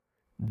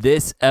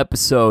This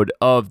episode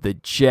of the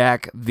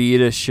Jack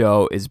Vita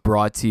Show is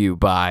brought to you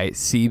by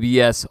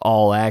CBS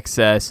All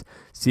Access.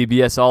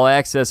 CBS All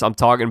Access, I'm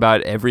talking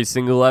about every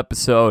single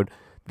episode.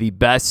 The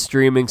best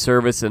streaming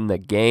service in the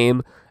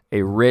game.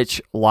 A rich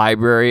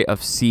library of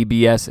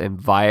CBS and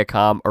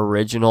Viacom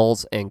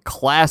originals and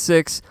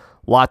classics.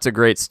 Lots of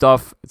great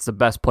stuff. It's the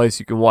best place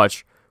you can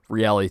watch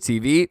reality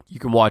TV. You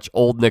can watch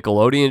old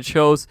Nickelodeon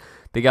shows.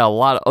 They got a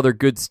lot of other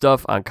good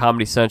stuff on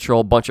Comedy Central,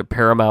 a bunch of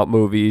Paramount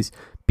movies,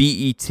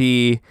 BET,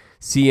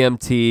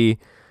 CMT,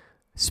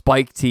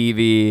 Spike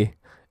TV,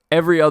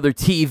 every other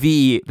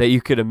TV that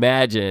you could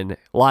imagine.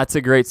 Lots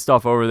of great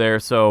stuff over there.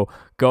 So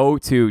go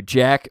to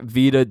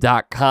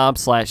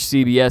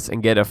jackvita.com/CBS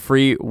and get a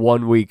free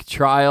 1-week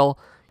trial.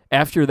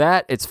 After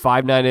that, it's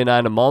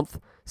 $5.99 a month.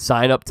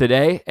 Sign up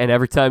today, and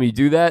every time you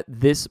do that,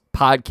 this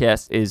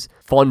podcast is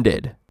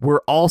funded.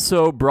 We're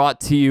also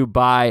brought to you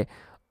by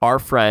our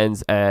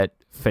friends at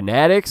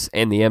Fanatics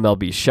and the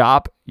MLB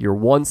Shop, your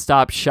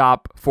one-stop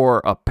shop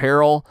for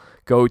apparel.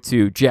 Go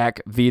to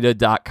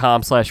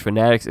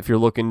jackvita.com/fanatics if you're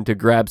looking to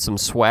grab some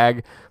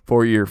swag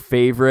for your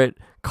favorite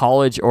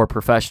college or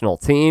professional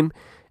team.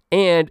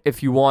 And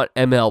if you want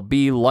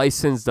MLB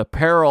licensed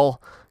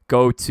apparel,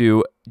 go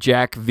to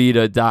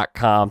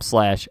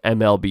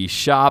jackvita.com/MLB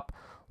Shop.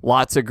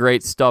 Lots of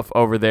great stuff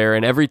over there.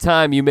 And every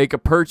time you make a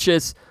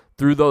purchase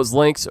through those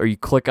links or you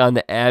click on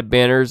the ad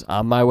banners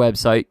on my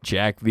website,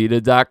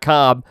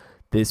 jackvita.com,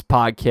 this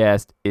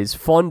podcast is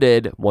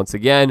funded. Once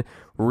again,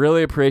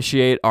 really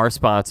appreciate our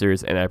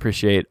sponsors, and I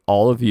appreciate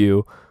all of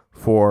you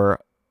for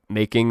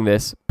making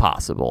this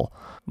possible.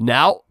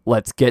 Now,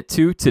 let's get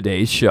to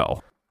today's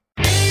show.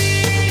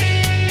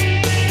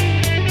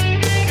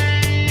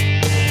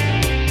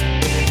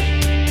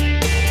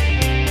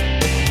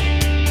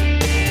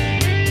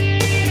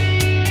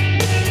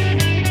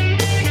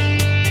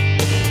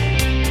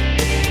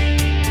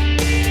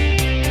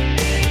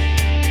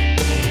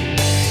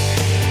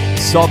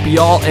 What's up,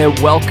 y'all, and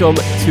welcome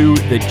to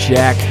the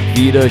Jack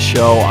Vita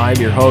Show. I'm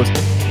your host,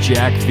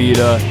 Jack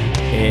Vita,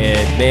 and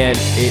man,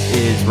 it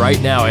is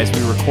right now, as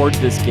we record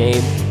this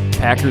game,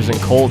 Packers and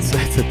Colts,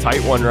 it's a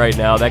tight one right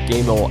now. That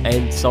game will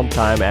end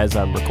sometime as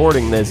I'm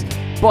recording this,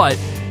 but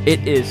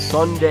it is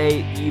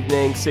Sunday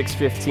evening,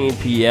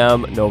 6:15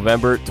 p.m.,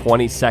 November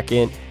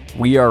 22nd.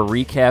 We are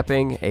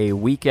recapping a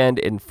weekend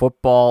in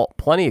football.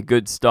 Plenty of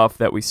good stuff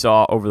that we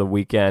saw over the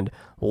weekend.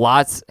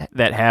 Lots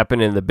that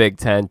happened in the Big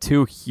Ten.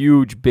 2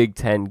 huge Big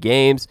Ten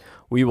games.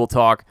 We will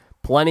talk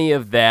plenty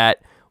of that.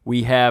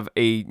 We have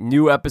a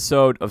new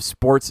episode of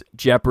Sports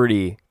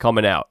Jeopardy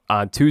coming out.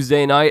 On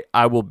Tuesday night,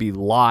 I will be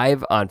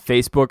live on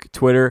Facebook,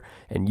 Twitter,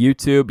 and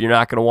YouTube. You're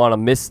not going to want to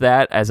miss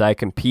that as I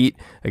compete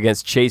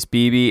against Chase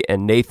Beebe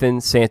and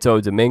Nathan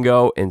Santo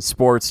Domingo in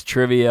sports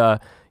trivia.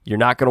 You're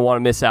not going to want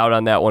to miss out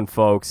on that one,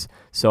 folks.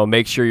 So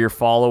make sure you're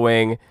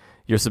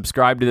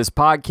subscribed to this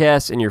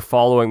podcast, and you're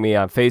following me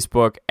on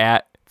Facebook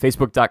at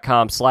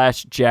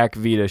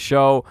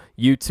facebook.com/JackVitaShow,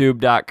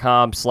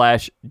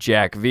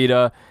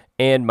 youtube.com/JackVita,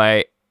 and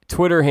my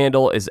Twitter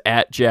handle is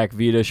at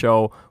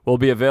JackVitaShow. Will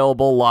be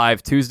available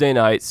live Tuesday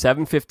night,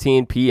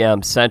 7:15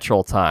 p.m.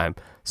 Central Time.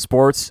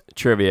 Sports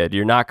trivia.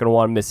 You're not going to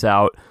want to miss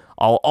out.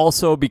 I'll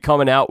also be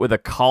coming out with a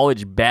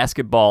college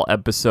basketball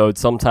episode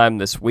sometime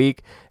this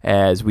week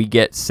as we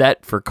get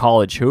set for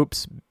college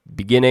hoops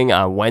beginning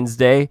on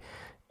Wednesday.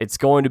 It's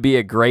going to be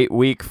a great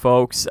week,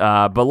 folks.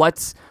 But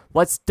let's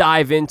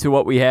dive into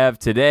what we have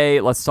today.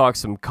 Let's talk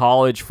some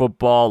college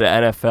football, the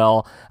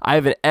NFL. I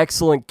have an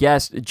excellent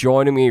guest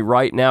joining me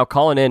right now,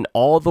 calling in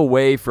all the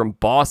way from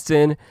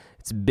Boston.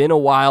 It's been a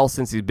while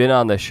since he's been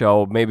on the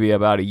show, maybe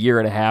about a year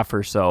and a half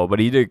or so, but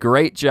he did a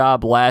great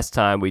job last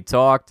time we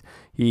talked.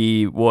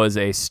 He was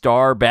a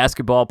star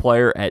basketball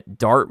player at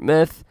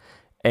Dartmouth,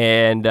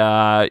 and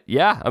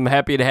I'm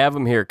happy to have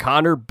him here.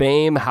 Connor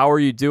Boehm, how are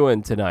you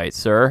doing tonight,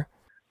 sir?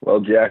 Well,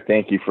 Jack,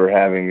 thank you for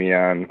having me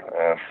on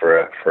for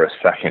a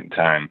second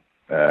time.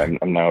 I'm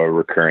now a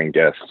recurring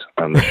guest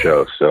on the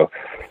show, so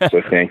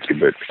thank you.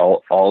 But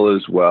all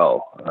is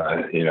well.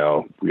 We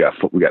got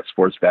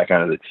sports back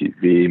onto the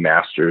TV.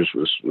 Masters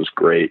was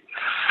great.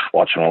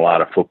 Watching a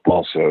lot of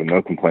football, so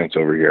no complaints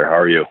over here. How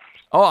are you?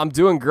 Oh, I'm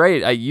doing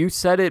great. You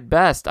said it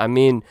best. I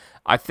mean,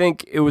 I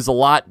think it was a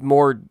lot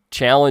more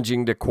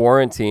challenging to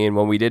quarantine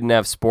when we didn't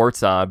have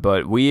sports on,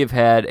 but we have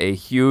had a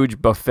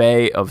huge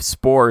buffet of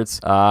sports,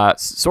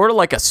 sort of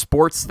like a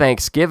sports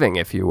Thanksgiving,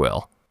 if you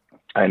will.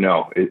 I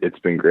know. It's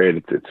been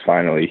great. It's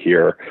finally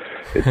here.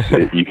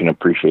 You can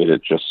appreciate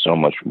it just so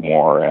much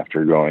more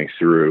after going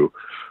through,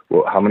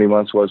 well, how many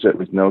months was it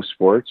with no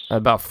sports?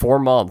 About 4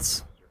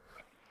 months.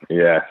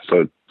 Yeah,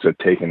 so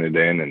taking it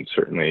in and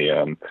certainly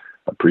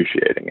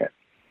appreciating it.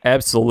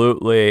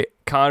 Absolutely.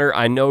 Connor,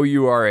 I know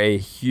you are a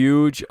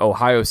huge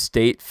Ohio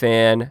State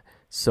fan,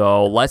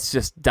 so let's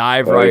just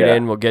dive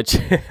in. We'll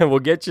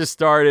get you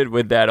started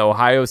with that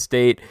Ohio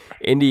State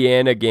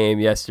Indiana game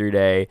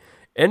yesterday.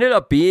 Ended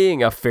up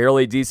being a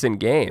fairly decent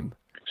game.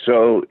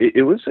 So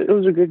it was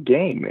a good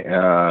game.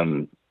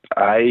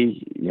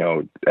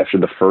 after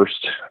the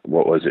first,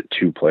 what was it,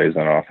 2 plays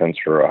on offense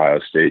for Ohio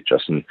State,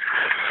 Justin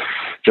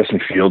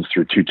Fields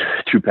threw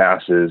two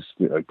passes,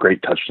 a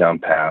great touchdown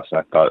pass. And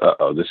I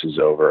thought, this is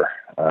over.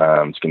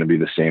 It's going to be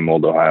the same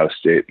old Ohio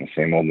State and the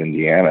same old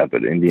Indiana,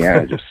 but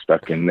Indiana just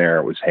stuck in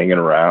there, was hanging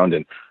around,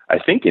 and I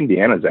think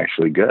Indiana's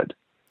actually good.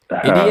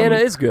 Indiana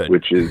is good,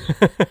 which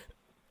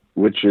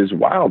is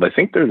wild. I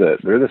think they're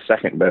the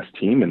second best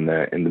team in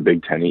the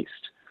Big Ten East.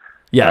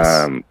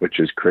 Yes, which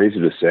is crazy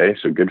to say.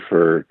 So good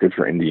for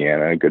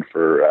Indiana, good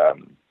for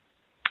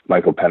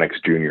Michael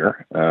Penix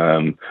Jr.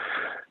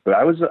 But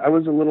I was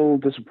a little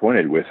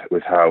disappointed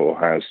with how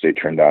Ohio State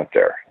turned out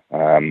there.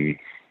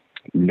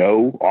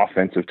 No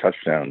offensive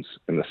touchdowns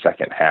in the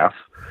second half.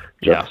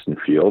 Justin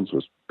Fields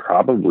was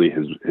probably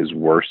his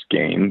worst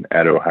game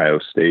at Ohio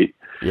State.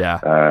 Yeah.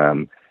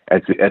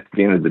 At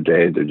the end of the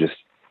day,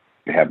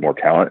 they have more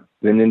talent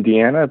than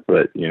Indiana,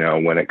 but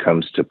when it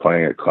comes to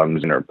playing at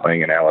Clemson or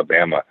playing in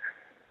Alabama,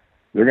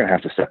 they're going to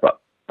have to step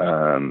up.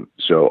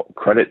 So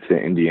credit to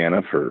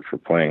Indiana for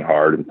playing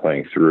hard and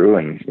playing through,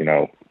 and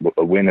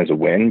a win is a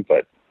win,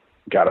 but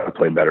got to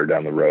play better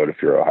down the road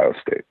if you're Ohio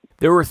State.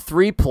 There were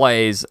 3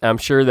 plays, I'm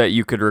sure that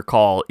you could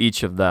recall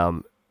each of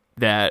them,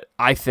 that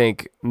I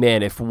think,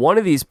 man, if one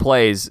of these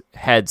plays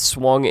had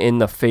swung in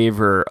the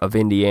favor of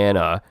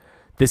Indiana,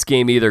 this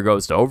game either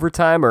goes to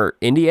overtime or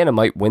Indiana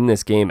might win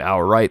this game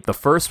outright. The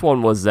first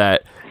one was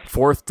that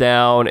 4th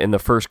down in the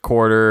first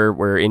quarter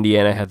where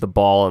Indiana had the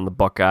ball and the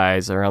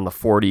Buckeyes around the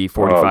 40,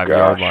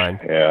 45-yard line.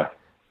 Yeah.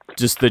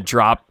 Just the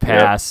drop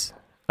pass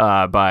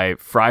by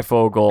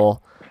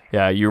Freifogel.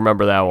 Yeah, you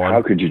remember that one.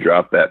 How could you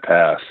drop that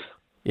pass?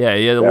 Yeah,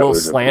 he had a little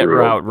slant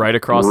route right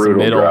across the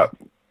middle,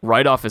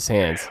 right off his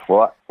hands.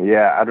 Well,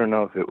 yeah, I don't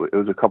know if it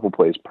was a couple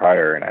plays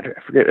prior, and I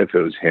forget if it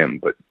was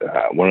him, but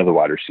one of the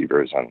wide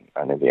receivers on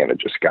Indiana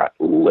just got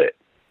lit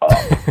up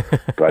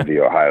by the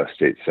Ohio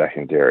State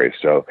secondary.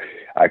 So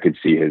I could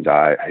see his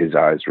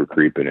eyes were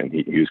creeping, and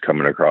he was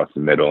coming across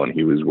the middle, and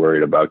he was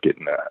worried about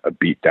getting a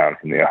beat down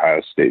from the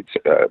Ohio State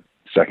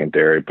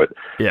secondary. But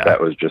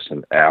that was just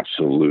an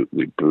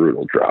absolutely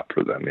brutal drop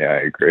for them. Yeah,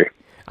 I agree.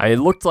 It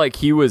looked like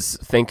he was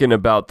thinking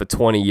about the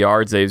 20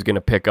 yards that he was going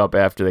to pick up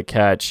after the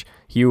catch.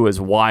 He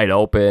was wide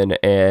open,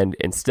 and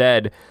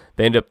instead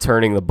they ended up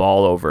turning the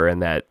ball over in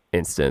that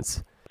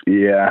instance.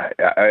 Yeah,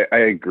 I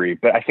agree.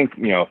 But I think,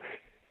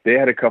 they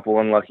had a couple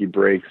unlucky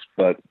breaks,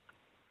 but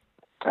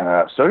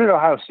so did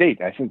Ohio State.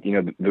 I think,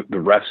 the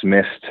refs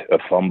missed a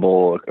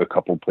fumble a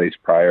couple plays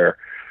prior.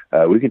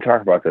 We can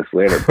talk about this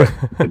later, but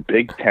the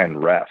Big Ten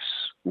refs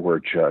were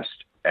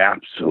just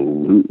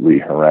absolutely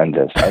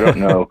horrendous. I don't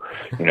know,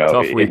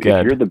 if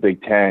you're the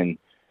Big Ten,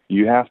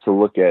 you have to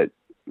look at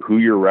who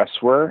your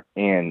refs were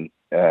and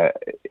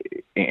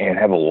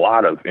have a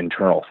lot of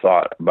internal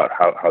thought about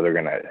how they're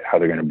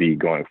gonna be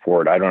going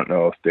forward. I don't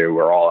know if they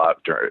were all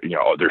out,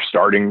 their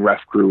starting ref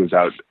crew was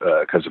out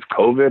because of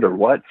COVID or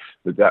what,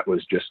 but that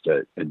was just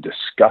a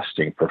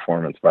disgusting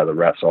performance by the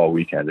refs all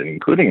weekend, and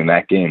including in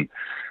that game,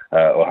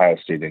 Ohio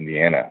State,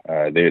 Indiana.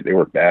 They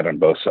were bad on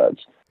both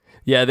sides.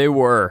 Yeah, they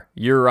were.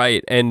 You're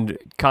right. And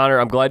Connor,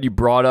 I'm glad you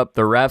brought up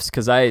the refs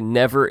because I had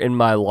never in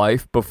my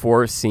life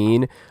before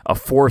seen a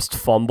forced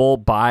fumble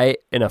by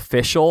an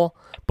official,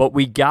 but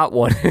we got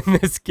one in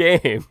this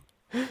game.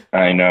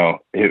 I know.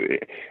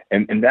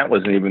 And that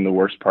wasn't even the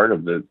worst part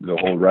of the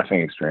whole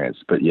reffing experience.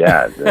 But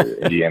yeah,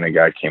 the Indiana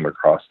guy came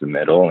across the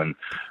middle, and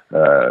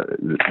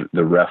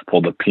the ref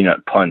pulled a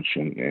peanut punch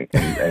and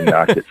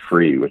knocked it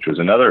free, which was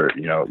another,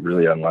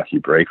 really unlucky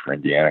break for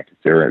Indiana because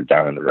they were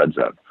down in the red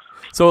zone.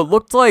 So it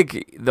looked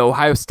like the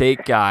Ohio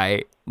State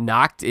guy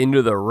knocked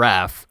into the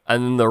ref,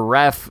 and then the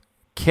ref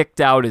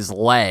kicked out his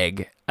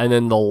leg, and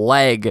then the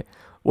leg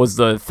was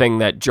the thing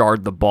that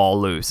jarred the ball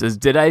loose.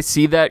 Did I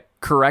see that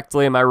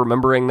correctly? Am I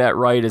remembering that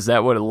right? Is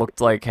that what it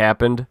looked like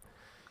happened?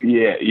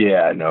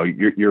 Yeah, no,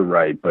 you're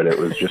right, but it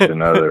was just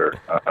another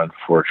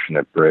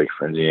unfortunate break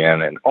for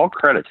Indiana, and all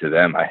credit to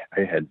them. I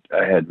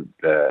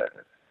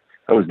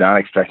was not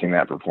expecting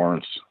that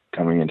performance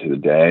coming into the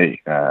day,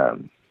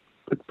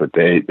 but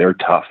they're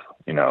tough.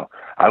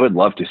 I would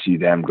love to see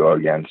them go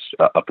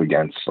up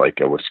against like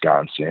a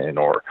Wisconsin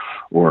or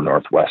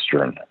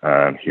Northwestern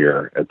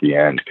here at the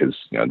end, because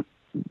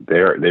they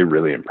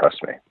really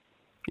impressed me.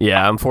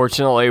 Yeah,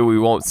 unfortunately, we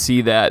won't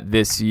see that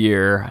this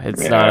year.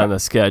 It's not on the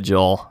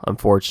schedule,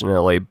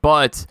 unfortunately.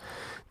 But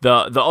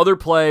the other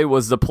play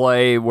was the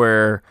play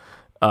where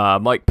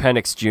Mike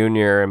Penix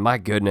Jr., and my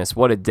goodness,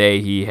 what a day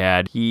he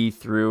had. He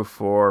threw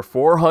for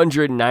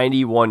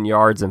 491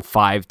 yards and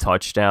 5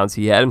 touchdowns.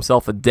 He had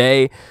himself a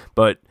day,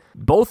 but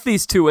both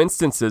these two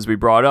instances we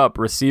brought up,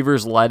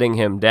 receivers letting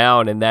him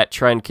down, and that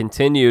trend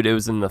continued. It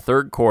was in the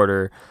third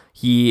quarter.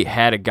 He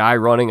had a guy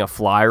running a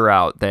fly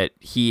route that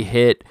he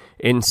hit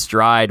in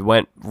stride,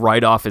 went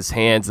right off his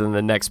hands, and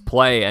the next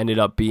play ended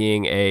up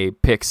being a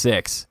pick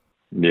six.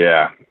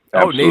 Yeah.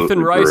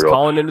 Nathan Rice brutal.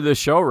 Calling into the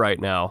show right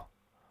now.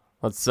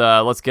 Let's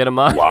get him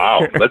on.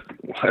 Wow.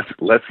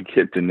 Let's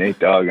get to Nate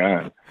Dogg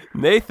on.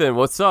 Nathan,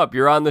 what's up?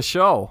 You're on the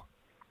show.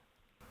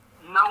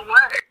 No way.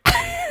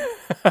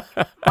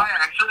 Why,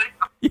 actually?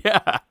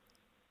 Yeah.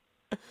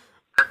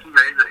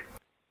 amazing.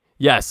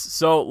 Yes.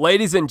 So,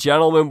 ladies and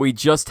gentlemen, we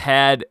just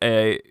had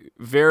a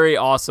very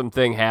awesome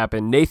thing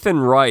happen. Nathan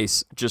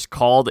Rice just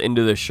called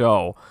into the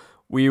show.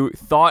 We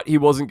thought he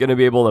wasn't going to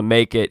be able to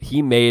make it.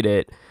 He made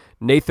it.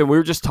 Nathan, we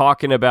were just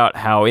talking about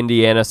how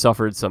Indiana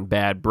suffered some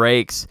bad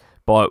breaks,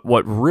 but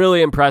what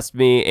really impressed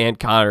me and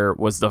Connor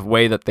was the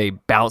way that they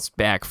bounced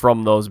back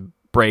from those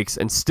breaks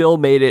and still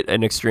made it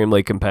an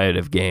extremely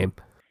competitive game.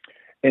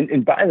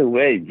 And by the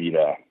way,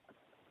 Vita,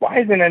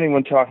 why isn't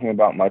anyone talking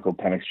about Michael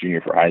Penix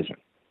Jr. for Heisman?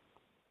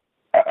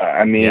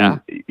 I mean,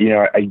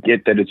 I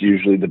get that it's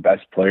usually the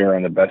best player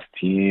on the best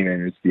team,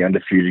 and it's the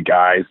undefeated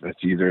guys, and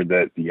it's either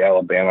the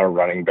Alabama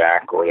running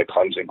back or the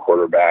Clemson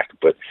quarterback.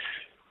 But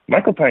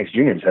Michael Penix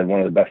Jr. has had one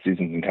of the best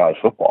seasons in college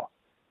football.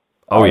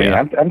 Oh, I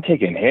yeah. mean, I'm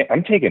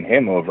taking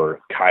him over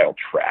Kyle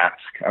Trask.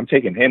 I'm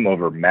taking him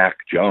over Mac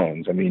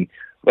Jones. I mean,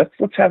 let's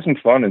have some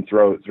fun and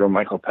throw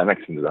Michael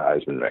Penix into the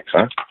Heisman mix,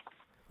 huh?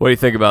 What do you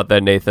think about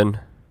that, Nathan?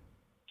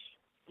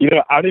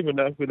 I don't even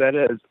know who that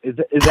is.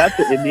 Is that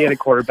the Indiana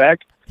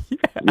quarterback?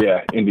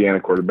 Yeah,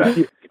 Indiana quarterback.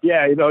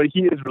 Yeah,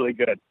 he is really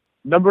good.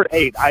 Number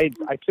 8. I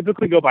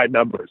typically go by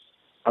numbers.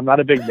 I'm not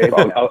a big name.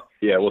 We'll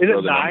Is throw it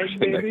the 9, numbers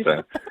in maybe? next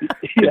time.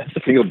 Yes.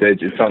 Single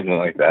digits, something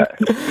like that.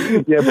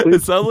 Yeah, please,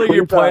 It sounds like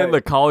you're playing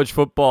the college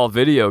football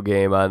video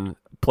game on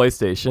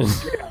PlayStation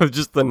with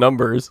just the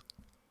numbers.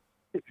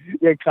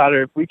 Yeah,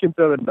 Connor, if we can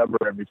throw the number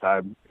every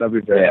time, that'd be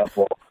very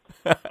helpful.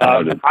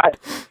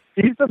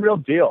 He's the real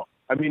deal.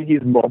 I mean,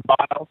 he's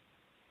mobile,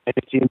 and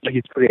it seems like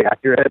he's pretty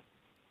accurate.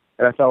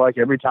 And I felt like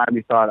every time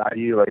he thought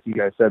IU, like you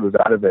guys said, was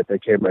out of it, they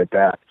came right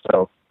back.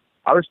 So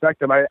I respect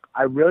them.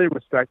 I really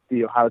respect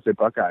the Ohio State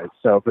Buckeyes.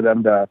 So for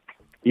them to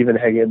even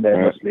hang in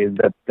there must mean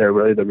that they're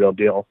really the real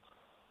deal.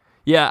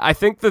 Yeah, I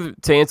think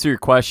to answer your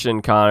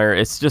question, Connor,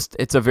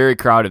 it's a very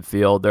crowded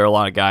field. There are a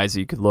lot of guys that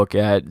you could look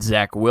at.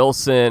 Zach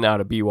Wilson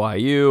out of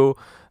BYU,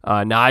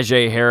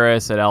 Najee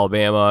Harris at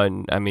Alabama,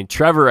 and I mean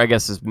Trevor, I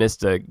guess, has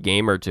missed a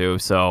game or two,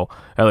 so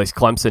at least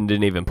Clemson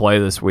didn't even play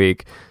this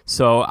week.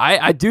 So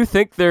I do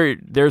think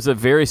there's a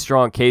very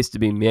strong case to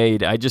be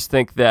made. I just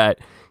think that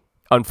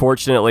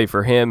unfortunately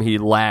for him, he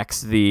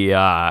lacks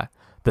the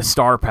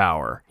star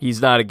power.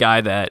 He's not a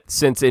guy that,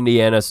 since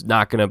Indiana's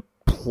not going to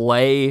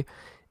play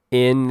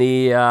in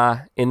the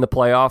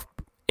playoff,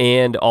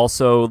 and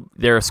also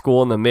they're a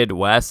school in the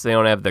Midwest, they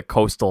don't have the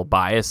coastal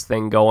bias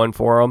thing going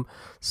for them.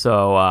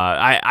 So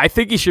I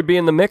think he should be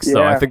in the mix,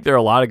 though. I think there are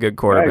a lot of good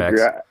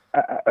quarterbacks.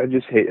 I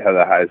just hate how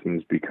the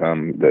Heisman's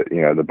become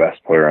the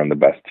best player on the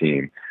best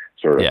team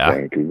sort of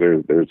thing,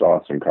 because there's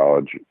awesome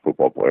college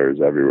football players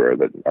everywhere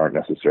that aren't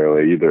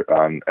necessarily either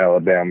on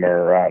Alabama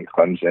or on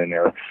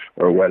Clemson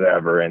or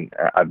whatever, and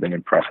I've been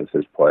impressed with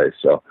his play.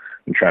 So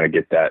I'm trying to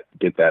get that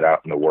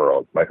out in the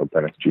world. Michael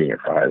Penix Jr.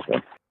 for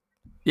Heisman.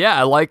 Yeah,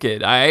 I like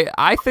it.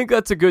 I think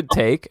that's a good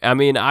take. I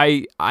mean,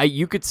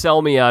 you could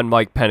sell me on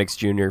Mike Penix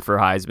Jr. for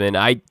Heisman.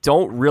 I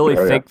don't really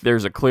think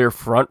there's a clear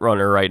front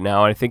runner right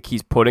now. I think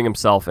he's putting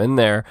himself in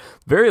there.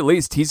 Very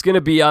least, he's going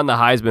to be on the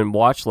Heisman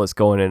watch list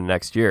going into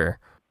next year.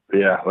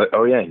 Yeah.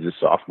 Oh yeah, he's a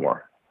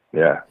sophomore.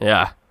 Yeah.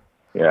 Yeah.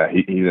 Yeah.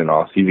 He's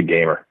he's a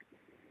gamer.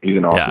 He's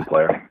an awesome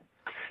player.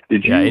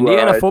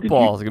 Indiana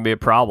football is going to be a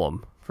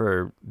problem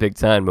for Big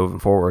Ten moving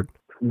forward.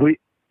 We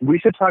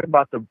should talk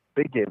about the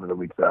big game of the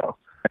week, though.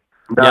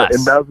 Yes.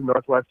 And that was the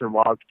Northwestern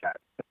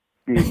Wildcats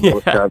beating the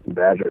Wisconsin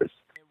Badgers.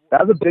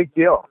 That was a big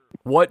deal.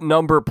 What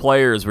number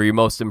players were you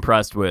most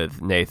impressed with,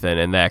 Nathan,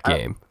 in that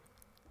game?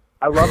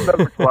 I love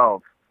number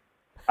 12.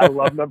 I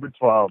love number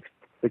 12,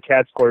 the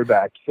Cats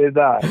quarterback. His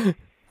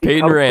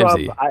Peyton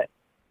Ramsey.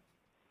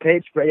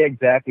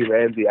 Exactly,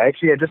 Ramsey. I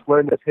just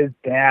learned that his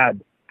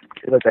dad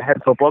is like the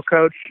head football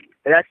coach.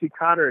 And actually,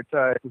 Connor, it's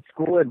a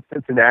school in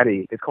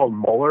Cincinnati. It's called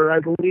Moeller,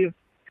 I believe.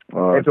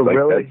 Oh, it's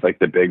like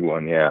the big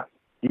one, yeah.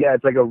 Yeah,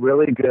 it's like a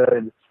really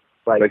good,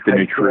 like the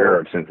new career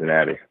of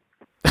Cincinnati.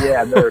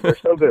 Yeah, they're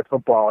so good at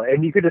football,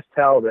 and you could just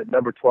tell that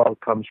number 12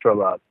 comes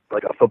from a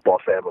football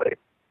family,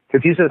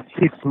 because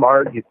he's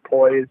smart, he's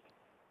poised.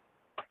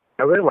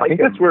 I really like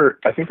him.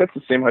 I think that's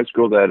the same high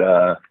school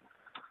that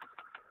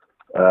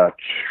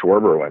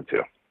Schwarber went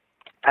to.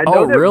 I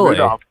know that really?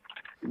 Rudolph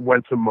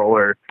went to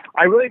Moeller.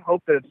 I really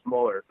hope that it's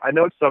Moeller. I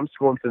know it's some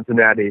school in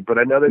Cincinnati, but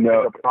I know that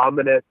it's a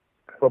prominent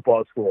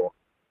football school.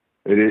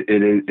 It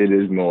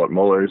is Moeller.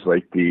 Moeller is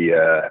like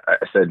I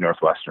said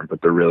Northwestern,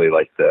 but they're really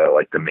like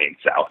the main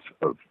south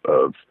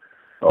of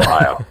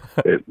Ohio.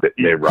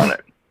 they run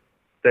it.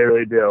 They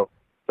really do.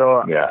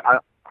 So yeah,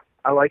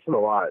 I like him a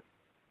lot.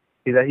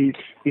 He's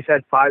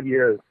had 5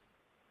 years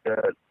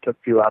to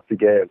fill out the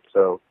game.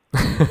 So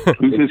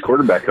who's his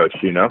quarterback coach?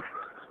 Do you know?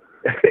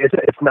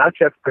 It's not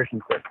Jeff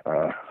Christensen.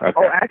 Okay.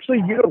 Oh,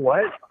 actually, you know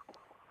what?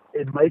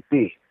 It might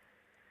be.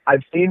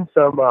 I've seen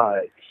some.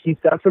 He's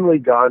definitely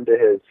gone to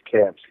his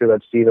camps because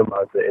I've seen him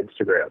on the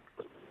Instagram.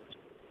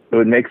 It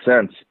would make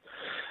sense.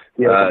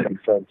 Yeah, it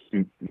makes sense.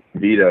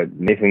 Vita,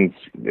 Nathan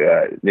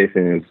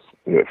is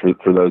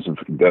for those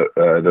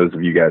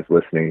of you guys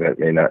listening that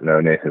may not know,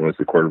 Nathan was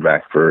the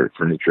quarterback for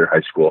New Trier High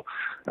School.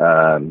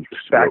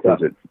 What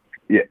was it?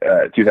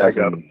 Yeah,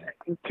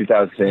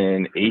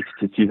 2008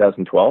 to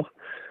 2012.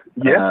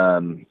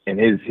 And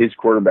his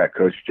quarterback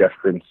coach, Jeff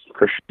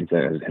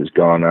Christensen, has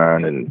gone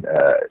on, and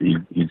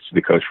he's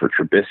the coach for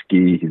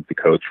Trubisky. He's the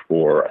coach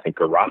for, I think,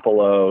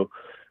 Garoppolo,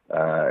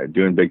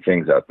 doing big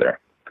things out there.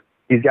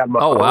 He's got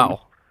Oh,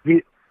 wow.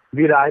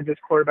 Vita, I'm his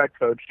quarterback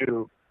coach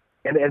too,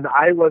 and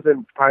I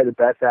wasn't probably the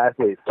best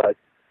athlete, but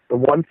the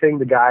one thing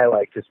the guy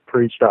just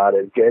preached on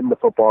is getting the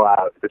football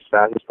out as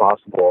fast as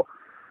possible.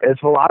 And his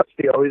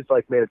philosophy always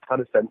made a ton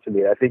of sense to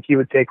me. I think he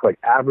would take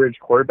average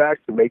quarterbacks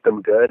and make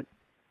them good.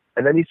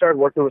 And then he started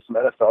working with some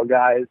NFL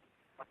guys,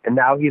 and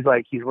now he's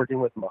working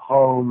with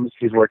Mahomes,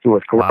 he's working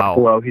with Garoppolo.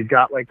 Wow. He's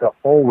got the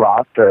whole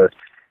roster,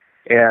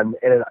 and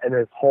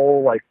his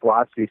whole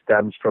philosophy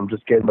stems from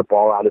just getting the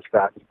ball out as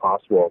fast as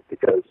possible,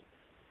 because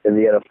in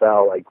the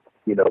NFL,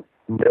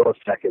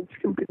 milliseconds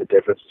can be the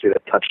difference between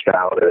a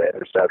touchdown and an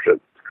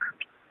interception.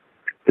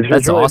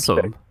 That's really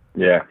awesome.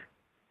 Yeah.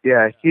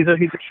 Yeah, he's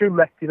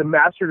a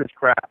master at his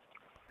craft.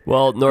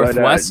 Well,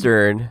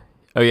 Northwestern.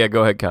 Oh yeah,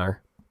 go ahead,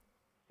 Connor.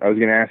 I was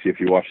going to ask you if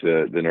you watched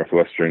the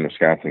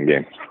Northwestern-Wisconsin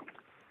game.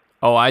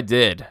 Oh, I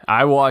did.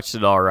 I watched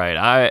it all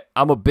right.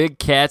 I'm a big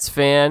Cats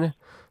fan,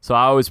 so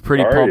I was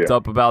pretty pumped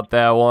up about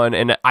that one.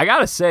 And I got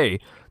to say,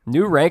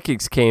 new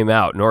rankings came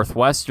out.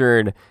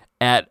 Northwestern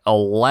at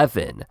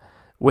 11.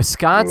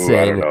 Wisconsin. Ooh,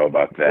 I don't know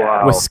about that.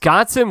 Wow.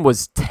 Wisconsin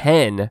was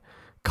 10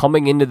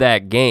 coming into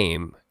that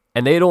game,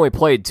 and they had only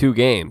played 2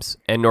 games,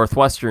 and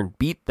Northwestern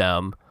beat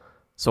them.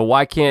 So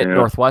why can't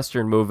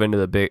Northwestern move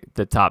into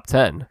the top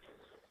 10?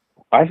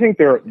 I think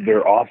their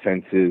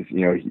offense is,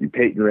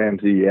 Peyton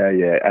Ramsey,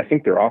 yeah. I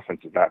think their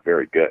offense is not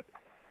very good.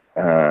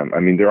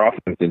 Their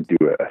offense didn't do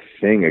a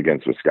thing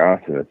against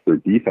Wisconsin. It's their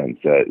defense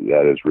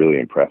that is really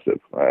impressive.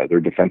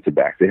 Their defensive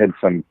backs, they had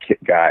some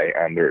guy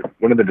on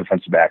one of the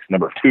defensive backs,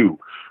 number 2,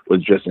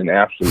 was just an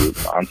absolute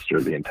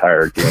monster the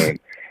entire game.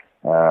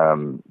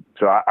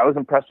 So I was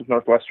impressed with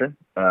Northwestern.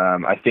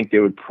 I think they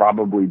would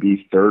probably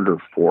be 3rd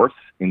or 4th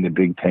in the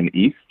Big Ten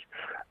East.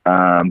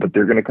 But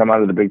they're going to come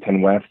out of the Big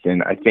Ten West,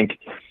 and I think,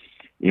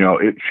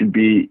 it should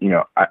be,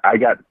 I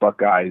got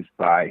Buckeyes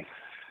by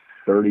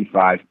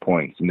 35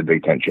 points in the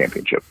Big Ten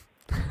championship.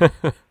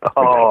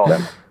 Oh.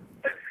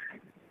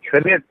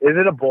 Is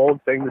it a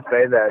bold thing to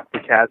say that the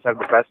Cats have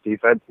the best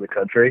defense in the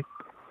country?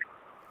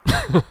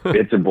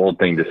 It's a bold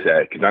thing to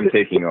say, because I'm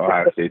taking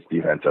Ohio State's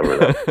defense over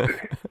them.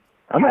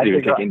 I'm going to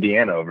even take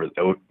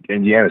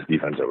Indiana's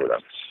defense over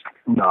them.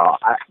 No,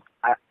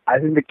 I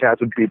think the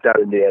Cats would beat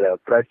down Indiana,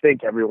 but I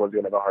think everyone's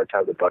going to have a hard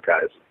time with the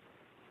Buckeyes.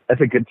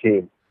 That's a good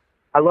team.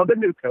 I love the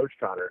new coach,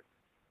 Connor.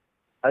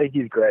 I think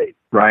he's great.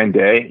 Ryan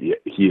Day,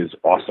 he is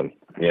awesome.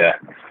 Yeah,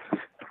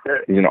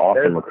 he's an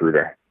awesome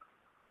recruiter.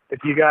 If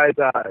you guys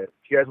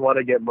want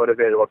to get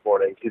motivated one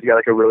morning, he's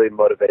got a really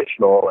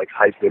motivational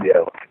hype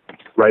video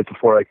right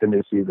before the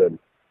new season.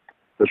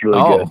 It's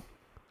really good.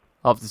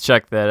 I'll have to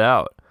check that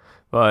out.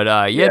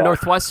 But yeah,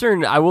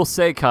 Northwestern, I will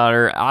say,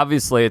 Connor,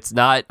 obviously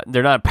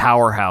they're not a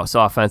powerhouse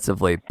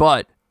offensively,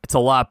 but it's a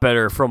lot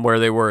better from where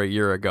they were a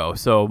year ago.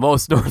 So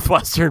most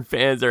Northwestern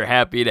fans are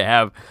happy to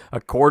have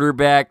a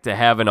quarterback, to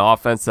have an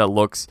offense that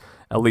looks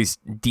at least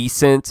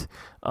decent.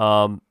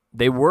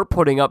 They were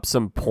putting up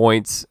some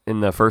points in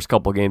the first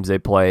couple games they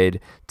played.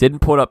 Didn't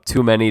put up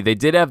too many. They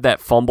did have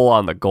that fumble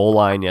on the goal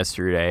line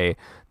yesterday.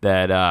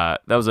 That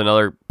was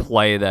another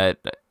play that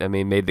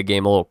made the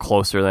game a little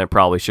closer than it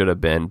probably should have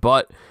been.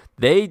 But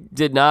they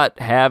did not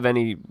have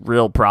any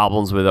real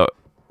problems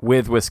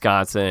with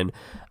Wisconsin.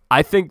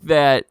 I think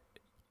that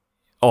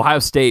Ohio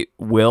State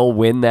will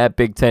win that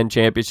Big Ten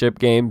championship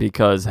game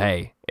because,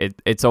 hey,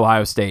 it's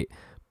Ohio State.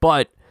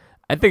 But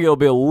I think it'll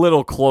be a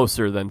little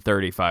closer than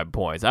 35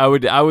 points. I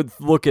would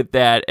look at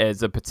that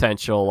as a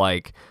potential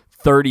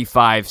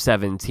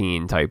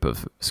 35-17 type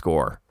of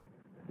score.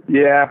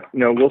 Yeah,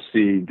 we'll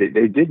see.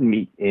 They did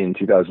meet in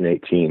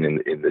 2018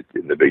 in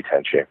the Big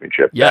Ten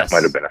championship. Yes. That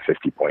might have been a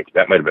 50-point.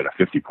 That might have been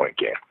a 50-point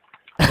game.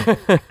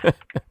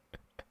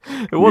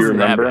 It wasn't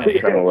that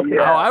bad.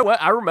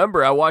 I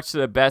remember. I watched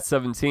it at Bat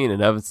 17 in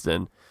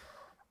Evanston.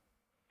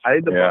 I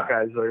think the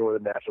Buckeyes are going to win the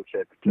national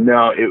championship.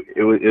 No,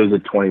 it was a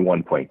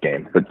 21-point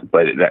game, but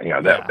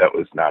that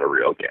was not a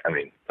real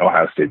game.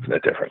 Ohio State's in a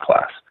different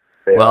class.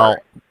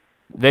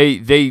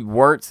 They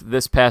weren't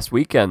this past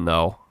weekend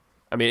though.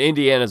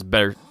 Indiana's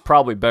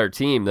probably better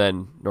team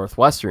than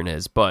Northwestern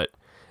is,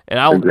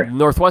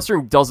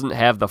 Northwestern doesn't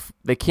have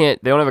they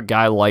don't have a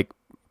guy like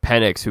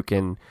Penix who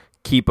can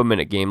keep them in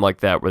a game like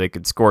that where they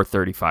could score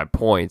 35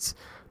 points.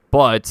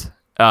 But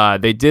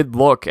they did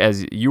look,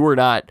 as you were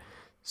not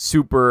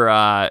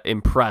super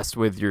impressed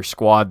with your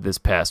squad this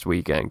past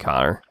weekend,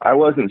 Connor. I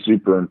wasn't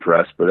super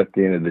impressed, but at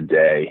the end of the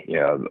day,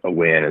 a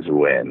win is a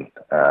win.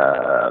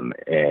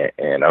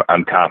 And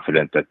I'm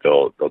confident that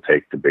they'll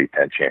take the Big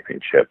Ten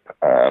championship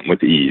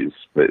with ease.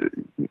 But,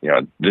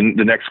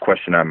 the next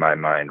question on my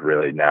mind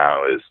really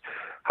now is,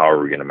 how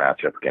are we going to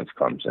match up against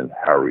Clemson?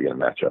 How are we going to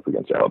match up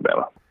against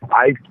Alabama?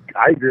 I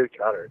agree with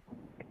Connor.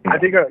 I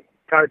think,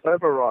 Connor, tell me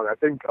if I'm wrong. I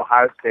think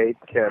Ohio State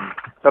can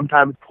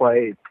sometimes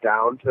play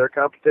down to their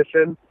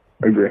competition.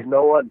 I agree. There's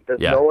no one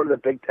in the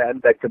Big Ten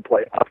that can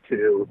play up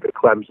to the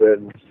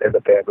Clemsons and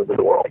the Panthers of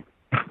the world.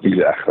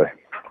 Exactly.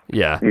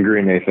 Yeah. I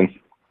agree, Nathan.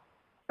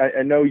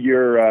 I know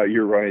you're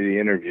running the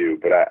interview,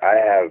 but I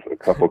have a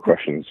couple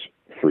questions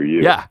for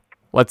you. Yeah.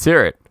 Let's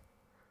hear it.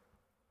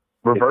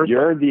 Reverse.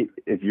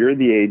 If you're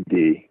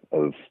the AD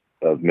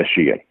of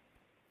Michigan,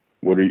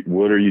 what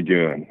are you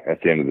doing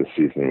at the end of the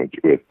season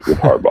with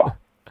Harbaugh?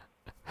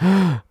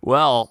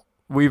 Well,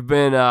 we've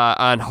been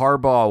on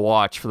Harbaugh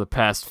watch for the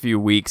past few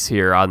weeks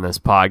here on this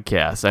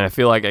podcast, and I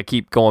feel like I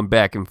keep going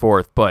back and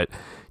forth. But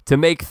to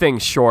make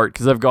things short,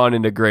 because I've gone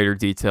into greater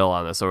detail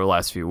on this over the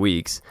last few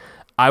weeks,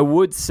 I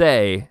would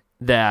say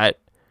that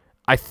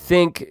I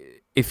think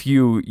if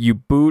you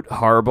boot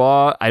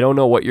Harbaugh, I don't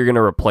know what you're going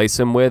to replace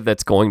him with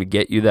that's going to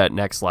get you that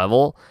next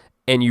level,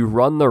 and you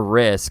run the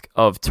risk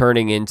of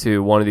turning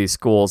into one of these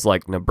schools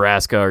like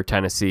Nebraska or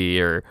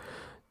Tennessee or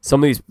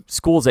some of these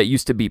schools that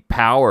used to be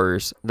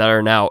powers that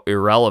are now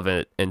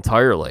irrelevant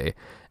entirely.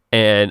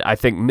 And I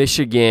think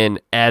Michigan,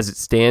 as it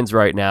stands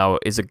right now,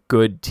 is a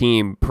good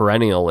team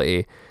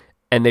perennially,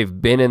 and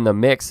they've been in the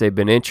mix. They've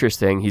been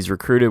interesting. He's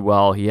recruited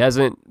well. He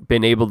hasn't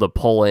been able to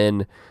pull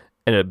in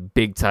a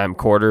big-time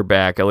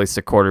quarterback, at least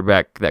a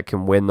quarterback that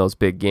can win those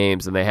big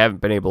games, and they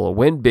haven't been able to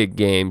win big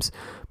games,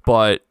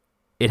 but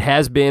it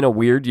has been a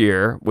weird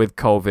year with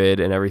COVID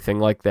and everything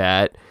like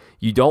that.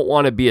 You don't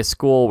want to be a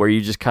school where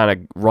you just kind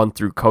of run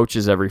through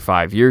coaches every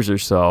 5 years or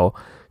so.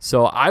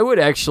 So I would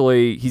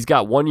actually, he's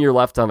got 1 year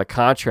left on the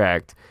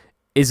contract.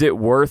 Is it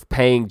worth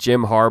paying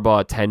Jim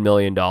Harbaugh $10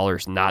 million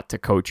not to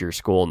coach your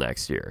school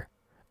next year?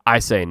 I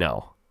say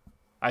no.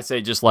 I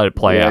say just let it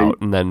play out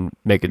and then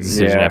make a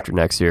decision after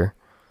next year.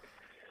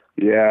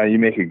 Yeah, you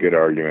make a good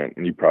argument,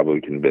 and you probably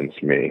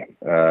convinced me.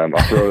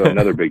 I'll throw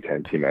another Big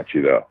Ten team at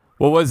you, though.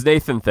 What does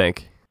Nathan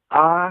think?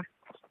 I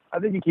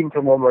think you keep him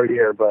for one more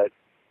year, but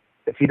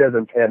if he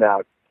doesn't pan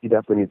out, he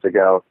definitely needs to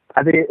go.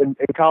 I think in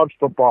college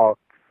football,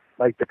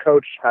 like, the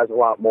coach has a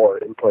lot more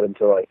input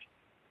into, like,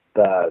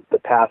 the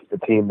path of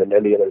the team than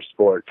any other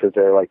sport, because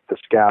they're like the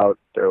scout,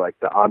 they're like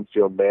the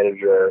on-field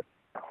manager,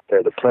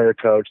 they're the player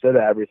coach, they're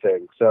the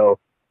everything. So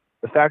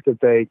the fact that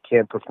they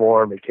can't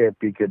perform and can't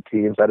be good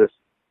teams,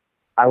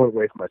 I wouldn't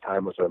waste my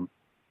time with them.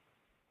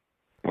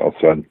 Well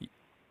said.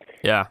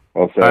 Yeah.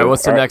 Well said. All right,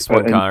 what's the next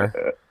one, Connor?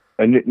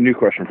 A new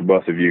question for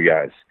both of you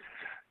guys.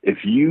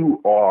 If you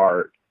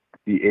are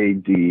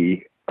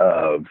the AD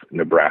of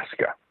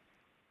Nebraska,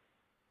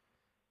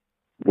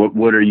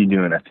 what are you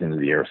doing at the end of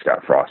the year,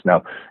 Scott Frost?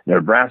 Now,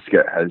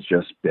 Nebraska has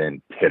just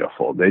been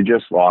pitiful. They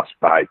just lost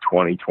by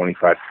 20,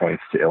 25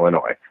 points to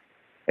Illinois.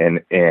 And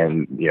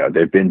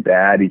they've been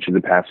bad each of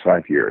the past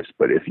 5 years.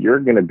 But if you're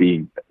going to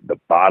be the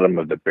bottom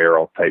of the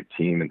barrel type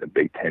team in the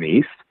Big Ten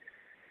East,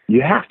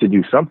 you have to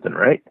do something,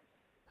 right?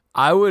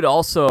 I would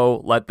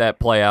also let that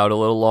play out a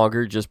little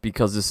longer just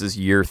because this is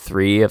year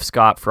 3 of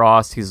Scott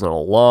Frost. He's an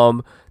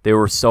alum. They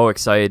were so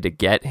excited to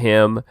get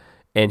him,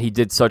 and he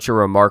did such a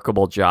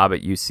remarkable job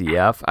at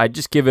UCF. I'd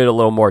just give it a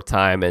little more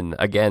time, and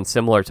again,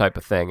 similar type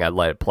of thing, I'd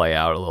let it play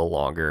out a little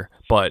longer.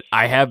 But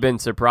I have been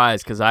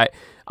surprised because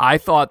I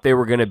thought they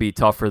were going to be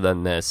tougher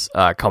than this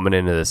coming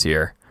into this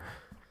year.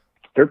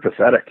 They're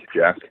pathetic,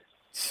 Jack.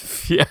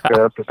 Yeah.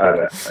 They're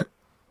pathetic.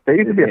 They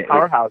used to be a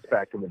powerhouse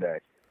back in the day.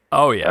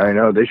 Oh, yeah. I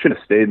know. They should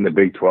have stayed in the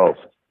Big 12.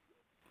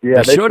 they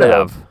Yeah, should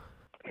have.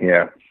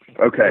 Yeah.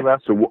 Okay.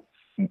 So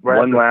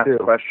one last too.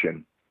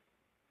 question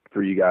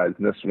for you guys,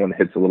 and this one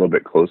hits a little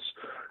bit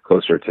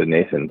closer to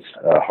Nathan's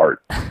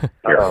heart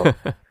here.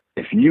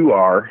 If you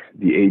are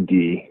the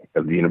AD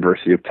of the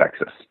University of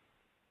Texas,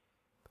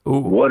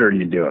 what are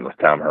you doing with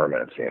Tom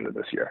Herman at the end of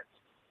this year?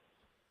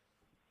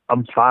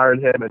 I'm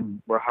firing him,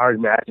 and we're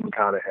hiring Matthew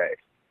McConaughey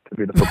to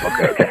be the football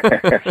coach.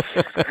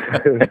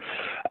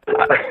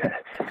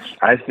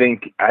 I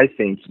think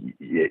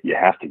you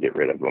have to get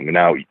rid of him.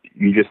 Now,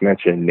 you just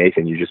mentioned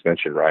Nathan. You just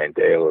mentioned Ryan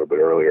Day a little bit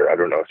earlier. I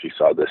don't know if you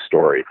saw this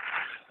story,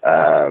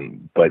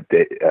 but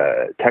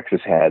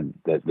Texas had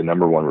the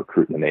number one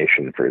recruit in the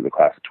nation for the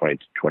class of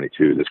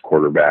 2022. This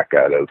quarterback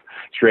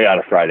straight out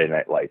of Friday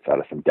Night Lights, out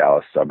of some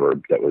Dallas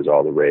suburb that was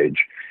all the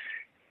rage.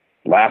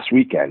 Last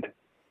weekend,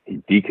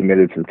 he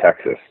decommitted from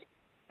Texas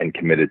and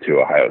committed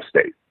to Ohio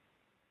State.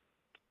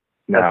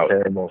 Now,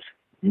 that's terrible.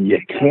 You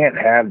can't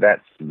have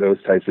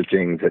those types of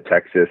things at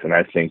Texas, and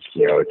I think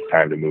it's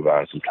time to move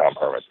on from Tom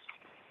Herman.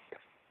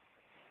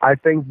 I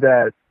think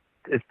that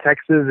if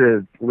Texas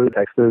is Blue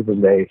Texas,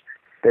 and they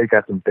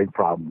got some big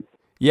problems.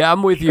 Yeah,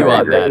 I'm with you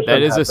on that.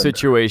 That is a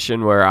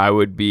situation where I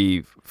would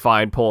be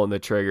fine pulling the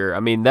trigger. I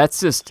mean,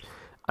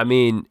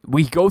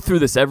 we go through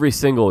this every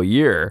single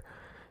year.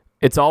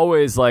 It's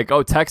always like,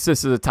 oh,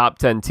 Texas is a top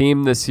 10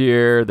 team this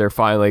year. They're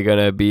finally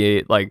going to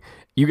be like,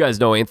 you guys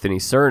know Anthony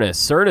Cernas.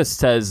 Cernas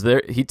says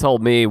he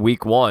told me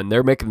week 1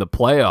 they're making the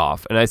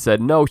playoff, and I said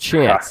no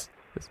chance.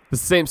 It's the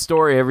same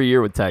story every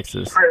year with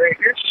Texas.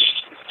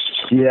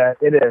 Yeah,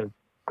 it is.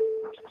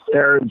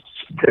 They're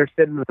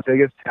sitting in the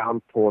biggest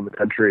talent pool in the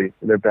country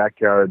in their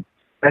backyard.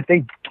 I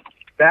think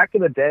back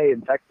in the day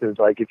in Texas,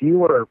 like if you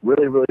were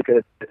really, really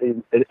good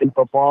in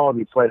football and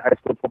you played high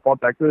school football in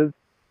Texas,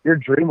 your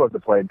dream was to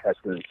play in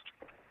Texas.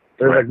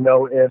 There's like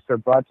no ifs or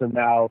buts, and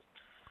now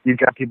you've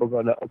got people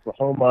going to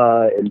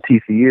Oklahoma and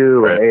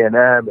TCU and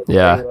A&M and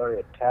Baylor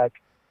and Tech.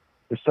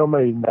 There's so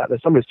many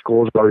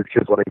schools where our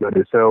kids want to go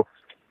to. So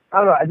I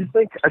don't know. I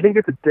think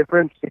it's a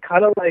different. It's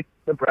kind of like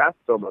Nebraska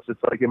almost.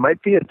 It's like it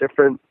might be a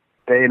different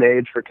day and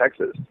age for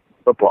Texas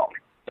football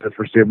in the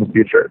foreseeable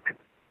future.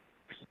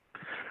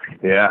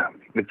 Yeah,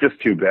 it's just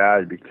too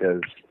bad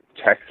because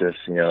Texas,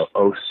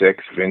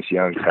 06 Vince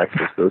Young,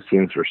 Texas, those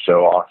teams were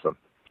so awesome.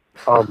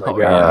 Oh my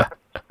God!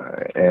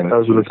 And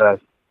those were the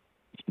best.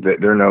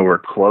 They're nowhere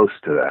close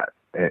to that.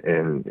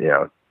 And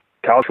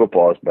college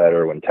football is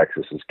better when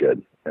Texas is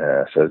good.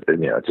 So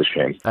it's a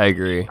shame. I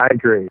agree.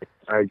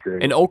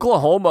 And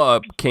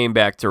Oklahoma came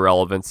back to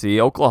relevancy.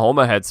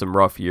 Oklahoma had some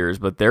rough years,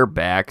 but they're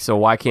back. So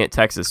why can't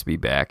Texas be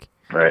back?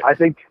 Right. I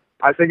think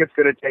it's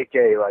going to take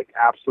a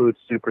absolute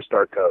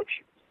superstar coach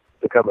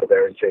to come in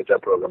there and change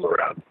that program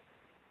around.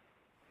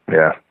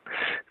 Yeah.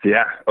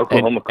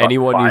 Oklahoma.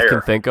 Anyone you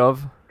can think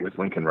of? With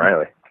Lincoln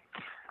Riley.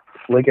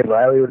 Lincoln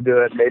Riley would do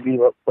it. Maybe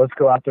let's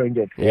go out there and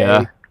get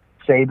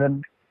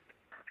Saban.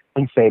 I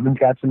think Saban's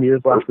got some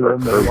years left in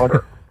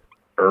him.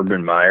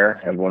 Urban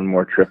Meyer have one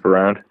more trip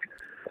around.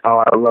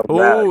 Oh, I love that.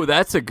 Oh,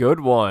 that's a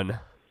good one.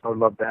 I would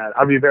love that.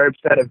 I'd be very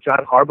upset if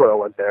John Harbaugh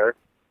went there.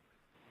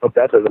 Hope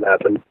that doesn't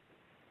happen.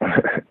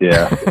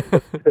 Yeah.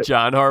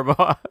 John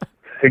Harbaugh.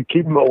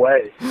 Keep him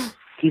away.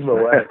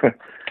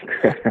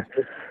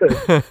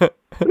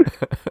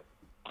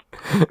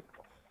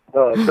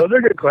 Those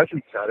are good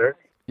questions, Connor.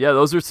 Yeah,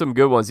 those are some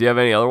good ones. Do you have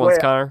any other ones,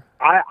 Connor?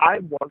 I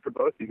have one for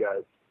both you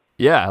guys.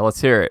 Yeah,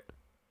 let's hear it.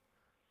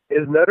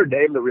 Is Notre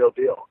Dame the real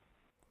deal?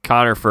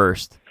 Connor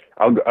first.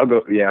 I'll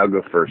go. Yeah, I'll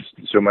go first.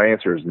 So my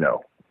answer is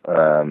no.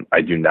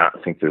 I do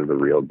not think they're the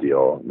real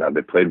deal. Now,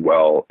 they played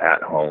well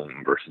at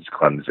home versus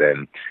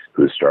Clemson,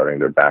 who's starting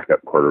their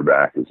backup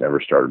quarterback, who's never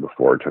started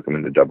before, took them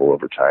into double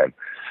overtime.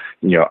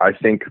 I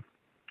think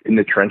in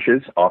the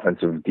trenches,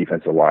 offensive,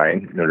 defensive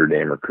line, Notre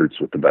Dame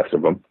recruits with the best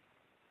of them.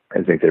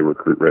 I think they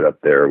recruit right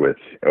up there with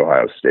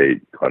Ohio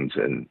State,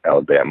 Clemson,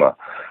 Alabama.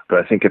 But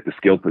I think at the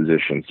skill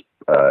positions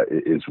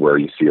is where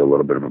you see a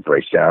little bit of a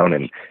breakdown,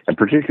 and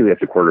particularly at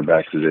the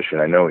quarterback position.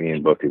 I know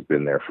Ian Book has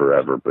been there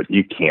forever, but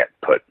you can't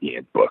put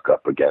Ian Book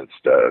up against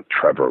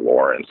Trevor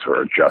Lawrence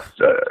or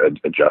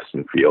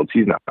Justin Fields.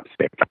 He's not the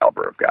same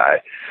caliber of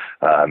guy.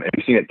 And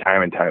we've seen it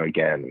time and time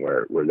again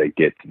where they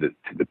get to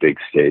the big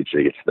stage,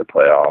 they get to the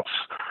playoffs.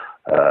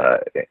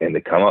 And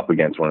they come up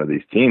against one of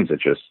these teams that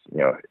just,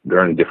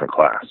 they're in a different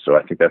class. So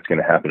I think that's going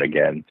to happen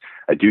again.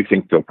 I do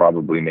think they'll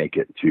probably make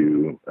it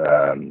to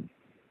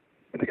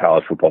the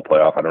college football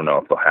playoff. I don't know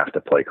if they'll have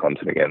to play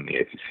Clemson again in the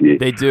ACC.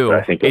 They do.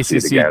 I think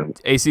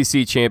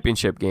ACC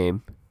championship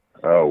game.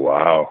 Oh,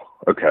 wow.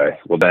 Okay.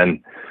 Well,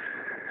 then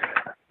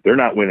they're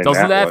not winning.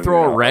 Doesn't that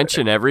throw a wrench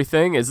in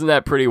everything? Isn't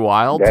that pretty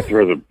wild? That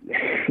throws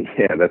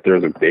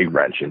a big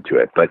wrench into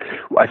it. But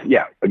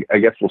I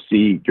guess we'll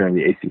see during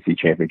the ACC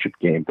championship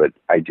game, but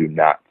I do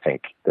not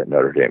think that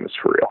Notre Dame is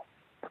for real.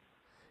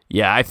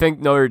 Yeah, I think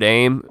Notre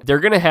Dame, they're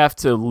going to have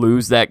to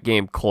lose that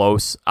game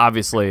close.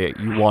 Obviously,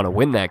 you want to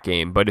win that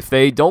game, but if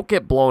they don't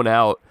get blown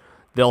out,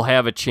 they'll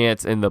have a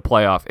chance in the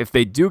playoff. If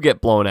they do get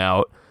blown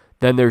out,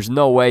 then there's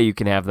no way you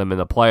can have them in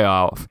the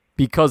playoff,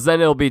 because then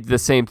it'll be the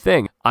same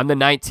thing. On the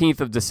 19th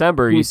of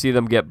December, you see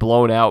them get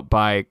blown out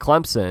by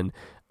Clemson,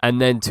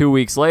 and then 2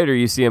 weeks later,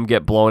 you see them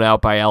get blown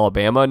out by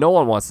Alabama. No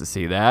one wants to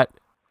see that.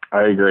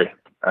 I agree.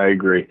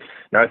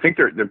 Now, I think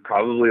they're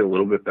probably a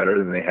little bit better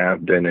than they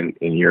have been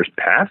in years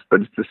past,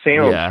 but it's the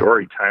same old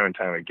story time and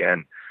time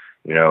again,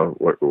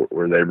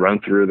 where they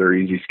run through their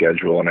easy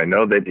schedule. And I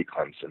know they beat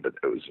Clemson, but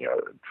it was,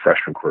 a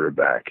freshman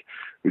quarterback.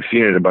 We've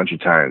seen it a bunch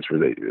of times where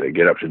they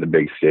get up to the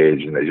big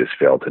stage and they just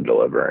fail to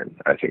deliver. And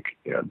I think,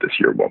 this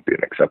year won't be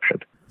an exception.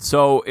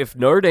 So if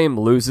Notre Dame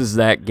loses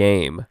that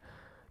game,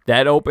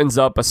 that opens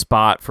up a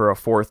spot for a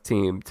fourth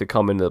team to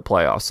come into the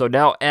playoffs. So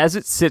now, as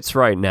it sits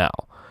right now,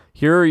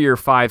 here are your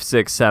 5,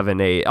 6,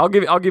 7, 8. I'll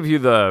give you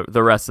the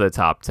rest of the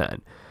top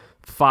 10.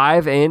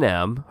 5,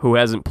 A&M, who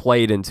hasn't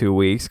played in 2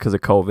 weeks because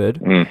of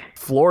COVID.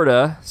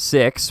 Florida,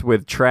 6,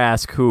 with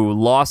Trask, who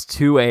lost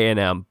to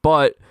A&M,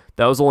 but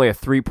that was only a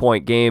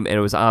 3-point game, and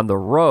it was on the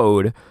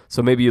road.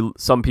 So maybe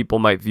some people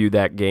might view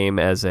that game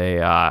as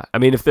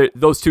if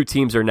those two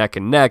teams are neck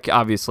and neck,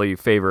 obviously you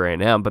favor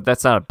A&M, but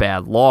that's not a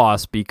bad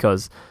loss,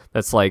 because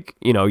that's like,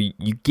 you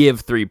give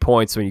 3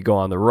 points when you go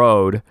on the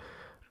road,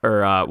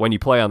 or when you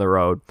play on the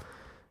road.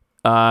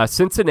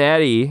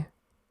 Cincinnati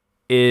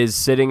is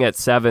sitting at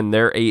 7.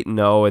 They're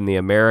 8-0 in the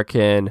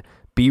American.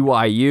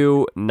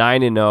 BYU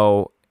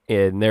 9-0,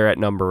 and they're at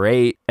number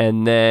 8.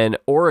 And then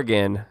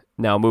Oregon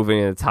now moving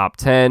in the top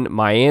 10.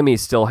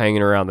 Miami's still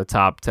hanging around the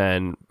top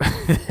 10.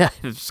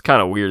 It's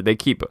kind of weird. They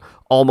keep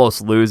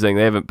almost losing.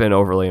 They haven't been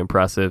overly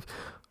impressive.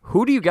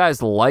 Who do you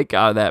guys like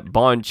out of that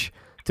bunch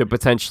to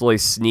potentially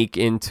sneak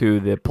into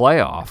the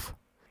playoff?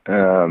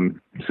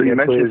 So you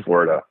mentioned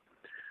Florida.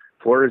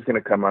 Florida's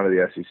going to come out of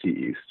the SEC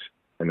East,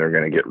 and they're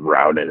going to get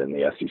routed in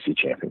the SEC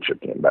championship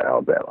game by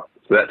Alabama.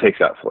 So that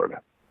takes out Florida.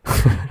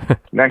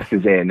 Next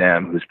is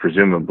A&M, who's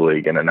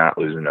presumably going to not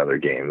lose another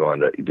game going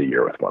to the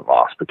year with one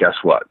loss. But guess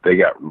what? They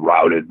got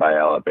routed by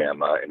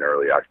Alabama in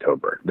early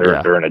October.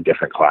 They're in a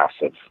different class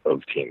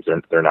of teams.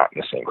 They're not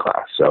in the same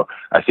class. So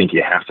I think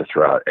you have to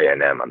throw out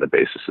A&M on the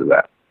basis of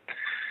that.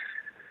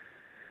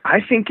 I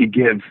think you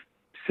give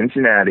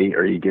Cincinnati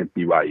or you give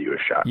BYU a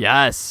shot.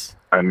 Yes.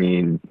 I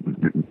mean,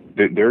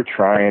 they're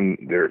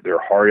trying their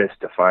hardest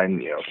to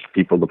find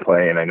people to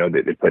play, and I know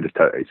that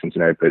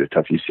Cincinnati played a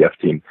tough UCF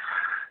team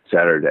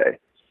Saturday.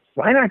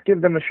 Why not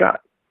give them a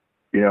shot?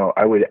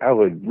 I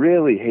would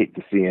really hate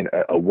to see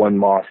a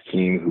one-loss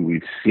team who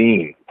we've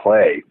seen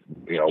play,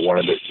 one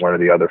of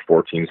the other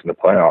four teams in the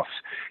playoffs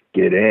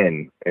get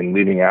in and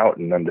leaving out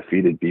an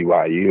undefeated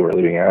BYU or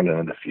leaving out an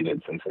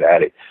undefeated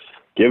Cincinnati.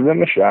 Give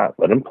them a shot.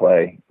 Let them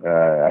play.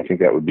 I think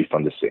that would be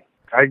fun to see.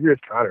 I agree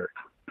with Connor.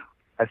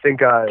 I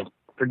think,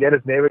 forget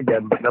his name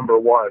again, but number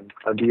one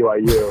on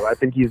BYU, I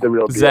think he's the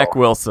real deal. Zach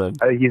Wilson.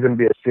 I think he's going to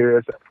be a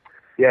serious,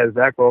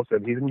 Zach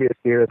Wilson. He's going to be a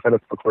serious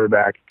NFL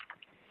quarterback.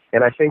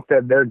 And I think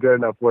that they're good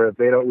enough where if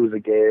they don't lose a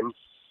game,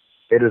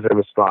 they deserve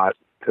a spot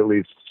to at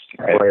least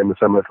play in the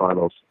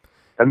semifinals.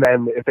 And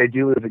then if they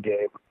do lose a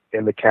game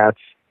and the Cats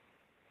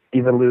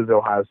even lose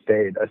Ohio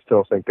State, I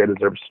still think they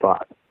deserve a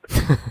spot.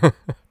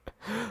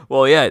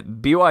 Well, yeah,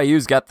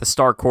 BYU's got the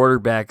star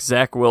quarterback,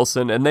 Zach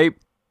Wilson, and that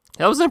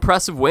was an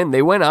impressive win.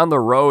 They went on the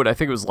road, I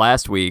think it was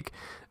last week,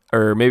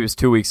 or maybe it was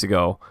 2 weeks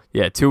ago.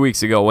 Yeah, 2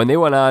 weeks ago, when they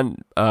went on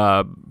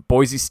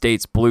Boise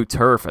State's blue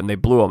turf, and they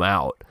blew them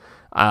out.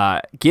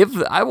 I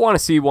want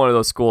to see one of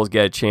those schools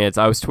get a chance.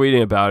 I was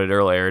tweeting about it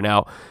earlier.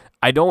 Now,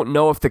 I don't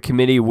know if the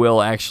committee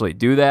will actually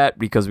do that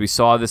because we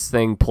saw this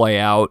thing play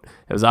out.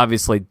 It was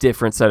obviously a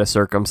different set of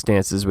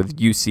circumstances with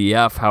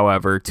UCF,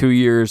 however, 2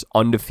 years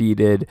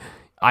undefeated.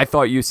 I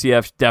thought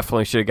UCF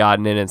definitely should have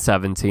gotten in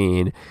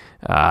 17.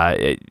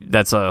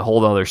 That's a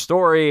whole other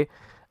story.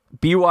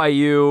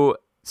 BYU,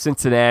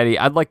 Cincinnati,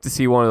 I'd like to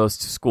see one of those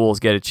two schools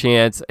get a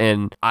chance.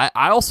 And I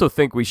also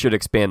think we should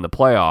expand the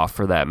playoff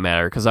for that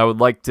matter because I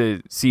would like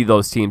to see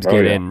those teams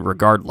get in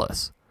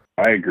regardless.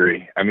 I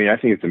agree. I mean, I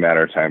think it's a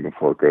matter of time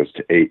before it goes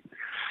to 8.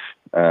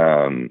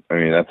 I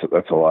mean,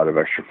 that's a lot of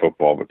extra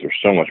football, but there's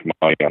so much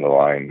money on the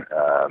line.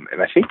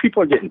 And I think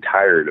people are getting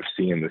tired of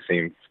seeing the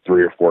same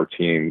 3 or 4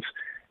 teams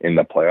in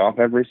the playoff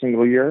every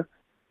single year.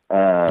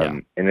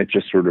 And it's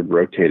just sort of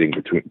rotating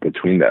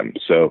between them.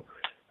 So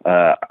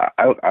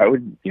I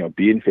would,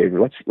 be in favor.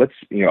 Let's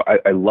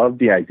I love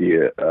the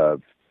idea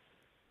of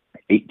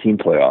 8-team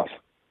playoff.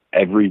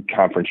 Every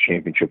conference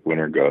championship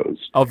winner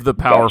goes of the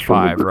Power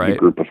Five, right? The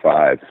group of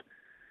 5,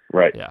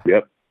 right? Yeah.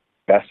 Yep.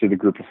 Best of the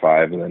group of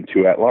 5, and then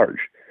 2 at large.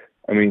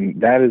 I mean,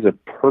 that is a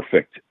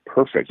perfect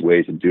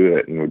way to do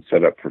it, and would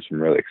set up for some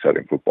really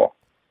exciting football.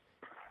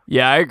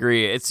 Yeah, I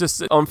agree. It's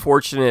just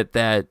unfortunate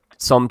that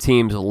some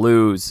teams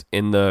lose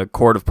in the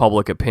court of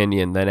public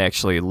opinion than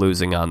actually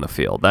losing on the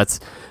field. That's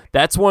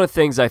one of the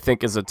things I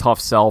think is a tough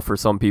sell for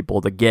some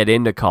people to get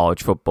into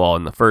college football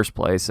in the first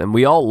place. And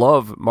we all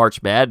love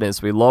March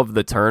Madness. We love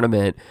the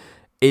tournament.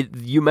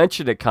 You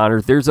mentioned it,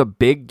 Connor. There's a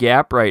big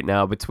gap right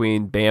now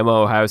between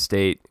Bama, Ohio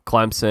State,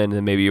 Clemson,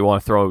 and maybe you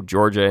want to throw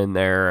Georgia in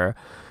there.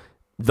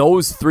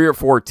 Those 3 or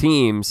 4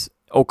 teams,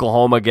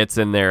 Oklahoma gets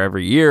in there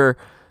every year.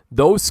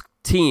 Those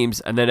teams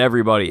and then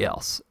everybody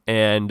else.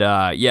 And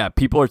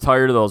people are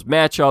tired of those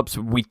matchups.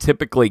 We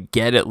typically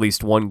get at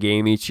least one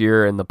game each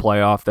year in the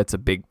playoff that's a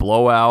big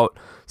blowout.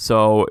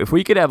 So if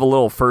we could have a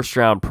little first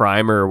round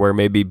primer where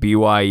maybe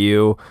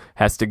BYU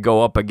has to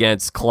go up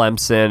against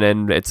Clemson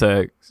and it's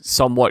a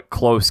somewhat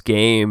close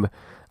game,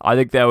 I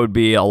think that would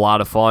be a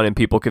lot of fun, and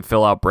people could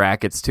fill out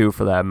brackets too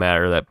for that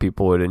matter, that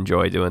people would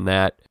enjoy doing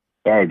that.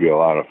 That would be a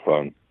lot of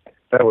fun.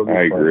 That would be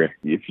I fun. agree.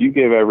 If you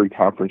give every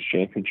conference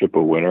championship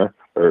a winner,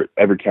 or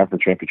every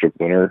conference championship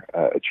winner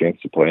a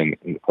chance to play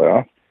in the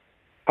playoff,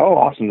 how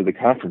awesome do the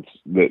conference,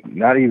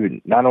 not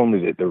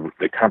only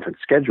the conference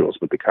schedules,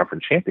 but the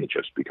conference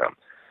championships become?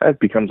 That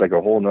becomes like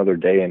a whole nother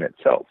day in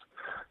itself.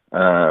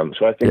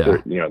 So I think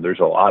there's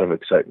a lot of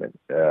excitement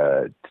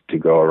to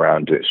go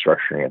around to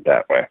structuring it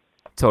that way.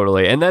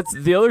 Totally. And that's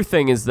the other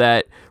thing is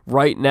that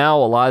right now,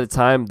 a lot of the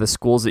time, the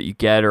schools that you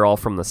get are all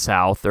from the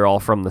South. They're all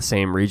from the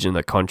same region of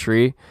the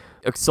country.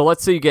 So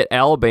let's say you get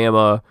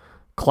Alabama,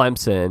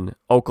 Clemson,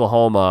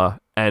 Oklahoma,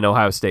 and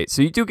Ohio State.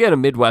 So you do get a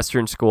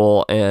Midwestern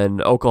school,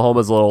 and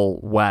Oklahoma's a little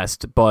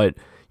west, but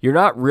you're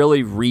not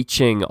really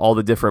reaching all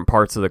the different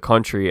parts of the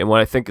country. And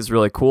what I think is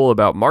really cool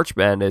about March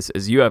Madness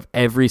is you have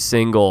every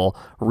single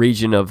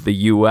region of the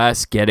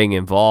U.S. getting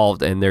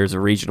involved, and there's a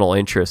regional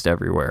interest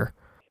everywhere.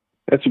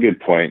 That's a good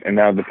point. And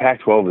now the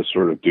Pac-12 is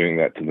sort of doing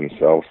that to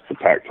themselves. The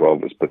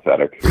Pac-12 is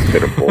pathetic,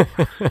 pitiful.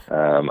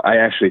 I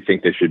actually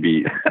think they should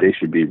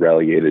be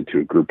relegated to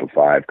a group of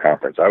 5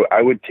 conference.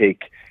 I would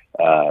take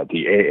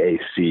the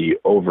AAC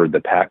over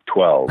the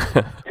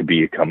Pac-12 to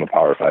become a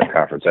Power 5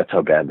 conference. That's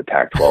how bad the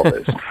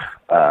Pac-12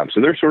 is.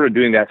 So they're sort of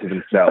doing that to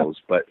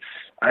themselves. But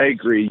I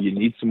agree. You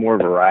need some more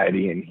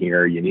variety in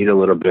here. You need a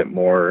little bit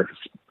more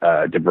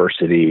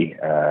diversity.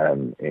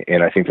 And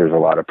I think there's a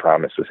lot of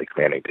promise with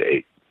expanding to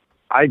 8.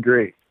 I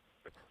agree.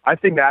 I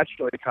think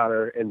naturally,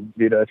 Connor and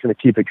Vita, it's going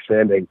to keep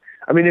expanding.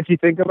 I mean, if you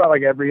think about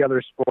like every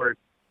other sport,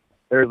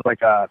 there's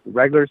like a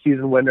regular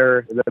season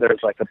winner, and then there's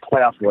like a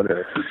playoff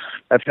winner.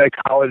 I feel like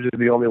college is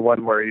the only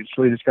one where you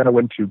really just got to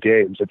win 2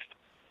 games.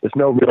 There's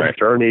no real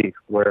journey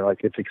where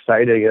like it's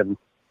exciting and,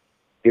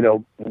 you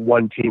know,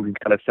 one team can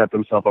kind of set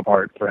themselves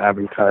apart for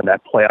having kind of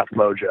that playoff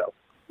mojo.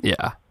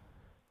 Yeah.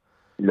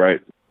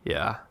 Right.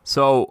 Yeah.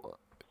 So,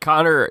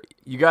 Connor,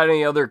 you got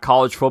any other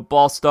college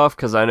football stuff?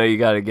 Because I know you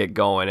got to get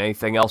going.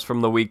 Anything else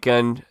from the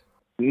weekend?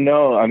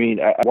 No, I mean,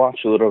 I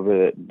watched a little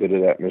bit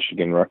of that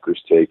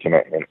Michigan-Rutgers take, and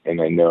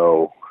I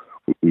know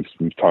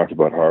we've talked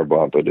about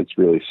Harbaugh, but it's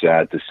really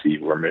sad to see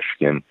where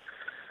Michigan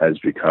has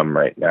become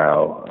right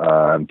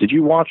now. Did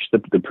you watch the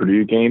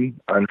Purdue game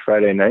on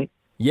Friday night?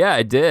 Yeah,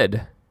 I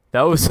did.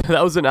 That was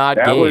an odd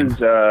game.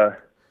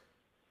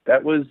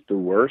 That was the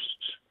worst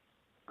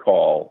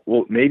call.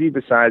 Well, maybe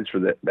besides for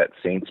that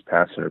Saints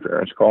pass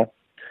interference call,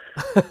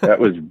 that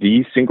was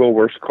the single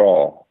worst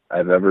call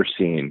I've ever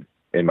seen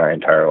in my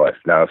entire life.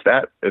 Now, if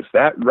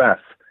that ref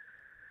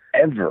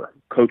ever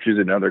coaches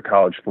another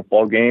college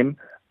football game,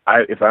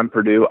 if I'm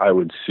Purdue, I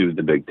would sue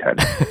the Big Ten.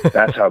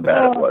 That's how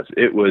bad it was.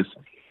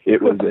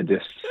 It was a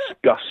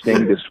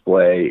disgusting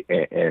display,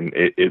 and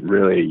it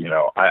really, you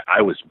know,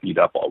 I was beat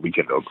up all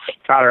weekend over.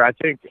 Connor, I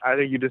think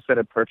you just said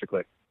it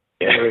perfectly.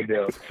 Yeah. I really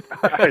do.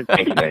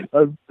 Thank you, man.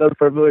 That was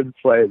perfectly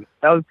displayed.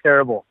 That was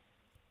terrible.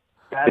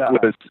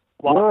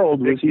 What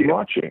world was he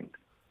watching?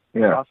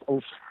 Yeah,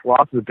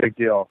 loss is a big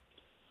deal.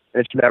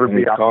 It should never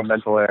be off of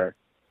mental air.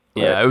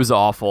 Yeah, it was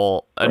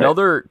awful. Right.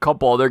 Another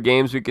couple other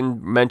games we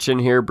can mention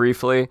here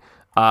briefly.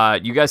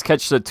 You guys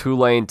catch the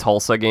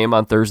Tulane-Tulsa game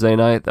on Thursday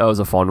night? That was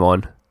a fun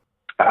one.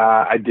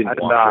 I did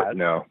not.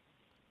 No.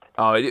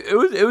 Oh,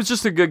 it was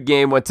just a good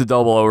game. Went to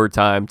double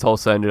overtime.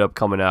 Tulsa ended up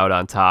coming out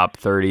on top,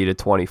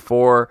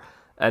 30-24.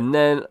 And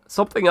then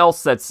something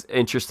else that's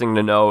interesting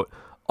to note: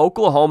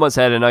 Oklahoma's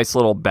had a nice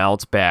little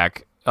bounce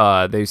back.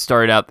 They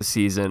started out the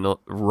season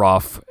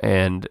rough,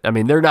 and I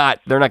mean they're not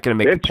going to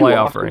make the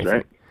playoff or anything.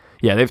 Right?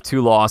 Yeah, they have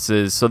 2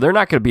 losses, so they're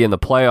not going to be in the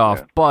playoff.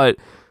 Yeah. But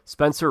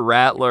Spencer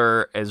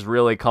Rattler is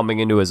really coming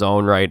into his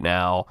own right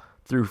now.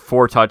 Threw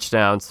 4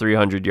 touchdowns,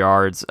 300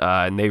 yards,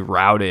 and they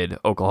routed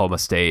Oklahoma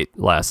State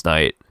last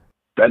night.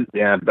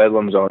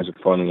 Bedlam's always a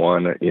fun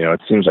one. You know,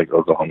 it seems like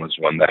Oklahoma's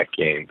won that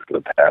game for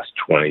the past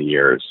 20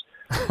 years.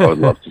 I would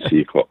love to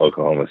see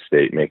Oklahoma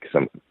State make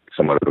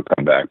somewhat of a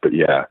comeback, but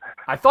yeah.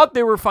 I thought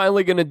they were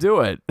finally going to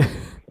do it.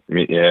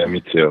 Me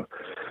too.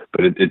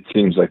 But it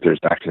seems like there's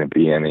not going to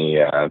be any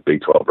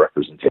Big 12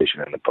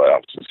 representation in the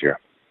playoffs this year.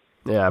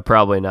 Yeah,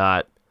 probably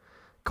not.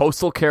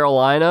 Coastal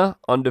Carolina,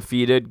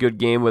 undefeated, good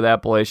game with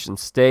Appalachian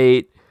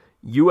State.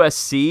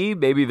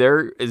 USC,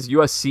 is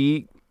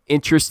USC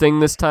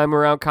interesting this time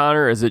around,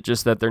 Connor? Or is it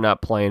just that they're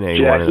not playing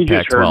anyone in the Pac-12? You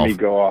just heard me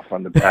go off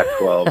on the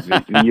Pac-12.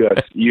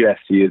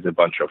 USC is a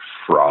bunch of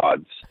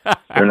frauds.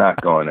 They're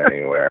not going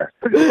anywhere.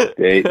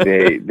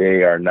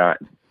 They are not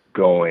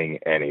going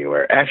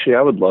anywhere. Actually,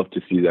 I would love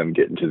to see them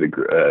get into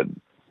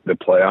the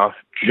playoff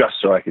just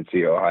so I could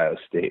see Ohio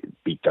State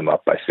beat them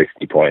up by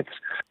 60 points.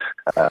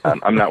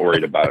 I'm not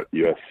worried about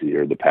USC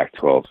or the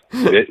Pac-12.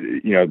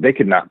 They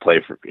could not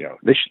play for.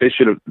 They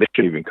should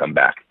even come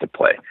back to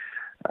play.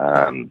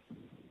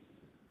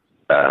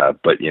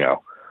 But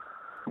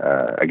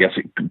I guess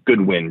a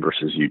good win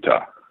versus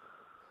Utah.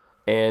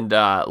 And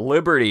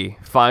Liberty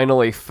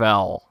finally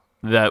fell.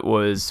 That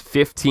was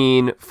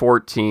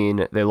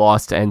 15-14. They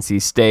lost to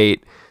NC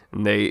State,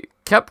 and they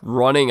kept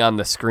running on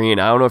the screen.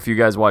 I don't know if you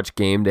guys watched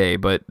Game Day,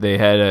 but they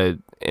had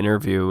an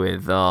interview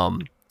with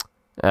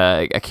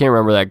I can't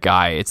remember that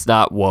guy. It's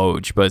not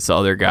Woj, but it's the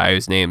other guy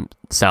whose name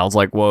sounds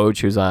like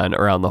Woj, who's on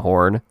Around the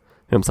Horn. You know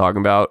what I'm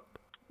talking about?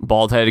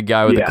 Bald-headed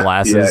guy with the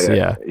glasses.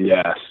 Yeah.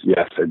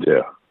 Yes, I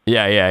do.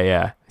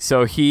 Yeah.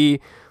 So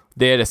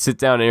they had a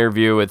sit-down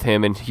interview with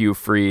him and Hugh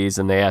Freeze,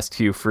 and they asked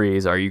Hugh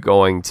Freeze, are you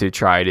going to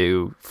try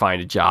to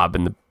find a job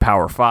in the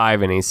Power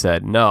 5? And he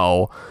said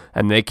no,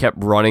 and they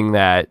kept running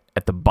that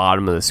at the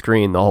bottom of the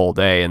screen the whole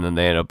day, and then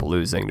they ended up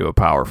losing to a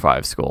Power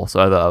 5 school. So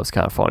I thought that was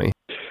kind of funny.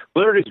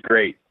 Liberty's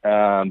great,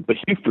 but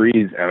Hugh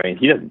Freeze, I mean,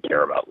 he doesn't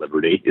care about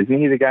Liberty. Isn't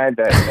he the guy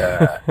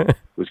that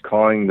was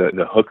calling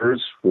the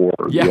hookers for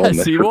the Ole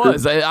Miss he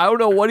hookers? was. I don't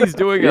know what he's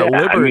doing at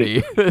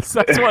Liberty. I mean, that's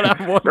what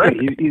I'm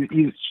wondering. Right,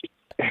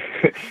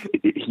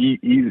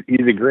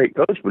 he's a great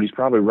coach, but he's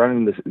probably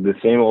running the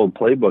same old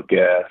playbook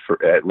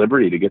at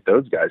Liberty to get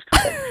those guys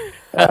coming.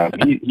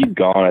 He's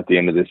gone at the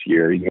end of this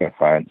year. He's going to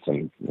find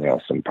some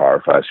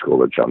Power 5 school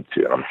to jump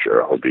to, and I'm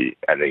sure he'll be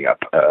ending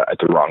up at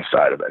the wrong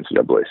side of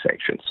NCAA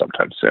sanctions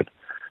sometime soon.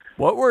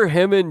 What were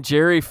him and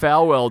Jerry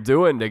Falwell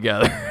doing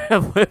together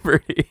at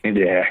Liberty?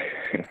 Yeah.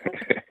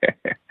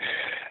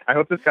 I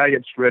hope this guy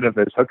gets rid of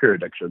his hooker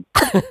addiction.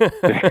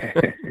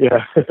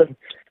 Yeah.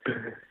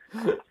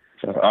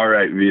 All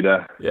right,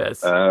 Vita.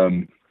 Yes.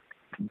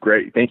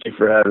 Great. Thank you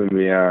for having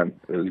me on.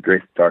 It was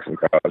great to talk some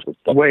college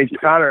football. Wait,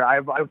 Connor, I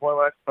have one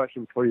last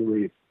question before you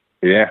leave.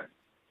 Yeah.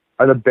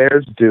 Are the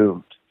Bears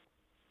doomed?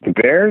 The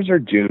Bears are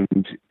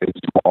doomed as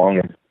long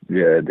as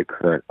the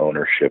current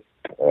ownership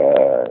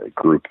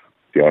group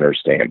the owners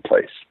stay in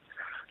place.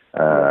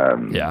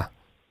 Yeah.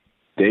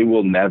 They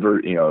will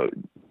never,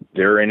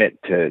 they're in it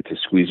to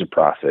squeeze a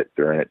profit.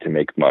 They're in it to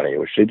make money,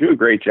 which they do a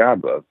great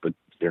job of, but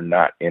they're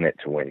not in it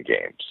to win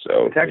games.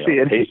 So it's actually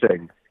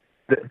interesting.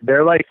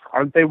 They're like,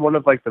 aren't they one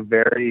of like the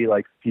very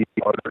like few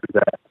owners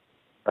that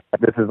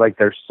this is like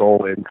their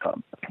sole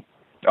income?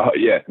 Oh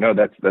yeah, no,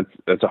 that's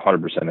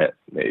 100% it.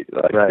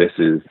 This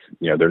is,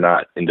 they're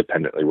not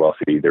independently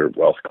wealthy. Their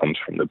wealth comes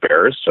from the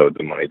Bears, so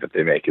the money that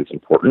they make is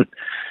important.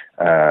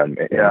 And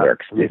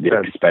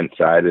the expense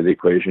side of the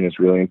equation is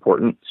really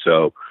important.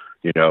 So,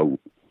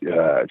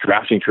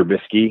 drafting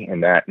Trubisky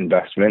and that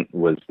investment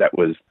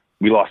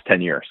we lost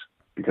 10 years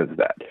because of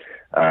that.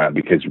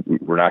 Because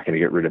we're not going to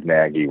get rid of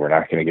Nagy, we're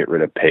not going to get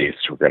rid of Pace.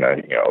 We're going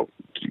to,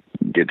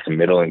 get some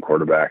middling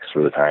quarterbacks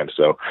for the time.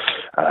 So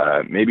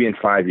maybe in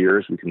 5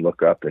 years we can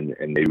look up and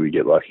maybe we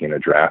get lucky in a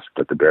draft,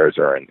 but the Bears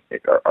are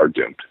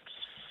doomed.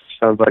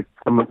 Sounds like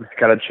someone's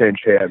got to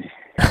change hands.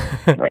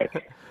 Right.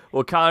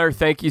 Well, Connor,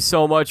 thank you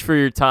so much for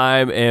your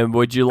time. And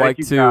would you like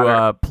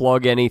to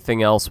plug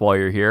anything else while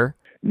you're here?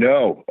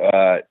 No,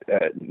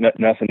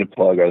 nothing to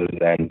plug other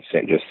than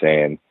just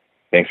saying,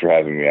 thanks for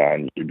having me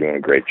on. You're doing a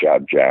great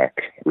job,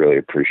 Jack. Really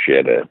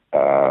appreciate it.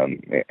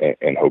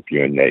 And hope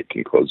you and Nate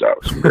can close out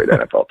with some great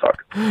NFL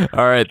talk.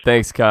 All right.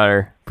 Thanks,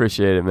 Connor.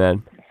 Appreciate it,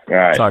 man. All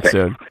right. Talk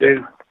soon. See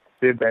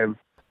you, babe.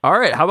 All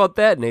right. How about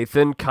that,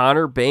 Nathan?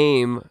 Connor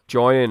Boehm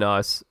joining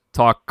us,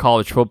 talk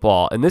college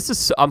football. And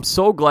I'm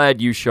so glad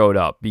you showed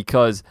up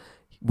because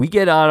we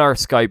get on our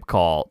Skype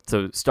call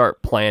to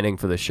start planning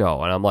for the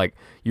show. And I'm like,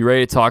 you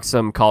ready to talk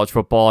some college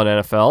football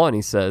and NFL? And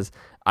he says,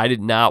 I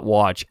did not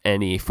watch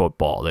any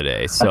football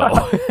today, so.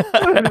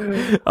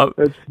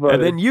 That's funny.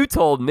 And then you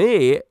told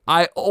me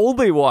I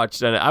only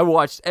watched I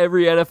watched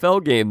every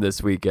NFL game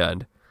this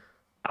weekend.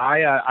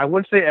 I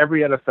wouldn't say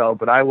every NFL,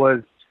 but I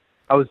was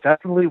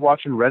definitely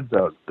watching Red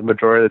Zone the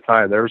majority of the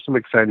time. There were some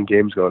exciting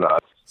games going on.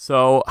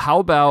 So how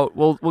about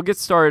we'll get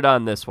started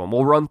on this one.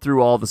 We'll run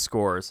through all the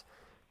scores.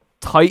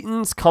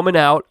 Titans coming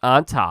out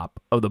on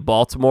top of the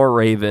Baltimore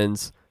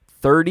Ravens,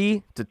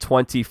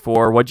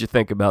 30-24. What'd you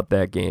think about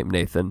that game,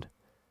 Nathan?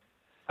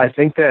 I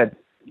think that,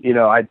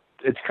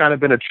 it's kind of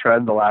been a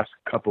trend the last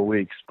couple of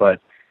weeks, but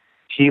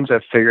teams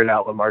have figured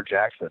out Lamar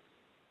Jackson.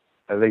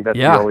 I think that's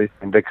the only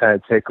thing to kind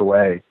of take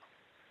away.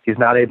 He's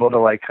not able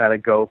to kind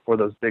of go for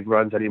those big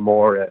runs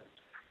anymore. And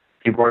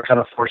people are kind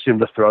of forcing him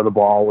to throw the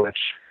ball, which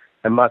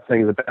I'm not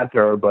saying he's a bad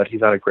thrower, but he's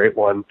not a great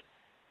one.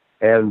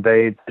 And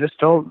they just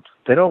don't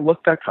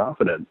look that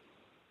confident.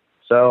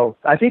 So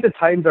I think the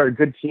Titans are a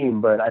good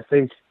team, but I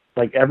think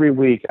every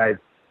week I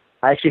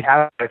actually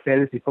have my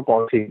fantasy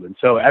football team. And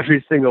so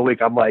every single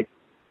week I'm like,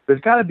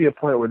 there's got to be a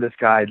point where this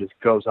guy just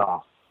goes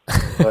off.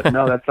 But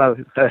no, that's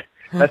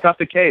not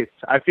the case.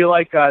 I feel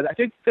like I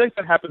feel like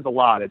that happens a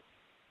lot. It's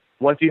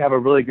once you have a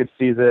really good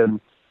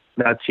season,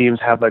 now teams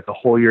have a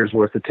whole year's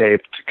worth of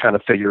tape to kind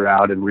of figure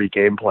out and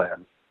re-game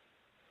plan.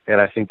 And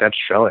I think that's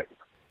showing.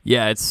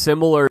 Yeah, it's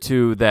similar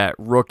to that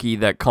rookie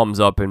that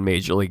comes up in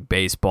Major League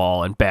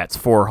Baseball and bats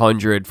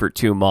 400 for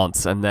 2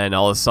 months, and then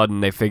all of a sudden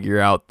they figure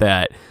out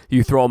that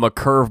you throw him a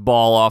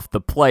curveball off the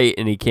plate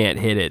and he can't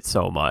hit it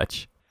so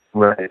much.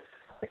 Right.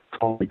 I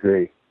totally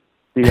agree.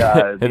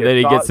 And then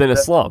he gets in a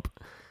slump.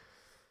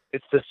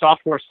 It's the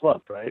sophomore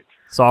slump, right?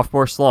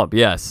 Sophomore slump,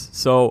 yes.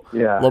 So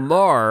yeah.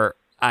 Lamar,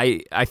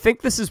 I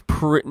think this is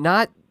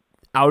not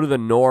out of the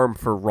norm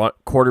for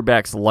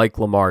quarterbacks like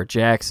Lamar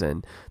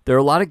Jackson. There are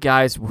a lot of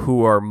guys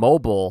who are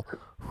mobile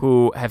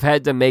who have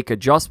had to make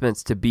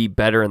adjustments to be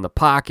better in the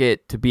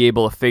pocket, to be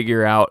able to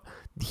figure out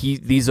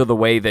these are the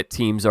way that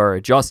teams are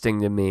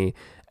adjusting to me,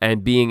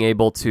 and being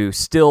able to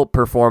still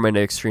perform at an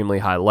extremely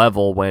high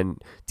level when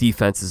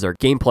defenses are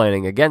game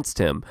planning against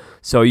him.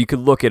 So you could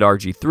look at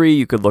RG3,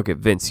 you could look at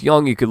Vince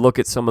Young, you could look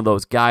at some of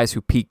those guys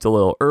who peaked a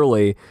little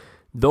early.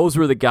 Those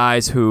were the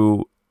guys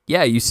who,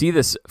 you see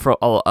this for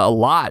a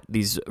lot.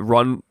 These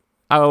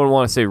I don't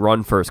want to say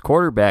run first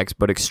quarterbacks,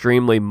 but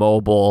extremely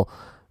mobile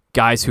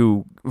guys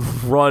who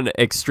run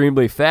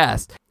extremely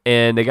fast,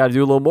 and they got to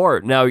do a little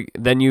more. Now,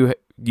 then you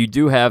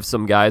do have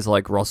some guys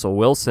like Russell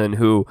Wilson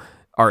who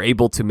are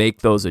able to make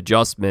those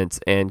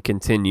adjustments and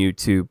continue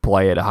to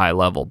play at a high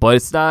level. But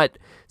it's not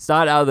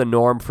out of the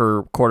norm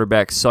for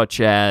quarterbacks such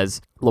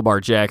as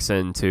Lamar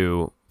Jackson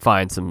to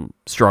find some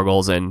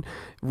struggles and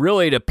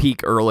really to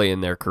peak early in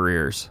their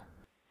careers.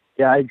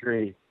 Yeah, I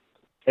agree.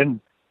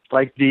 And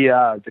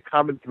the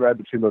common thread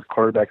between those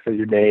quarterbacks that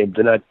you named,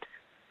 and I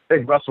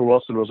think Russell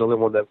Wilson was the only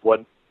one that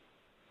wouldn't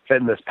fit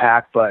in this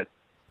pack, but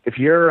if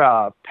you're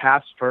a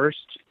pass first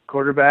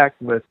quarterback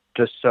with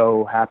just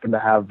so happen to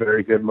have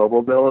very good mobile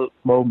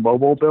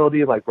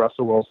ability like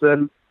Russell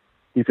Wilson,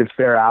 you could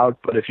fare out.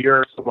 But if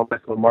you're someone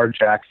like Lamar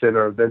Jackson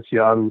or Vince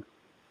Young,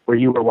 where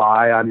you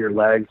rely on your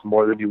legs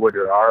more than you would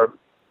your arm,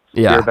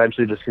 you're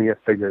eventually just going to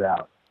get figured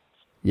out.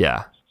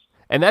 Yeah.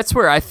 And that's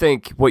where I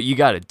think what you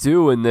got to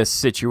do in this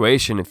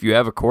situation, if you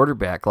have a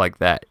quarterback like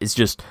that, is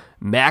just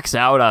max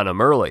out on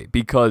him early,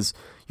 because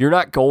you're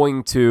not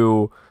going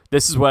to –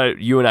 this is what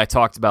you and I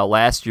talked about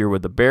last year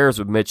with the Bears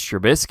with Mitch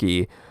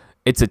Trubisky.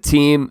 It's a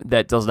team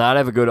that does not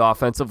have a good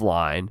offensive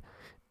line,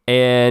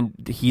 and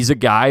he's a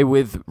guy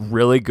with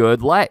really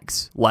good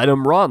legs. Let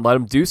him run. Let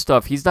him do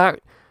stuff. He's not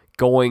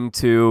going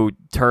to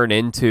turn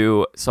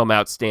into some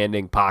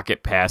outstanding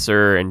pocket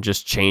passer and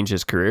just change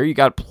his career. You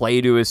got to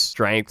play to his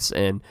strengths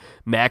and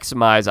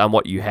maximize on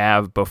what you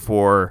have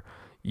before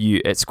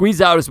you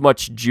squeeze out as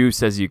much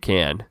juice as you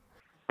can.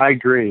 I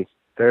agree.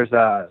 There's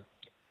a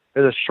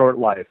short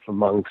life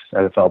amongst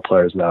NFL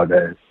players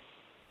nowadays.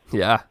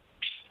 Yeah,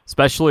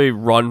 especially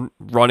running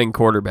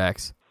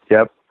quarterbacks.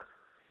 Yep,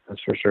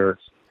 that's for sure.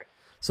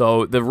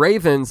 So the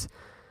Ravens,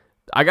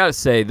 I gotta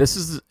say,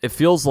 it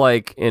feels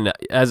like,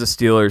 as a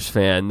Steelers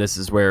fan, this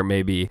is where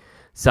maybe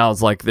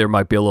sounds like there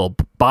might be a little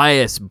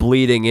bias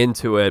bleeding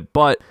into it,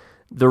 but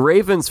the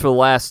Ravens for the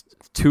last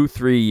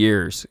 2-3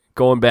 years,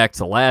 going back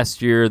to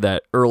last year,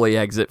 that early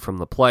exit from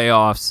the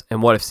playoffs,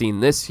 and what I've seen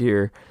this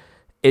year,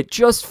 it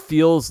just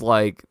feels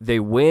like they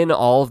win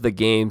all of the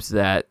games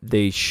that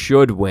they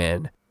should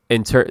win.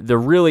 The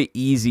really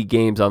easy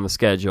games on the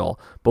schedule.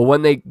 But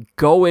when they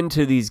go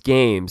into these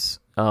games,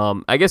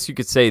 I guess you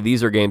could say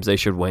these are games they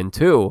should win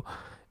too.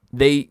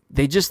 They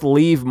just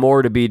leave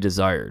more to be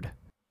desired.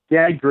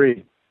 Yeah, I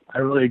agree. I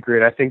really agree.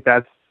 And I think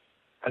that's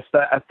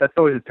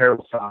always a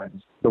terrible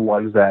sign. The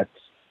ones that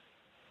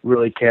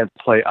really can't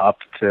play up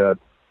to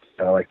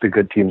like the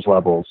good teams'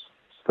 levels,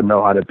 to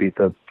know how to beat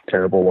the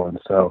terrible ones.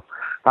 So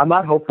I'm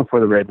not hopeful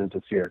for the Ravens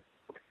this year.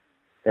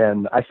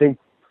 And I think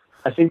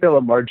that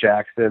Lamar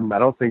Jackson, I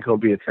don't think he'll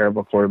be a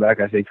terrible quarterback.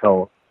 I think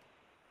he'll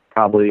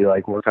probably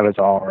work on his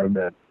arm,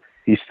 and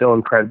he's still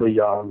incredibly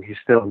young. He's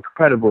still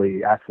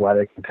incredibly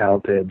athletic and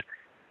talented.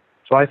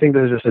 So I think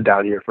this is just a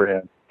down year for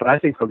him. But I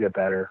think he'll get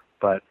better.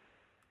 But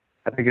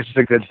I think it's just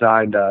a good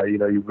sign to,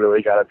 you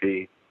really got to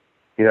be,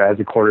 as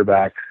a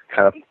quarterback,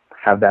 kind of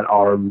have that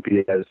arm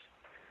be as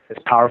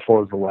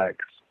powerful as the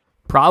legs.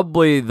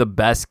 Probably the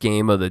best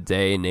game of the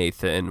day,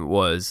 Nathan,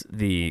 was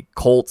the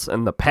Colts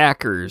and the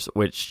Packers,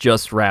 which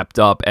just wrapped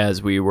up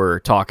as we were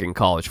talking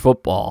college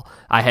football.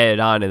 I had it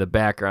on in the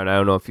background. I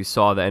don't know if you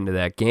saw the end of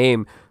that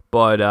game,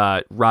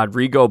 but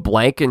Rodrigo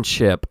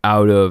Blankenship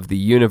out of the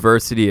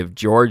University of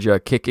Georgia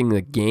kicking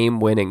the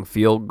game-winning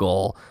field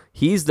goal.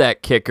 He's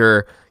that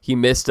kicker. He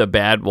missed a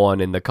bad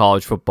one in the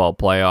college football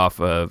playoff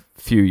a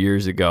few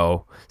years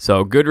ago.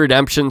 So good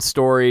redemption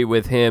story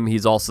with him.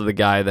 He's also the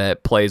guy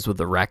that plays with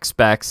the Rec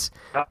Specs.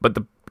 But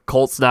the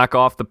Colts knock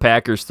off the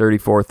Packers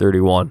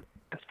 34-31.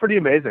 That's pretty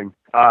amazing.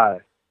 The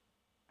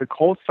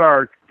Colts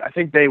are, I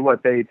think they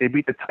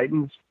beat the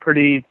Titans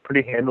pretty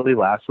handily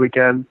last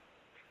weekend,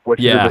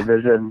 which is a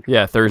division.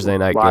 Yeah, Thursday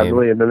night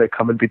rivalry, game. And then they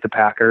come and beat the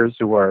Packers,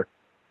 who are,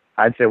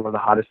 I'd say, one of the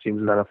hottest teams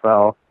in the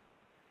NFL.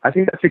 I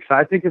think that's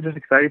exciting. I think it's just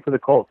exciting for the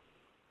Colts.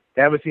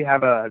 They obviously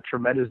have a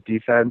tremendous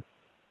defense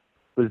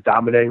who's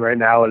dominating right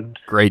now, and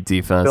great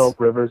defense. Philip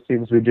Rivers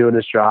seems to be doing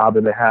his job,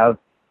 and they have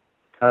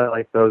kind of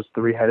like those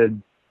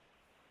three-headed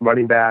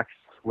running backs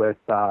with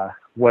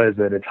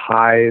it's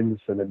Hines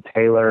and then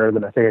Taylor and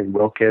then I think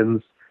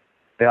Wilkins.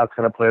 They all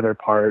kind of play their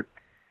part.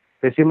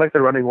 They seem like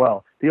they're running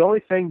well. The only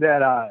thing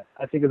that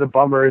I think is a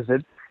bummer is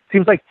it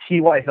seems like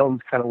T.Y.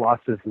 Hilton's kind of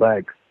lost his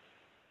legs.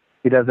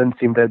 He doesn't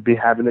seem to be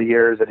having the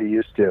years that he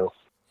used to.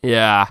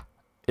 Yeah,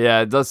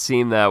 it does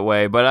seem that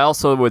way. But I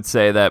also would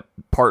say that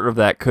part of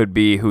that could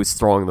be who's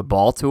throwing the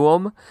ball to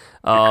him.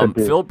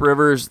 Philip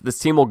Rivers, this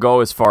team will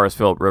go as far as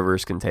Philip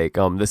Rivers can take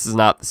them. This is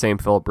not the same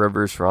Philip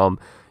Rivers from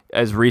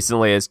as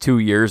recently as 2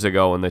 years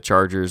ago when the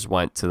Chargers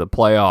went to the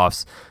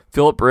playoffs.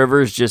 Philip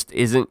Rivers just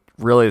isn't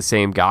really the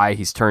same guy.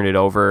 He's turned it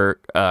over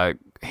a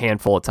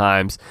handful of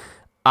times.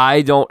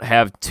 I don't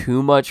have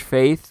too much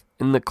faith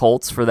in the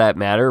Colts for that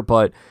matter,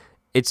 but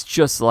it's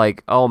just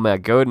like, oh my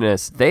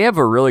goodness, they have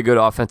a really good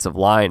offensive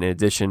line in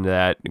addition to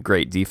that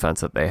great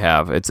defense that they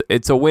have.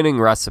 It's a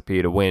winning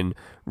recipe to win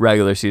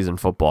regular season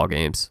football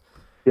games.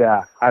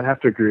 Yeah, I'd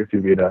have to agree with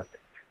you, Vita.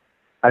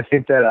 I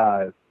think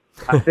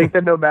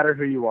that no matter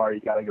who you are, you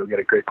got to go get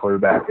a great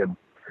quarterback. And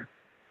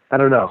I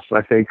don't know.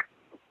 I think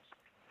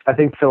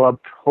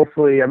Philip,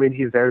 hopefully, I mean,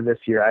 he's there this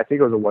year. I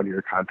think it was a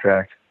 1-year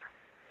contract.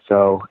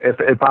 So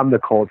if I'm the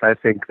Colts, I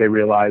think they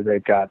realize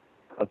they've got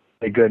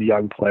a good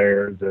young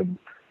players and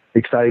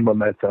exciting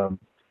momentum,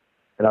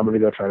 and I'm going to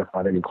go try to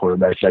find a new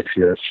quarterback next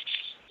year.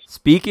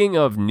 Speaking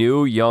of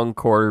new young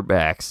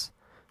quarterbacks,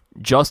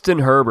 Justin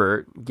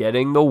Herbert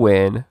getting the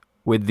win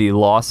with the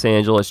Los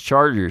Angeles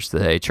Chargers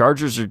today.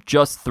 Chargers are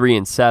just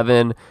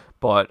 3-7,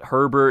 but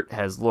Herbert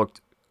has looked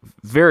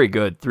very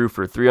good, threw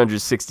for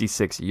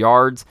 366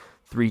 yards,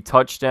 3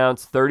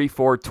 touchdowns,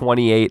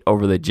 34-28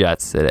 over the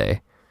Jets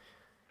today.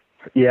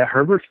 Yeah,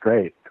 Herbert's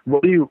great.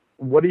 What do you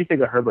think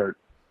of Herbert,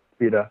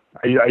 Vita?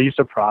 Are you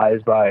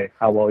surprised by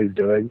how well he's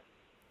doing?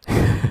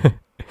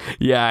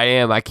 Yeah, I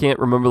am. I can't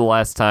remember the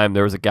last time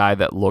there was a guy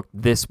that looked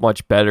this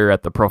much better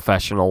at the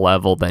professional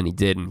level than he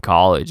did in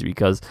college,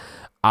 because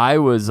I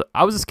was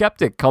a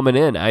skeptic coming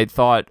in. I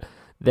thought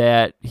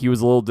that he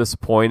was a little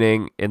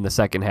disappointing in the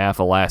second half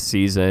of last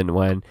season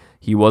when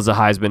he was a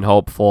Heisman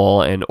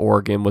hopeful and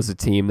Oregon was a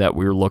team that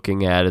we were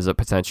looking at as a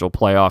potential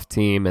playoff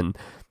team, and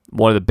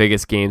one of the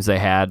biggest games they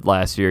had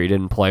last year. He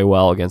didn't play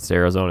well against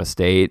Arizona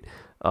State,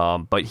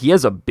 but he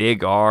has a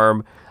big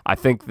arm. I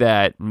think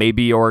that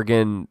maybe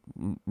Oregon,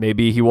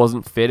 maybe he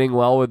wasn't fitting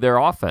well with their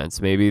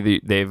offense. Maybe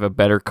they have a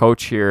better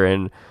coach here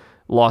in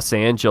Los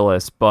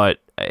Angeles, but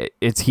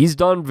he's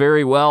done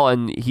very well,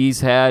 and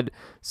he's had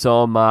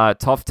some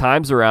tough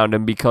times around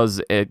him because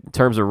in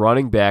terms of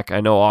running back, I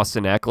know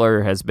Austin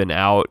Eckler has been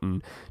out,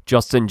 and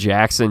Justin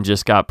Jackson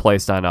just got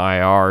placed on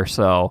IR,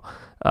 so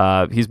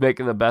he's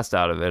making the best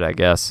out of it, I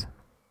guess.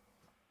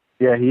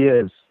 Yeah, he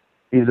is.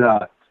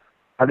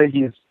 I think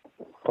he's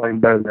playing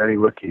better than any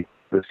rookie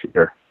this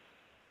year.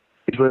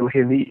 He's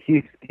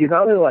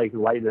not only like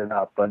lighting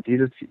up, but he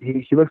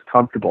looks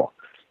comfortable.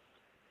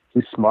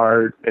 He's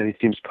smart and he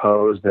seems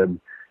posed. And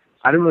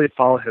I didn't really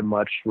follow him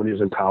much when he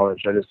was in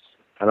college.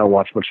 I don't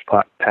watch much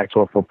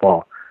Pac-12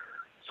 football,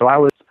 so I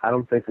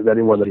don't think there's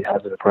anyone that he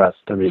hasn't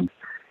impressed. I mean,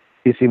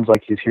 he seems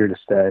like he's here to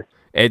stay.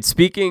 And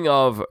speaking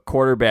of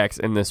quarterbacks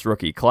in this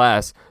rookie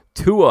class,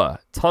 Tua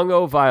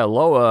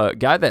Tagovailoa,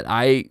 guy that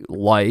I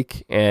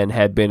like and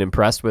had been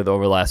impressed with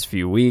over the last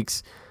few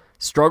weeks,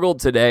 struggled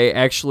today,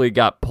 actually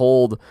got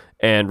pulled,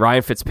 and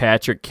Ryan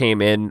Fitzpatrick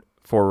came in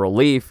for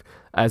relief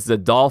as the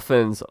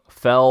Dolphins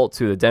fell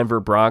to the Denver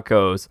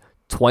Broncos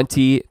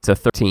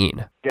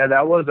 20-13. Yeah,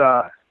 that was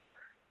a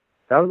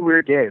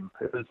weird game.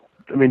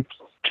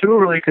 Tua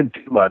really couldn't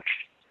do much.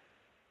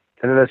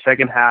 And in the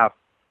second half,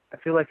 I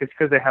feel like it's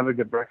because they have a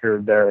good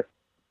record. They're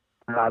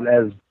not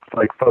as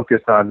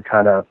focused on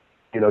kind of,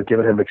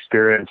 giving him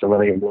experience and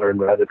letting him learn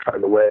rather than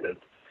trying to win. And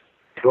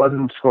he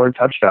wasn't scoring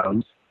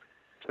touchdowns.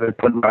 So they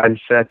put him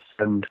behind sets,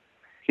 and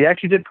he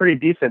actually did pretty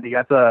decent. He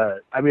got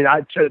to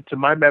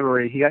my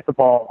memory, he got the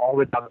ball all the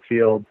way down the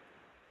field,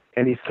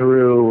 and he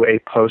threw a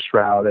post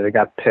route, and it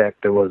got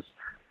picked. It was,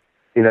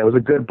 it was a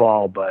good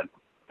ball, but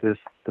this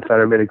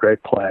defender made a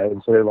great play,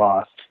 and so they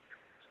lost.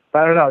 But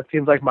I don't know. It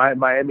seems like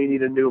Miami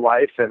need a new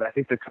life, and I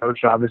think the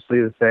coach obviously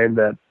is saying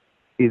that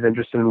he's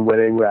interested in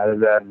winning rather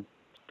than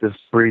just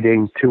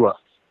breeding Tua.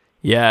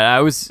 Yeah, I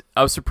was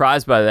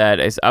surprised by that.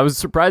 I was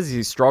surprised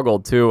he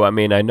struggled too. I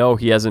mean, I know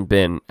he hasn't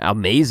been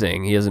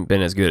amazing. He hasn't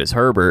been as good as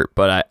Herbert,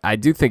 but I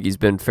do think he's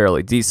been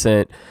fairly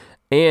decent.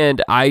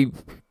 And I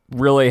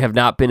really have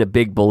not been a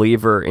big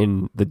believer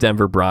in the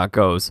Denver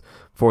Broncos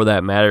for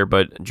that matter.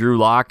 But Drew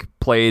Lock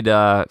played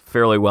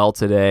fairly well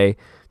today,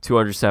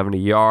 270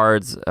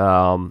 yards,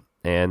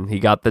 and he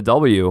got the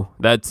W.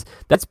 That's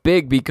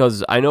big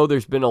because I know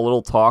there's been a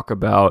little talk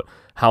about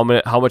how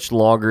much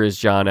longer is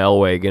John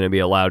Elway going to be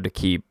allowed to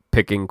keep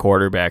picking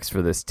quarterbacks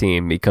for this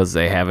team because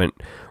they haven't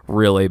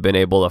really been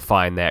able to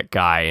find that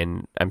guy,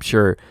 and I'm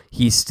sure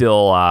he's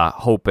still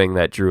hoping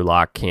that Drew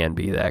Lock can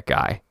be that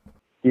guy.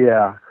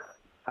 Yeah,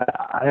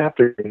 I have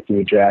to agree with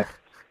you, Jack.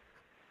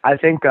 I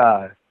think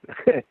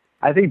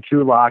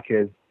Drew Lock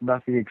is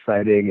nothing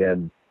exciting,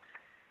 and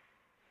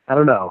I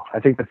don't know. I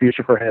think the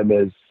future for him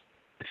is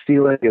his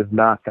ceiling is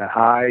not that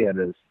high, and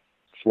his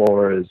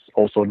floor is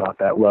also not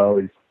that low.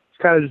 He's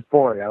kind of just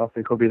boring. I don't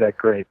think he'll be that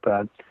great,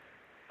 but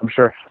I'm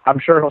sure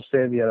he'll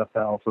stay in the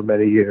NFL for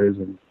many years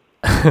and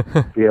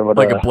be able to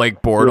like a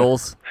Blake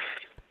Bortles.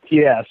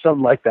 Yeah,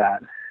 something like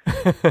that.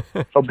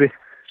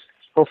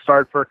 He'll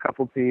start for a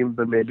couple teams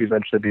and maybe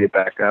eventually be a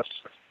backup.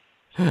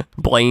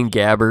 Blaine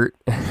Gabbert.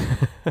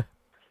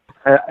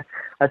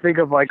 I think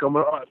of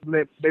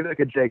maybe like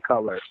a Jay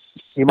Cutler.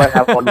 He might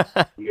have one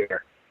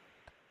year.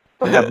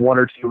 Might have one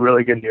or two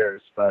really good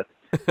years, but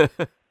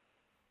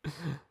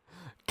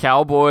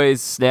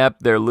Cowboys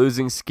snapped their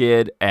losing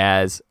skid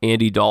as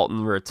Andy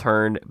Dalton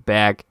returned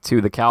back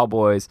to the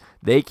Cowboys.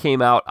 They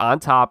came out on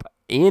top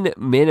in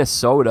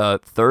Minnesota,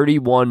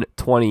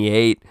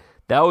 31-28.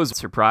 That was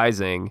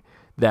surprising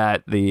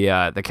that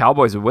the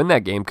Cowboys would win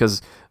that game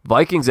because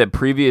Vikings had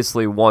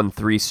previously won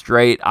 3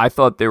 straight. I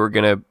thought they were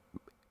going to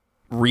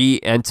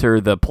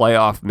re-enter the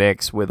playoff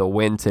mix with a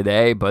win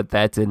today, but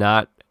that did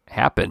not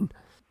happen.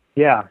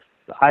 Yeah,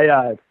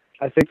 I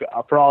think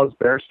for all those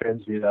Bears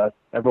fans,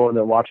 everyone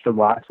that watched them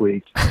last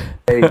week,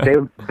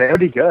 they're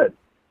pretty good.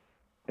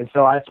 And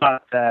so I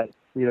thought that,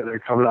 they're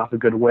coming off a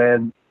good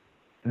win.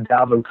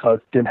 Dalvin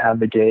Cook didn't have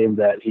the game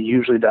that he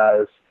usually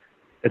does.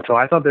 And so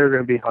I thought they were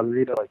going to be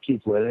hungry to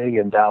keep winning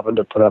and Dalvin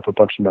to put up a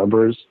bunch of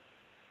numbers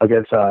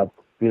against,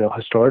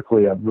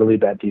 historically a really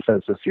bad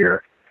defense this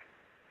year.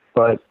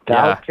 But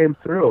Dallas came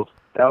through.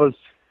 That was,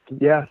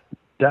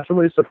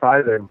 definitely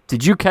surprising.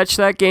 Did you catch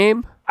that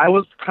game? I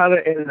was kind of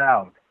in and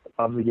out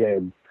of the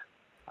game.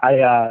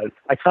 I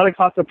kind of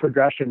caught the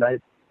progression.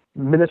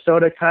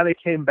 Minnesota kind of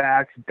came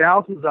back.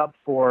 Dallas was up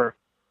for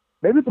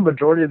maybe the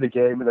majority of the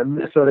game, and then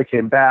Minnesota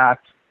came back,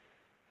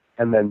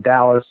 and then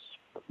Dallas,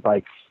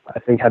 I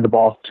think, had the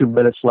ball 2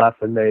 minutes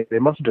left, and they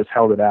must have just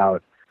held it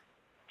out.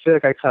 I feel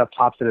like I kind of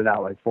popped it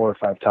out 4 or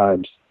 5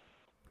 times.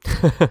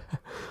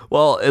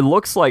 Well, it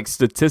looks like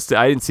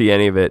I didn't see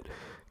any of it.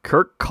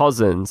 Kirk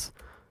Cousins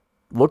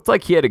looked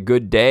like he had a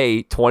good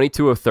day,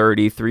 22 of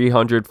 30,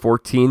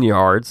 314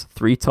 yards,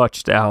 3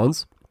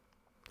 touchdowns.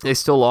 They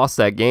still lost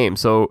that game.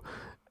 So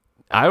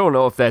I don't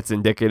know if that's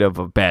indicative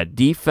of bad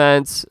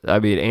defense. I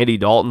mean, Andy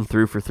Dalton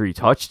threw for 3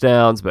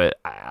 touchdowns, but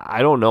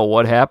I don't know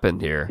what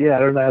happened here. Yeah, I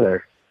don't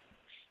either.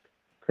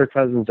 Kirk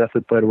Cousins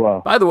definitely played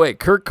well. By the way,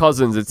 Kirk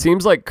Cousins, it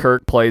seems like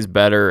Kirk plays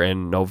better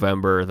in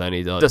November than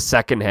he does the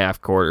second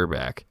half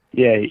quarterback.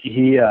 Yeah,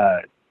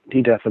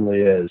 he definitely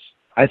is.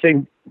 I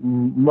think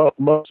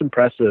most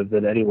impressive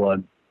than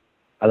anyone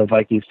on the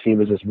Vikings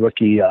team is this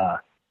rookie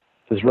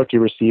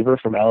receiver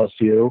from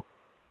LSU.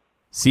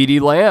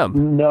 CeeDee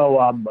Lamb.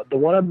 No, the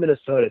one on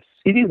Minnesota.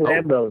 CeeDee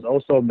Lamb, though, is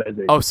also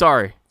amazing. Oh,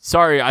 sorry.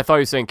 I thought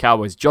you were saying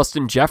Cowboys.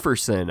 Justin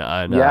Jefferson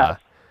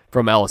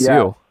from LSU.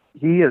 Yeah,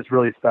 he is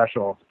really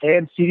special.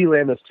 And CeeDee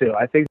Lamb is, too.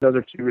 I think those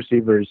are 2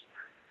 receivers,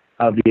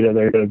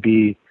 they're going to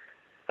be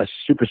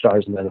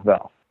superstars in the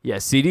NFL. Yeah,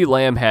 CeeDee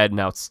Lamb had an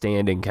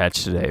outstanding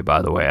catch today,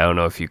 by the way. I don't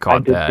know if you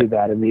caught that. I did see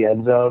that in the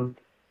end zone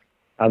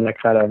on that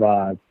kind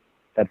of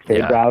that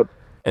fade route.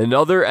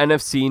 Another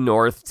NFC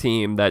North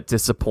team that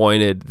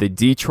disappointed, the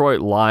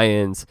Detroit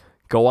Lions,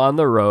 go on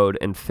the road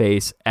and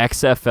face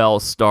XFL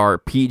star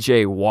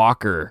P.J.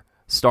 Walker,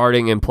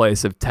 starting in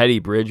place of Teddy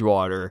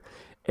Bridgewater.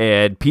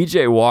 And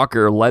P.J.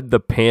 Walker led the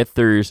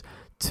Panthers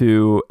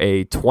to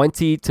a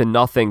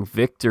 20-0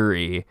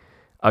 victory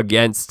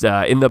against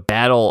in the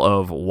Battle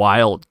of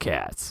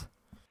Wildcats.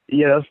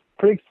 Yeah, that's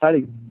pretty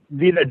exciting.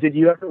 Vita, did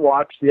you ever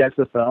watch the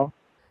XFL?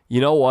 You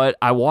know what?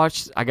 I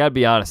got to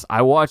be honest,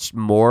 I watched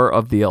more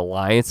of the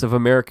Alliance of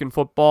American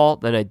Football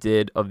than I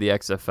did of the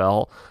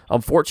XFL.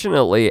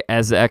 Unfortunately,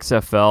 as the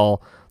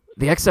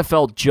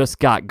XFL just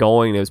got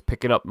going. It was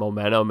picking up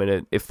momentum.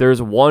 And if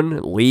there's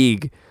one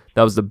league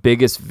that was the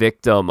biggest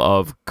victim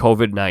of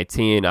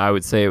COVID-19, I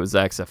would say it was the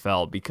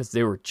XFL, because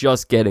they were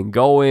just getting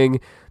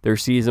going. Their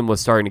season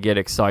was starting to get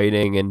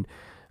exciting. And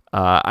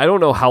I don't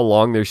know how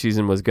long their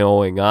season was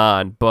going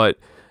on, but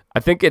I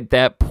think at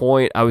that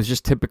point, I was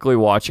just typically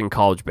watching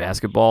college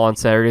basketball on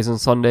Saturdays and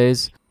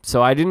Sundays.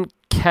 So I didn't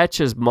catch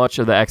as much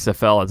of the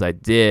XFL as I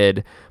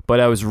did, but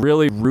I was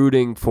really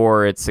rooting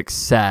for its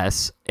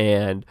success.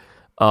 And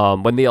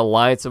when the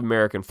Alliance of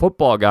American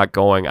Football got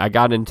going, I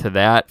got into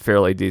that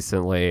fairly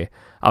decently.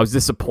 I was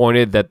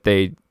disappointed that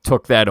they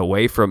took that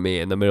away from me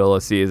in the middle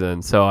of the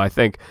season. So I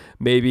think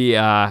maybe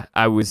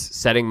I was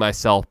setting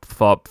myself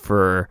up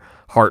for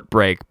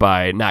heartbreak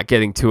by not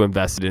getting too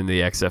invested in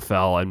the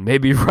XFL, and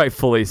maybe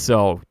rightfully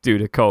so due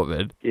to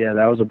COVID. Yeah,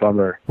 that was a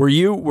bummer. Were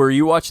you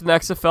watching the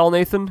XFL,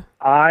 Nathan?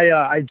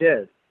 I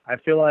did. I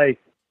feel like,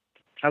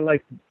 kind of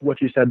like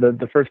what you said,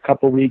 the first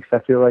couple of weeks, I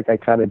feel like I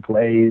kind of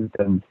glazed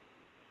and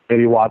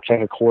maybe watched like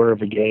a quarter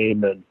of a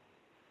game, and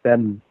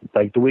then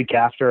like the week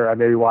after, I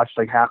maybe watched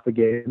like half the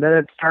game, and then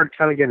it started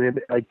kind of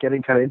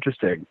getting kind of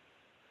interesting,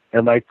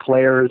 and like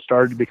players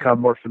started to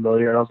become more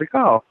familiar, and I was like,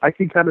 oh, I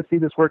can kind of see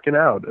this working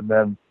out. And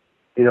then,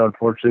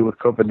 unfortunately with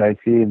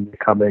COVID-19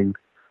 coming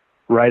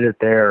right at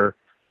their,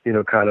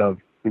 kind of,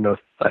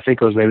 I think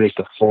it was maybe like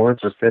the 4th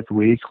or 5th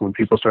week when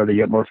people started to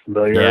get more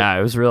familiar. Yeah,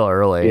 it was real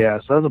early. Yeah,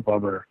 so that was a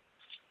bummer.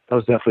 That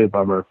was definitely a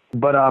bummer.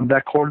 But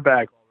that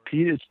quarterback,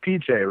 it's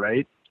PJ,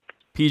 right?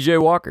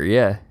 PJ Walker,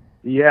 yeah.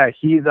 Yeah,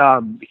 he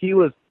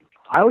was,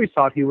 I always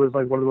thought he was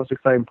like one of the most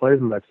exciting players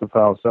in the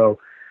XFL. So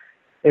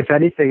if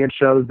anything, it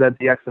shows that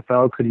the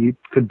XFL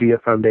could be a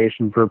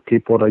foundation for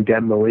people to get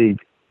in the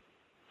league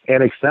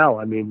and excel.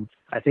 I mean,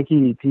 I think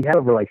he had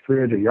over like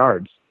 300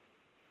 yards.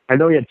 I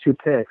know he had 2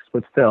 picks,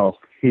 but still,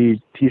 he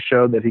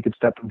showed that he could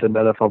step into an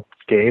NFL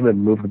game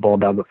and move the ball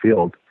down the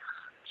field,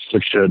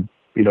 which should,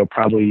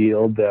 probably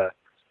yield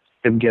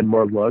him getting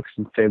more looks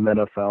and stay in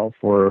the NFL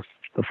for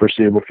the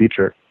foreseeable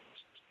future.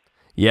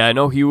 Yeah, I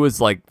know he was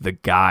like the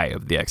guy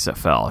of the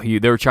XFL.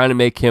 They were trying to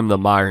make him the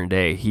modern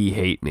day He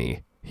Hate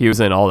Me. He was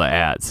in all the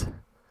ads.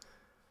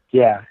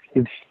 Yeah,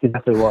 he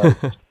definitely was.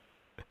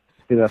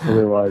 He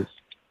definitely was.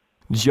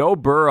 Joe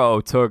Burrow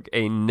took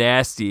a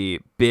nasty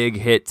big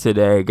hit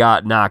today,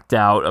 got knocked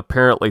out,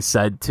 apparently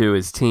said to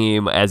his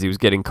team as he was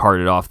getting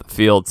carted off the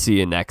field, see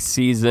you next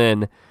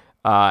season.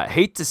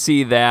 Hate to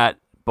see that,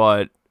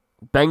 but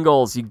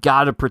Bengals, you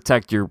got to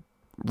protect your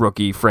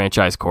rookie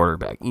franchise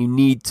quarterback. You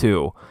need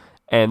to.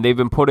 And they've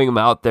been putting him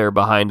out there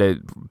behind a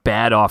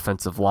bad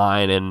offensive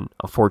line, and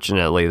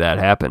unfortunately that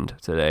happened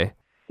today.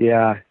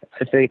 Yeah,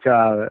 I think,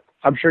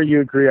 I'm sure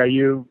you agree.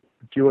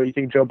 Do you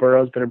think Joe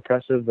Burrow's been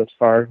impressive thus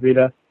far,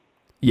 Vita?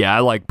 Yeah,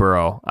 I like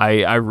Burrow.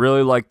 I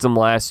really liked him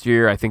last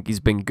year. I think he's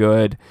been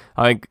good.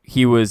 I think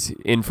he was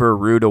in for a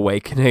rude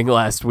awakening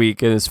last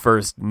week in his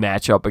first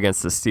matchup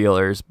against the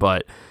Steelers,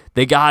 but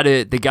they got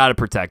to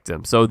protect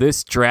him. So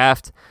this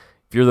draft,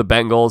 if you're the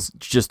Bengals,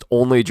 just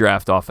only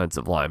draft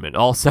offensive linemen.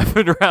 All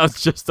 7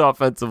 rounds, just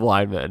offensive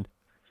linemen.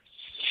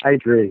 I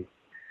agree.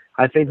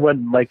 I think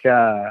when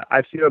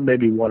I've seen him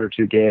maybe 1 or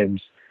 2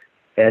 games,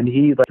 and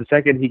the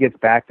second he gets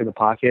back in the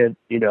pocket,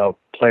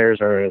 players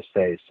are in his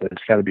face, so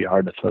it's got to be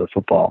hard to throw the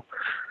football.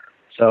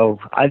 So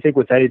I think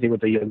with anything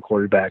with a young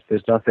quarterback,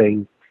 there's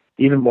nothing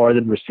even more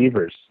than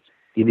receivers.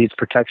 He needs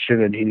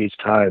protection and he needs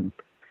time.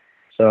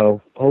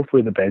 So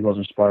hopefully the Bengals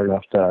are smart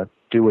enough to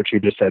do what you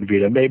just said,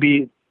 Vita.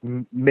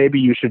 Maybe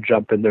you should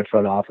jump in their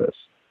front office.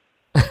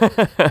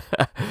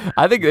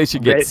 I think they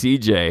should get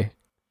CJ.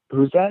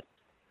 Who's that?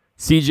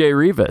 CJ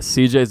Rivas.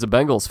 CJ's a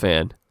Bengals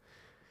fan.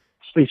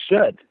 He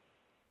should.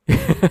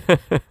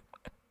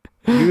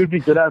 You would be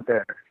good out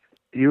there.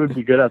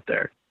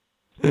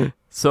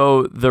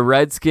 So the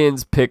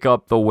Redskins pick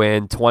up the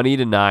win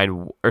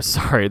 20-9, or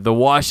sorry, the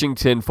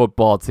Washington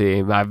football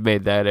team. I've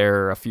made that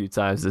error a few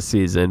times this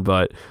season,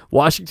 but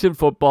Washington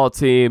football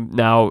team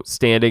now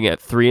standing at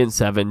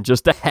 3-7,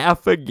 just a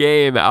half a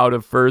game out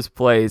of first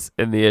place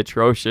in the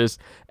atrocious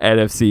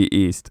NFC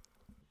East.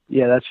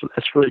 Yeah, that's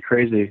really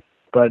crazy.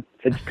 But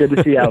it's good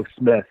to see Alex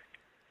Smith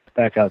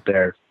back out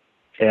there.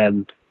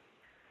 And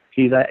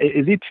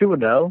is he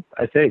 2-0,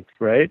 I think,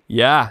 right?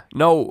 Yeah.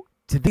 No,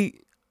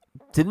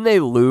 didn't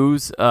they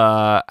lose? They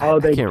I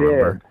can't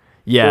remember.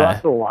 Yeah. They lost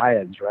to the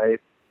Lions,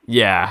 right?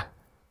 Yeah.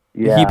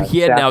 Yeah. He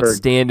had an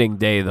outstanding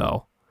day,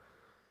 though.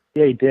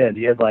 Yeah, he did.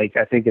 He had, I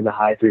think in the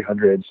high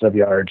 300s of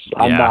yards.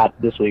 I'm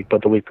not this week,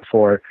 but the week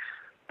before.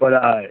 But,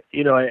 at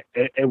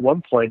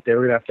one point, they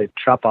were going to have to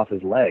chop off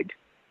his leg.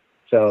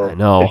 So I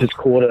know. It's just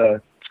cool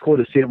to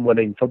see him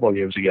winning football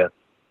games again.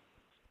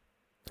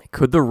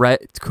 Could the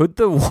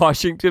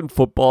Washington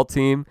football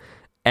team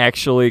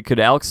could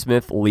Alex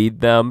Smith lead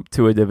them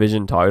to a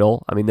division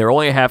title? I mean, they're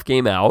only a half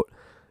game out.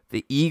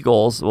 The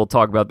Eagles, we'll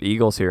talk about the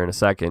Eagles here in a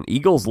second.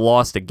 Eagles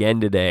lost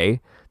again today.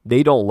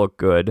 They don't look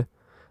good.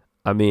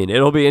 I mean,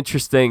 it'll be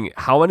interesting.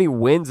 How many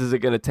wins is it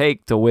going to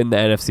take to win the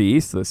NFC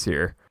East this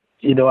year?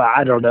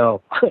 I don't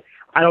know.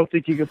 I don't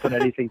think you can put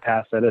anything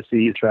past NFC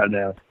East right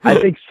now. I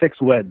think 6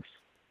 wins.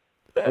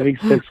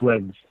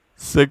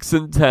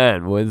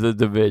 6-10 wins the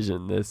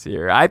division this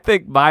year. I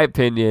think my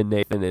opinion,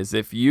 Nathan, is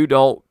if you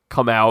don't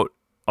come out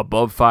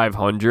above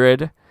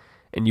 500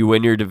 and you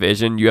win your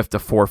division, you have to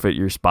forfeit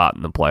your spot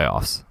in the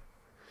playoffs.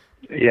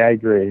 Yeah, I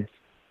agree.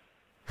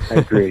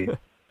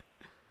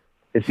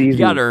 It's easy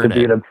to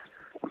be in a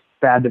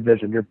bad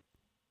division.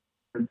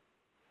 And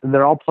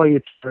they're all playing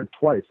each other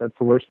twice. That's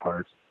the worst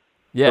part.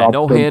 Yeah,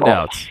 no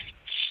handouts.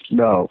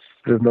 No,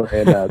 there's no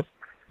handouts.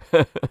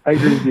 I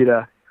agree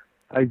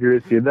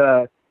with you.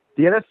 The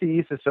NFC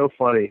East is so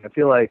funny. I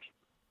feel like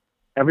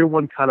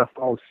everyone kind of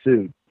follows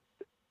suit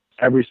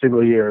every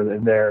single year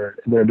in their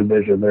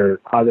division. They're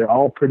either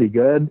all pretty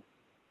good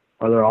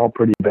or they're all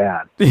pretty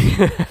bad.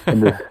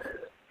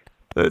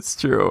 That's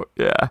true,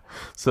 yeah.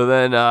 So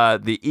then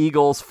the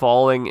Eagles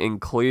falling in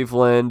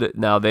Cleveland.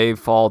 Now they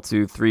fall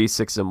to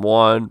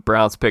 3-6-1.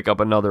 Browns pick up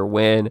another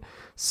win.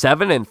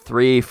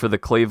 7-3 for the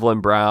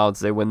Cleveland Browns.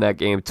 They win that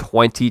game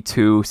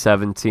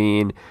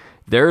 22-17.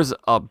 There's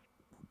a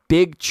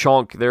big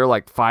chunk. There are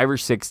like 5 or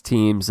 6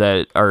 teams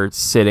that are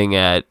sitting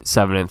at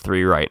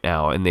 7-3 right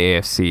now in the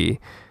AFC.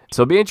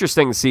 So it'll be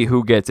interesting to see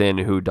who gets in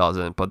and who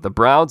doesn't. But the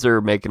Browns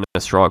are making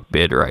a strong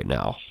bid right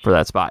now for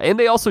that spot. And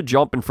they also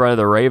jump in front of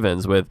the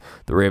Ravens with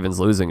the Ravens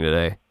losing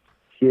today.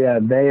 Yeah,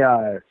 they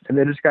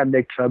just got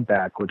Nick Chubb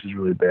back, which is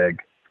really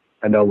big.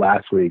 I know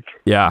last week.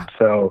 Yeah.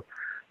 So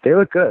they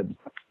look good.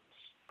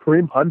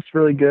 Kareem Hunt's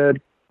really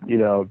good. They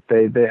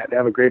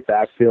have a great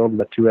backfield,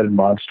 the two-headed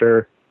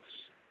monster.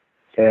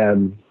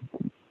 And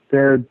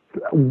where's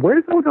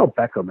Odell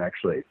Beckham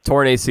actually?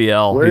 Torn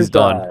ACL. He's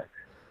done.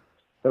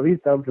 So he's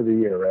done for the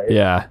year, right?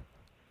 Yeah.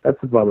 That's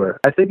a bummer.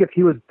 I think if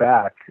he was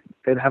back,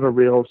 they'd have a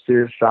real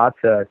serious shot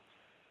to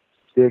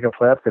be like a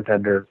playoff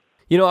contender.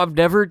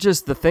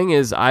 The thing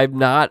is, I'm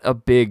not a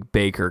big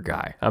Baker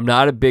guy. I'm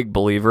not a big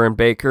believer in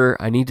Baker.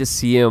 I need to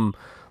see him.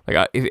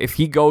 If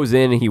he goes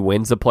in and he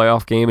wins the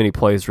playoff game and he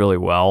plays really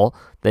well,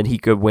 then he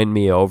could win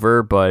me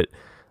over. But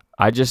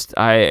I just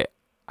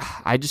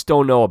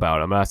don't know about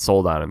him. I'm not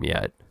sold on him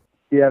yet.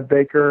 Yeah,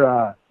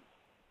 Baker's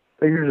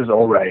just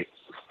all right.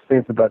 I think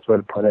it's the best way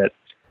to put it.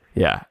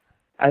 Yeah.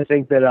 I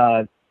think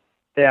that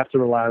they have to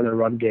rely on their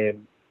run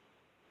game,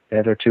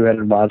 and their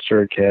two-headed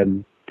monster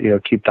can,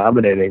 keep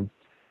dominating.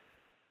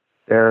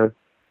 There,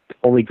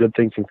 only good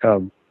things can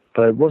come.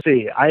 But we'll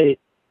see. I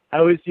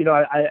always,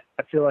 I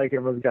feel like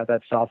everyone's got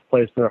that soft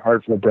place in their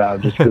heart for the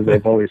Browns just because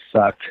they've always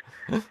sucked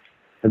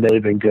and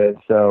they've been good.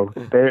 So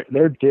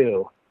they're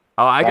due.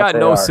 Oh, I got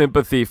no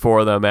sympathy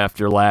for them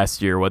after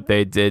last year, what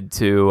they did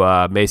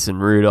to Mason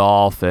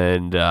Rudolph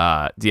and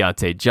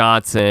Deontay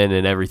Johnson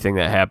and everything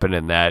that happened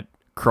in that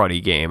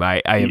cruddy game.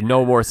 I have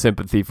no more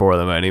sympathy for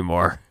them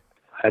anymore.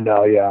 I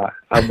know, yeah.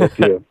 I'm with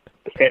you.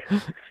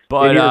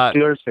 But you're a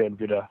Steelers fan,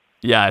 Vita.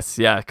 Yes,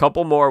 yeah. A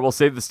couple more. We'll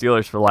save the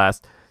Steelers for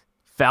last.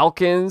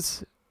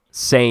 Falcons,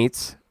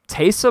 Saints,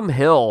 Taysom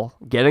Hill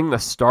getting the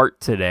start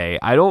today.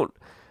 I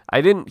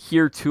didn't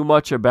hear too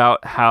much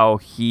about how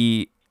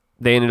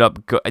they ended up.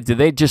 Did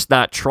they just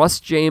not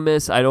trust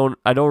Jameis? I don't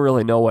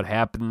really know what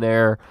happened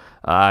there.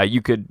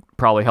 You could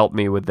probably help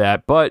me with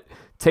that. But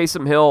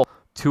Taysom Hill,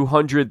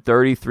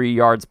 233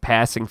 yards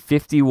passing,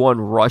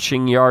 51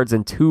 rushing yards,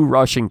 and 2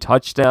 rushing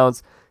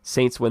touchdowns.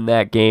 Saints win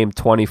that game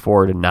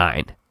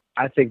 24-9.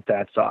 I think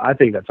that's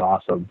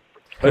awesome.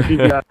 I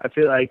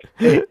feel like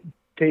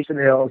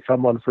Taysom Hill is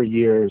someone for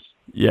years.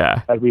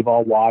 Yeah, that we've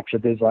all watched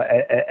as this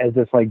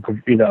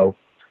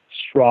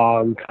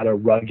strong, kind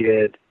of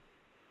rugged,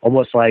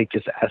 almost like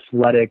just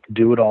athletic,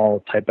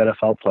 do-it-all type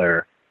NFL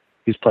player.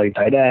 He's playing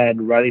tight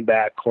end, running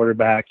back,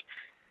 quarterback,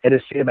 and to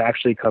see him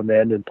actually come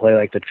in and play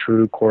like the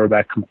true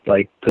quarterback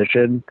like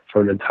position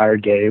for an entire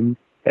game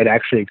and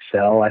actually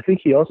excel. I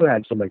think he also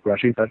had some like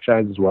rushing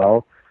touchdowns as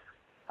well.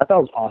 I thought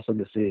it was awesome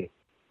to see.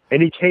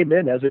 And he came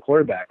in as a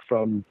quarterback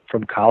from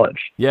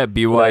college. Yeah,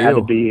 BYU. So that had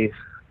to be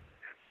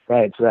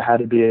right. So that had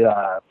to be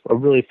a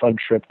really fun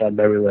trip down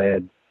memory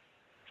lane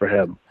for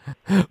him.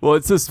 Well,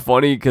 it's just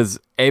funny because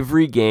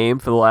every game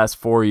for the last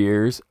 4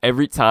 years,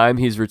 every time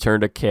he's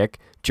returned a kick,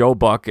 Joe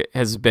Buck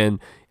has been.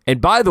 And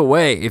by the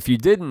way, if you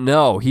didn't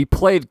know, he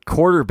played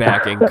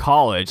quarterback in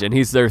college, and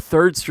he's their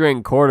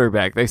third-string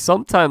quarterback. They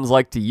sometimes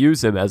like to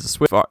use him as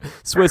a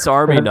Swiss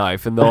Army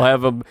knife, and they'll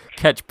have him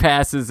catch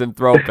passes and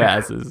throw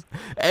passes.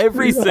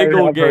 Every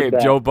single game,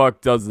 Joe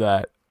Buck does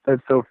that.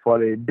 That's so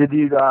funny. Did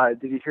you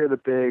hear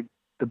the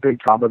big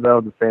drama though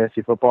in the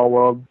fantasy football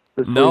world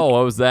this week? No,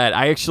 what was that?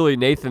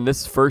 Nathan,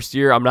 this is first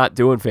year I'm not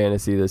doing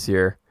fantasy this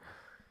year.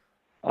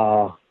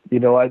 You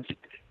know what?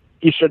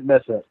 You should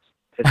miss it.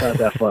 It's not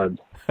that fun.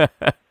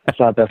 It's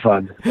not that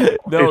fun.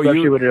 No,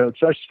 especially when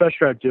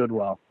you're doing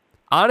well.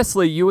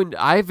 Honestly,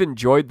 I've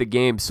enjoyed the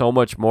game so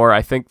much more.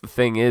 I think the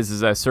thing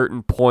is at a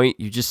certain point,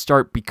 you just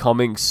start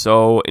becoming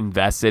so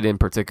invested in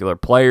particular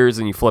players,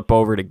 and you flip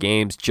over to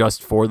games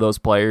just for those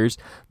players,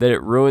 that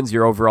it ruins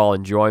your overall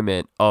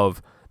enjoyment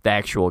of the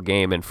actual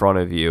game in front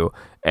of you,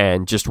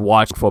 and just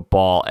watch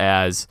football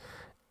as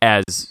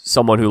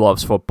someone who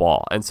loves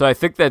football. And so I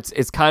think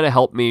it's kind of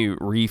helped me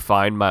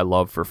refine my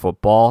love for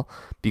football,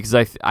 because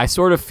I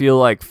sort of feel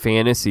like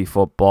fantasy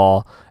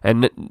football,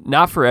 and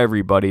not for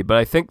everybody, but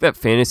I think that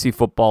fantasy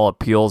football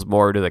appeals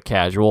more to the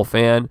casual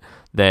fan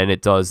than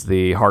it does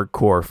the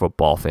hardcore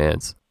football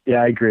fans.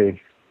 Yeah, I agree.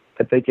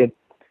 I think it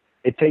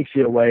takes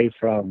you away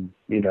from,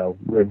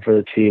 rooting for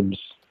the teams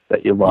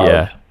that you love.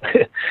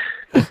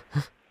 Yeah.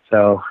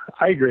 So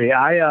I agree.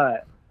 I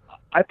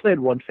played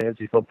one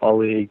fantasy football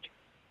league,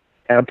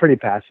 and I'm pretty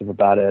passive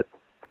about it.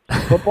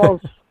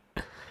 Football's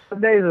some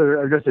days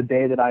are just a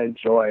day that I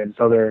enjoy, and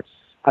so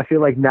I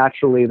feel like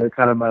naturally they're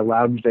kind of my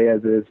lounge day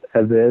as is.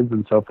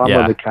 And so if I'm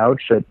on the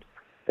couch at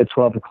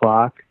 12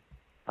 o'clock,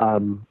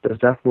 there's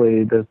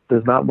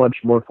not much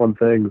more fun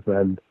things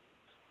than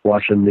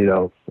watching,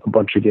 a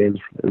bunch of games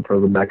for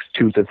the next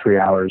 2 to 3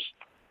 hours.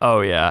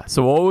 Oh yeah.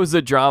 So what was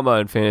the drama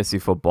in fantasy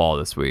football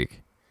this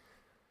week?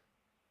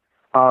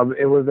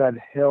 It was that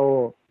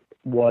Hill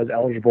was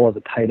eligible as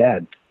a tight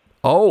end.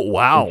 Oh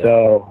wow. And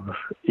so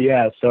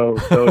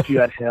if you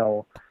had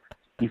Hill,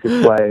 you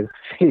could play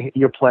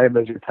him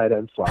as your tight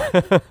end slot.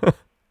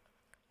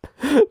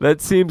 That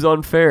seems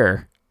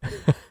unfair.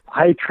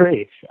 I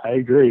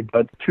agree.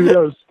 But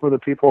kudos for the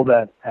people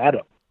that had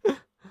him.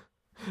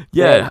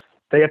 Yeah.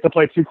 They have to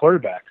play two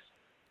quarterbacks.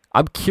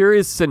 I'm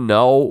curious to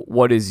know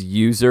what his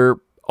user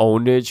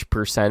ownage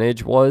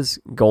percentage was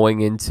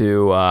going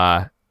into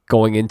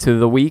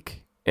the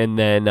week, and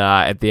then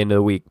at the end of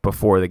the week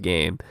before the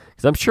game.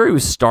 Because I'm sure he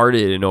was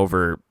started in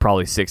over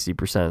probably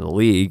 60% of the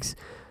leagues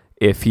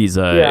if he's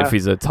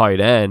a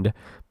tight end.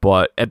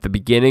 But at the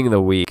beginning of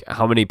the week,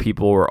 how many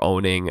people were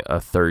owning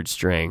a third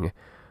string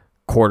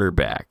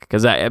quarterback?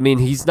 Because I mean,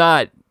 he's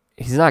not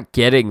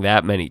getting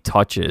that many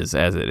touches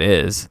as it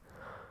is.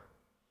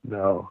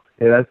 No,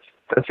 yeah,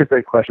 that's a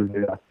great question.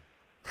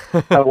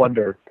 Yeah, I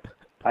wonder.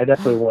 I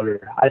definitely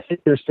wonder. I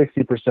think their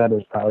 60%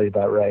 is probably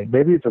about right.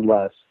 Maybe even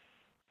less.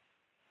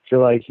 I feel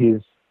like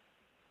he's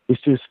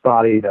too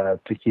spotty to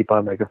keep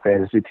on like a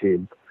fantasy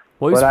team.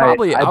 Well, he's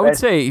probably. I would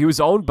say he was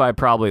owned by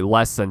probably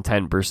less than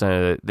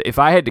 10%. If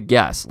I had to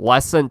guess,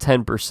 less than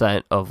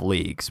 10% of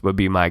leagues would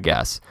be my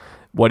guess.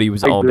 What he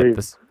was owned at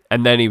this,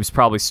 and then he was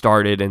probably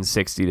started in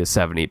 60 to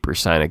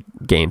 70%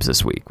 of games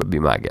this week would be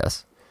my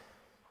guess.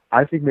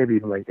 I think maybe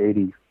even like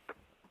 80.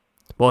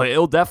 Well,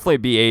 it'll definitely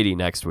be 80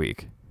 next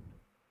week.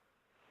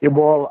 Yeah,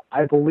 well,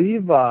 I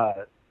believe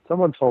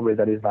someone told me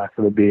that he's not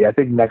going to be. I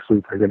think next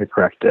week they're going to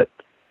correct it.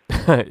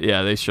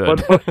 Yeah, they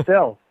should. But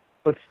still,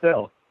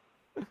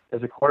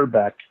 as a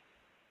quarterback,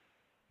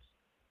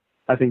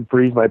 I think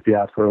Breeze might be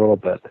out for a little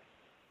bit.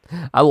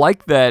 I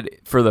like that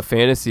for the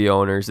fantasy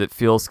owners. It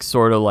feels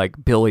sort of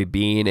like Billy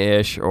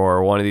Bean-ish,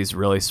 or one of these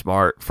really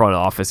smart front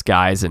office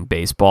guys in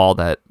baseball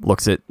that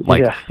looks at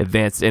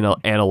advanced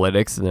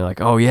analytics, and they're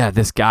like, "Oh yeah,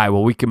 this guy.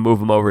 Well, we can move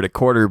him over to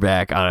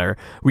quarterback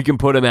we can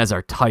put him as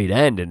our tight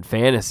end in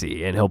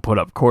fantasy, and he'll put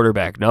up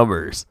quarterback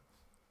numbers."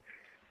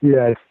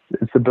 Yeah,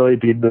 it's a Billy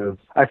Bean move.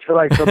 I feel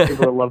like some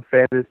people that love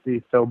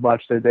fantasy so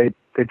much that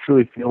they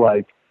truly feel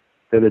like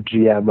they're the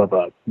GM of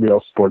a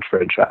real sports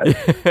franchise.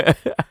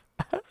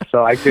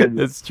 So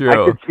That's true. I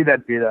could see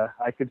that Vita.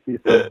 I could see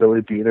some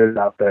Billy Beaners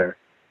out there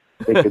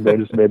thinking they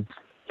just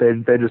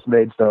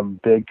made some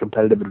big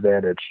competitive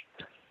advantage.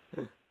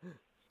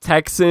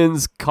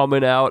 Texans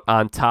coming out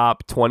on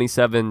top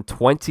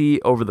 27-20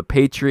 over the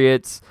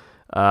Patriots.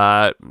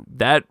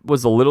 That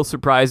was a little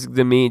surprising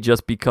to me,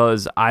 just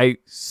because I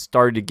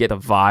started to get a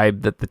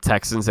vibe that the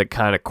Texans had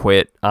kind of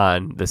quit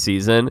on the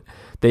season.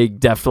 They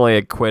definitely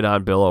had quit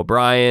on Bill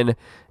O'Brien,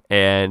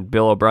 and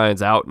Bill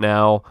O'Brien's out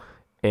now.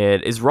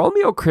 And is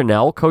Romeo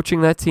Crennel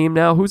coaching that team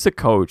now? Who's the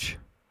coach?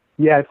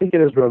 Yeah, I think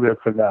it is Romeo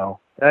Crennel.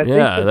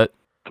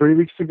 3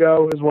 weeks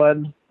ago is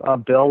when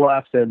Bill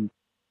left, and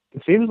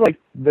it seems like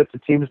that the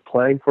team is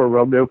playing for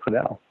Romeo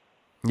Crennel.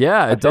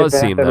 Yeah, it does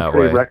seem that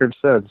way. Record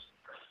since.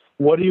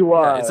 What do you?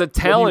 It's a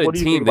talented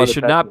team. They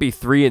should not be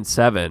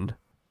 3-7.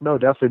 No,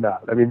 definitely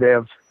not. I mean, they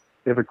have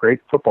a great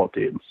football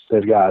team.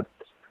 They've got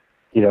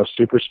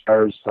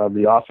superstars on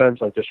the offense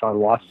like Deshaun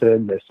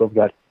Watson. They still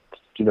got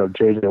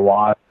J.J.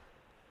 Watt,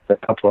 a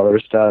couple other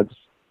studs.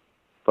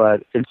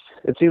 But it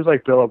seems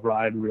like Bill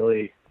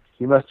O'Brien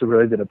he must have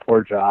really did a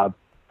poor job.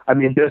 I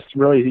mean, just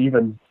really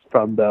even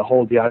from the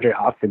whole DeAndre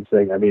Hopkins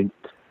thing. I mean,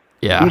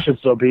 yeah, he should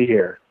still be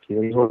here.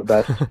 He's one of the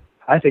best.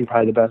 I think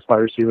probably the best wide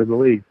receiver in the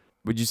league.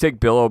 Would you take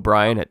Bill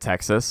O'Brien at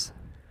Texas?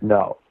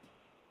 No,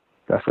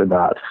 definitely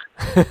not.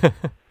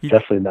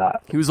 Definitely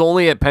not. He was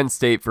only at Penn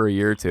State for a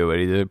year or two, and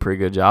he did a pretty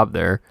good job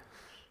there.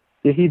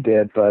 Yeah, he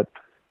did, but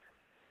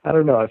I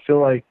don't know. I feel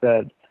like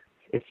that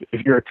if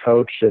you're a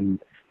coach and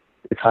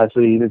you're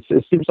constantly,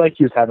 it seems like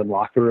he was having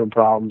locker room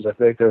problems. I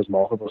think there's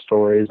multiple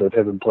stories of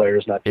him and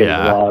players not getting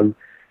along.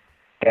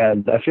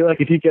 And I feel like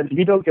if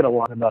you don't get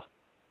along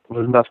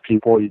with enough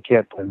people, you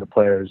can't blame the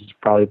players. You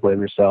probably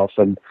blame yourself.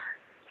 And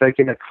I think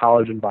in a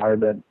college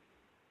environment,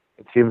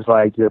 it seems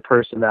like your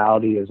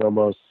personality is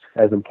almost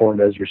as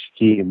important as your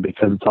scheme,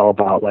 because it's all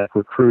about like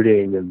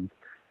recruiting and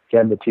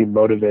getting the team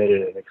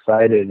motivated and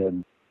excited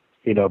and,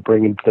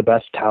 bringing the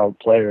best talent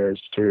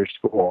players to your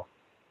school.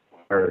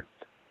 Or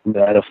in the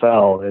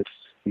NFL,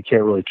 you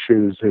can't really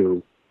choose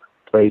who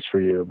plays for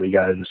you, but you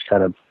got to just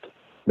kind of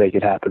make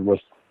it happen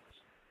with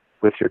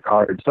your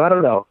cards. So I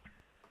don't know.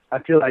 I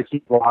feel like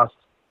he's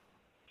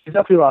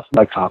definitely lost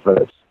my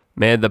confidence.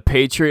 Man, the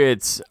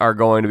Patriots are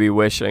going to be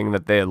wishing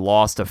that they had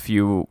lost a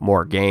few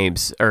more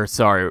games,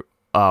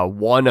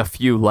 won a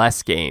few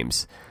less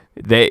games.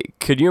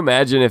 Could you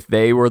imagine if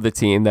they were the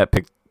team that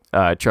picked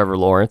Trevor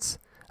Lawrence?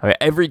 I mean,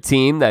 every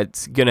team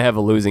that's going to have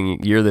a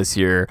losing year this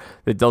year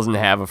that doesn't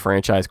have a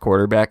franchise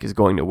quarterback is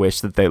going to wish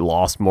that they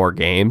lost more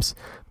games.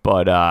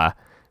 But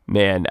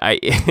man,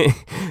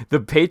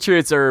 the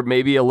Patriots are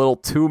maybe a little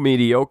too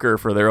mediocre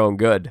for their own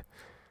good.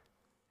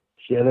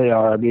 Yeah, they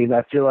are. I mean,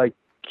 I feel like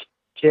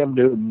Cam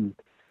Newton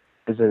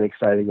isn't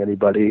exciting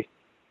anybody,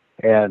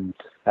 and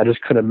I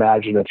just couldn't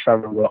imagine a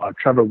Trevor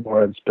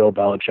Lawrence, Bill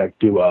Belichick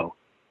duo.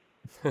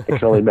 I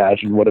can only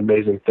imagine what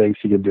amazing things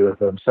he can do with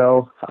them.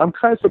 So I'm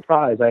kind of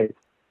surprised.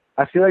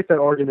 I feel like that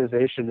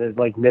organization is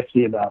like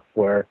nifty enough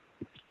where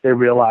they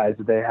realize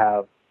that they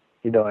have,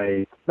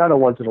 not a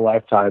once in a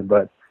lifetime,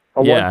 but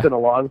a once in a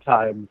long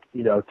time,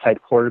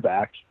 type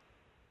quarterback,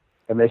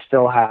 and they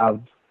still have,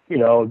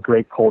 a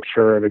great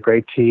culture and a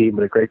great team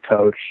and a great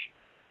coach,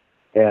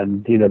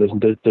 and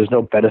there's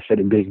no benefit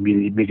in being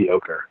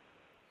mediocre.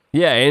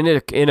 Yeah, in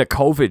a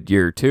COVID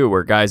year too,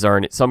 where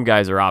some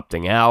guys are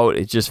opting out.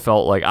 It just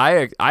felt like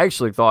I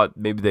actually thought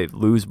maybe they'd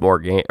lose more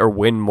game or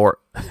win more.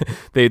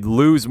 They'd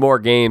lose more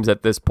games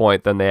at this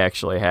point than they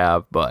actually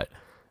have, but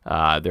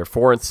they're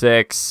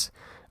 4-6.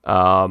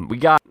 We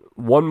got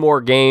one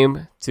more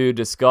game to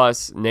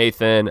discuss,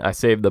 Nathan. I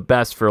saved the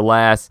best for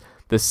last.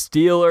 The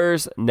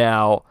Steelers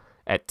now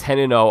at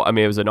 10-0. I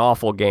mean, it was an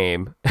awful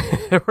game.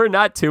 There were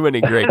not too many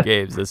great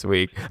games this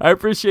week. I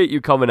appreciate you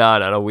coming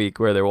on a week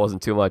where there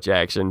wasn't too much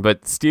action,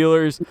 but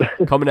Steelers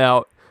coming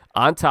out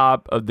on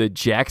top of the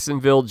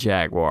Jacksonville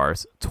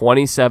Jaguars,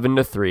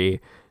 27-3.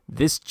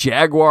 This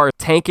Jaguar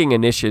tanking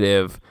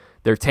initiative,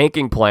 their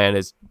tanking plan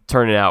is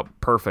turning out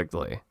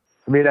perfectly.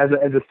 I mean, as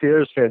a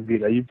Steelers fan,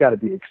 Vito, you've got to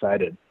be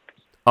excited.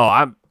 Oh,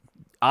 I'm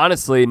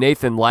honestly,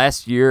 Nathan,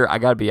 last year, I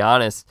got to be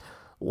honest,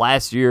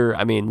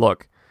 I mean,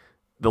 look,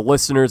 the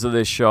listeners of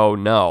this show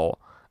know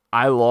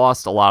I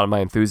lost a lot of my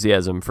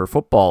enthusiasm for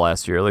football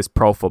last year, at least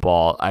pro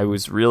football. I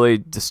was really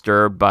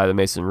disturbed by the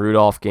Mason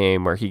Rudolph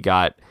game where he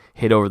got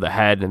hit over the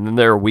head, and then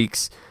there were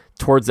weeks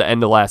towards the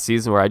end of last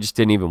season where I just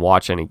didn't even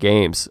watch any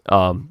games.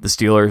 The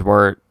Steelers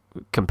weren't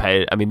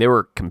competitive. I mean, they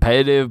were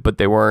competitive, but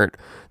they weren't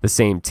the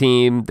same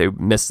team. They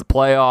missed the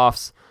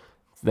playoffs.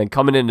 Then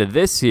coming into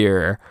this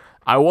year,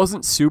 I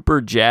wasn't super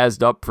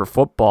jazzed up for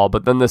football,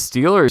 but then the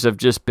Steelers have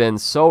just been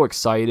so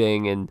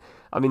exciting, and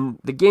I mean,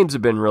 the games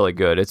have been really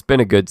good. It's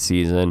been a good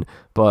season,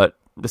 but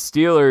the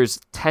Steelers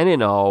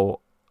 10-0,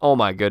 oh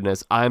my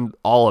goodness, I'm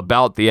all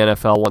about the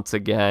NFL once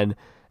again.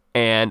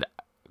 And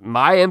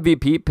my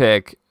MVP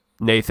pick,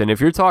 Nathan,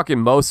 if you're talking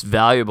most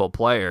valuable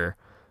player,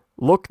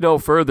 look no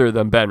further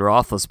than Ben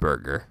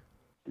Roethlisberger.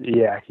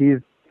 Yeah, he's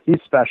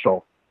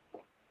special.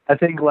 I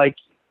think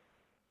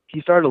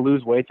he started to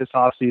lose weight this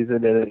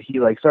offseason, and he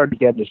started to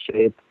get into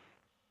shape,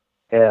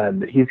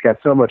 and he's got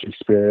so much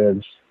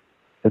experience.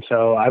 And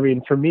so, I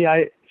mean, for me,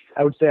 I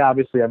would say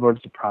obviously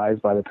everyone's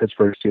surprised by the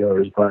Pittsburgh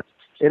Steelers, but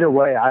in a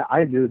way,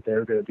 I knew that they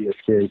were going to be a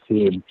scary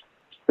team.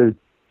 The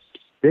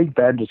Big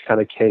Ben just kind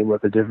of came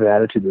with a different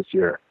attitude this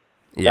year.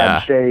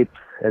 Yeah. In shape,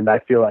 and I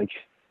feel like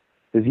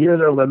his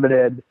years are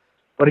limited,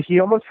 but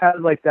he almost had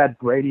that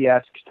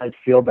Brady-esque type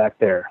feel back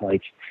there.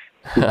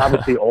 He's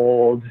obviously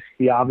old.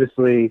 He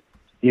obviously,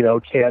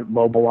 can't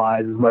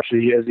mobilize as much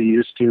as he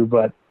used to,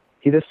 but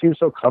he just seems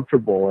so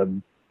comfortable,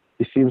 and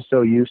he seems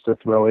so used to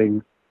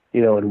throwing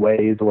in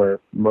ways where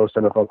most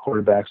NFL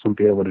quarterbacks wouldn't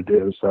be able to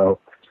do. So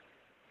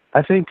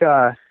I think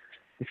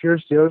if you're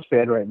a Steelers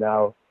fan right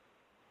now,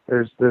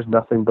 there's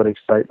nothing but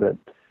excitement.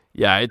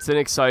 Yeah, it's an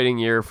exciting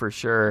year for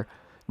sure.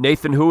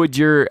 Nathan, who would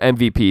your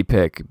MVP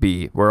pick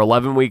be? We're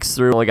 11 weeks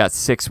through, only got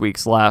 6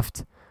 weeks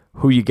left.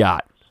 Who you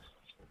got?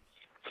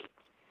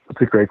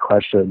 That's a great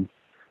question.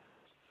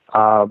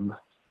 I feel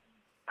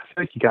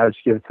like you got to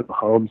give it to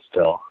Mahomes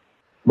still.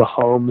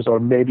 Mahomes or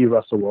maybe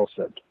Russell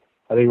Wilson.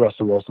 I think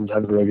Russell Wilson's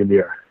having a really good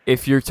year.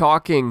 If you're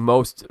talking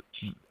most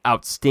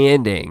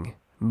outstanding,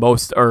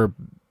 most or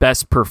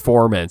best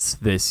performance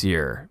this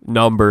year,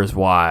 numbers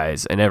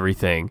wise and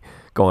everything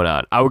going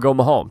on, I would go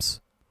Mahomes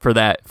for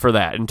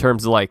that. In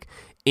terms of like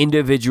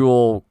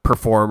individual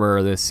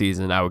performer this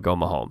season, I would go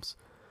Mahomes.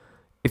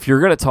 If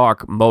you're going to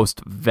talk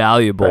most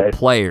valuable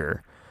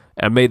player,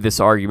 and I made this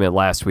argument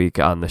last week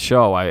on the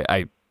show,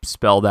 I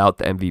spelled out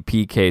the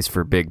MVP case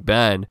for Big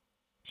Ben.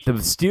 The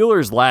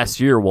Steelers last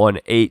year won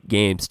 8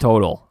 games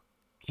total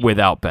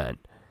without Ben.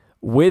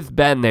 With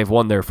Ben, they've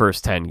won their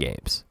first 10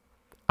 games.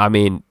 I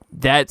mean,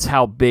 that's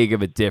how big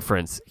of a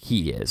difference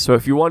he is. So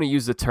if you want to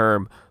use the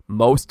term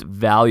most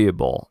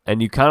valuable,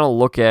 and you kind of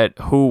look at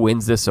who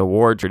wins this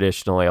award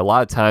traditionally, a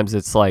lot of times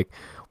it's like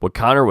what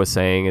Connor was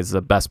saying is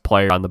the best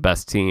player on the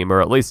best team,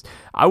 or at least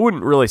I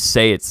wouldn't really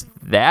say it's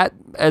that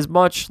as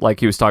much like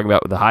he was talking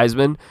about with the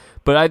Heisman,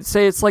 but I'd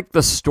say it's like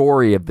the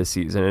story of the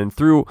season. And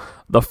through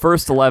the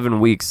first 11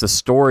 weeks, the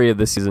story of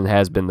the season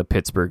has been the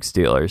Pittsburgh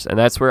Steelers. And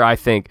that's where I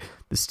think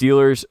the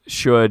Steelers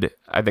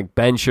I think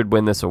Ben should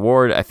win this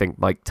award. I think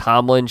Mike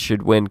Tomlin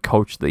should win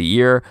Coach of the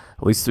Year,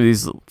 at least through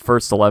these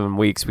first 11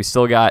 weeks. We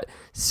still got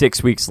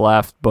 6 weeks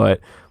left, but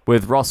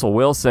with Russell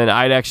Wilson,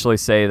 I'd actually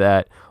say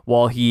that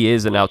while he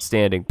is an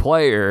outstanding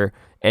player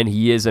and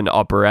he is an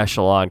upper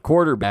echelon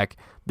quarterback,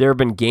 there have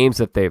been games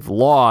that they've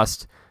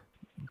lost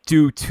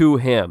due to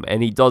him.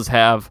 And he does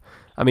have,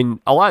 I mean,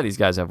 a lot of these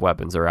guys have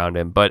weapons around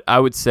him, but I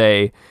would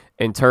say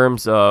in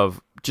terms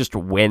of just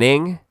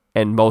winning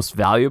and most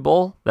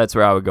valuable, that's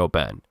where I would go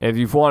Ben. And if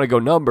you want to go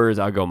numbers,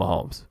 I'll go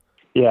Mahomes.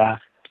 Yeah,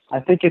 I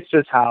think it's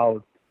just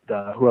how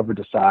whoever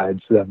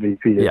decides the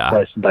MVP is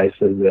slice and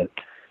dices it.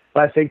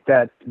 But I think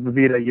that,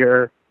 Vita,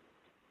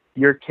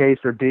 your case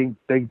for being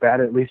Big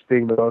Ben at least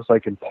being the most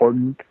like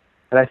important,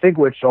 and I think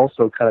which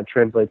also kind of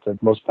translates to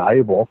most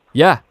valuable.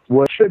 Yeah.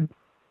 What should,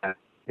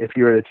 if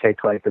you were to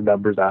take like the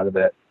numbers out of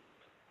it,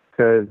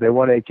 because they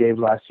won 8 games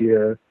last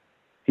year.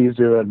 He's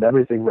doing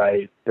everything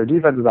right. Their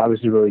defense is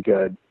obviously really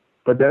good,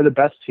 but they're the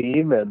best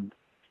team, and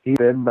he's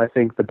been, I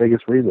think, the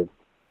biggest reason.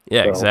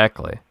 Yeah,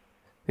 exactly.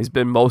 He's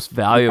been most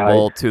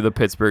valuable to the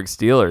Pittsburgh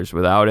Steelers.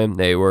 Without him,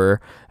 they were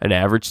an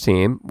average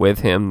team. With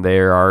him, they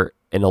are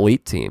an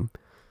elite team.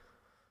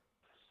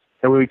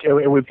 And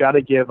we've got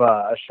to give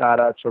a shout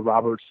out to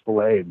Robert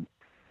Spillane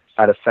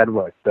out of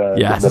Fenwick, the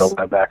middle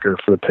linebacker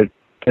for the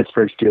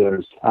Pittsburgh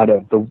Steelers, out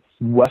of the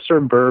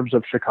western burbs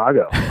of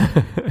Chicago.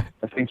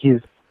 I think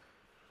he's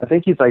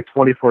like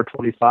 24,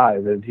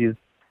 25, and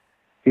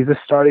he's a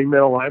starting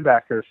middle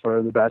linebacker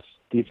for the best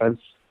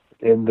defense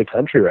in the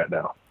country right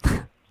now.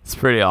 It's a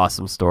pretty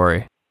awesome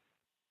story.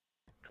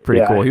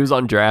 Pretty cool. He was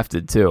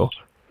undrafted too.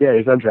 Yeah,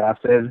 he's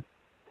undrafted.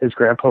 His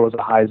grandpa was a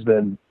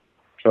Heisman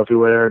Trophy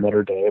winner at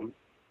Notre Dame.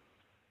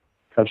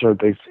 Comes from a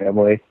big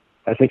family.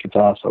 I think it's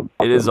awesome.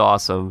 It is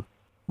awesome.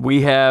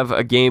 We have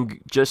a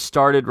game just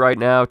started right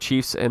now,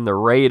 Chiefs and the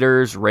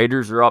Raiders.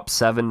 Raiders are up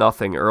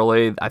 7-0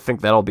 early. I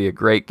think that'll be a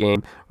great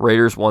game.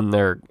 Raiders won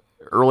their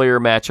earlier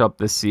matchup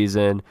this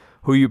season.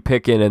 Who you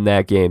picking in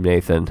that game,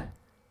 Nathan?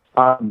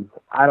 I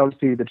don't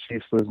see the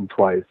Chiefs losing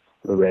twice,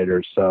 the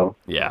Raiders. So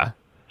yeah,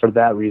 for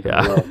that reason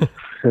alone,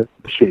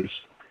 Chiefs.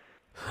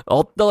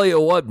 I'll tell you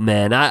what,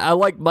 man. I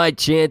like my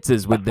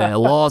chances with the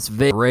Las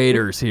Vegas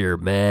Raiders here,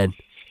 man.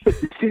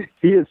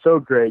 He is so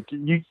great.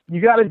 You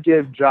got to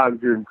give John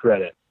Gruden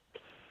credit.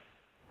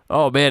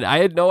 Oh man, I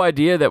had no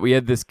idea that we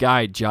had this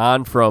guy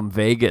John from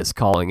Vegas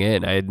calling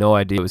in. I had no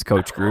idea it was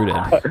Coach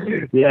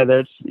Gruden. Yeah,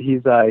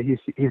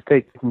 he's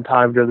taking some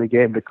time during the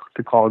game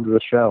to call into the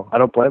show. I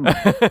don't blame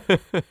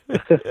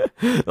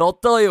him. I'll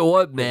tell you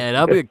what, man.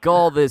 I'm gonna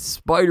call this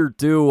Spider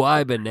 2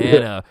 I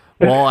Banana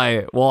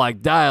while I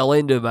dial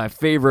into my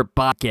favorite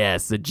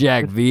podcast, the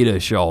Jack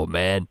Vita Show,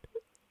 man.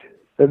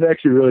 That's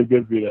actually really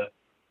good, Vita.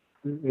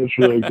 It's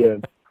really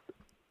good.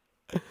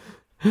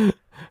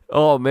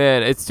 Oh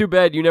man, it's too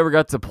bad you never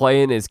got to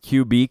play in his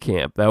QB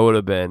camp. That would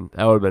have been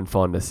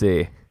fun to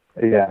see.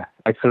 Yeah,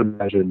 I couldn't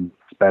imagine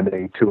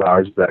spending 2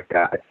 hours with that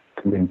guy.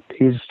 I mean,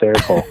 he's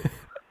hysterical.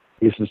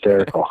 He's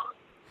hysterical.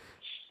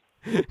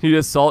 He'd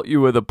assault you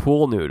with a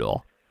pool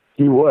noodle.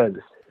 He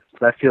would.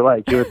 But I feel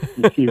like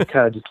he would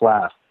kind of just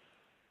laugh.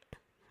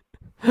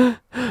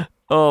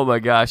 Oh my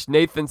gosh.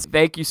 Nathan,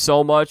 thank you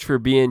so much for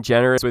being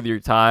generous with your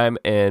time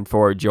and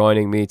for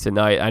joining me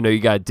tonight. I know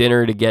you got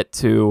dinner to get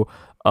to.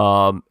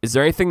 Is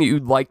there anything that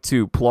you'd like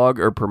to plug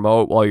or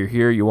promote while you're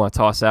here? You want to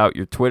toss out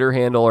your Twitter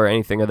handle or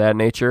anything of that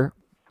nature?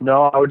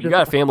 No, I would just... You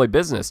got a family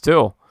business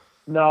too.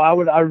 No,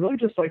 I really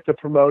just like to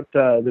promote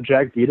the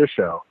Jack Vita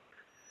Show.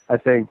 I'm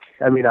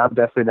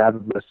definitely an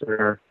avid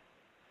listener.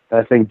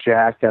 I think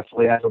Jack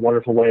definitely has a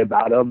wonderful way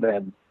about him,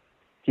 and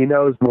he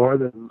knows more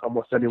than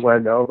almost anyone I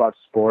know about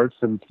sports,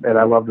 and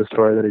I love the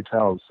story that he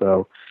tells.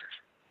 So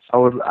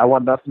I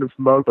want nothing to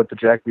promote but the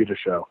Jack Vita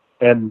Show.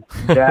 And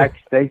Jack,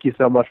 thank you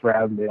so much for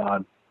having me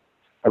on.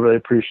 I really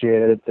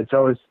appreciate it. It's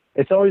always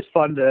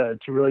fun to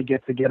really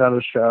get on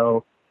a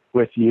show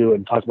with you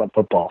and talk about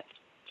football.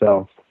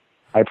 So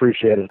I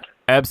appreciate it.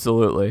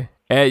 Absolutely.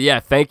 And yeah,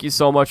 thank you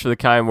so much for the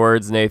kind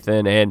words,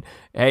 Nathan. And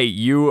hey,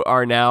 you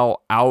are now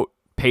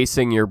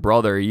outpacing your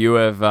brother. You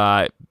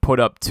have put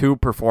up 2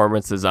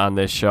 performances on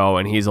this show,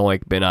 and he's only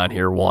been on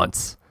here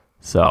once.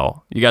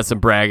 So you got some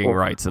bragging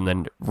rights in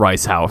the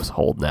Rice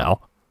household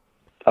now.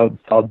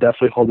 I'll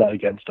definitely hold that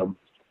against him.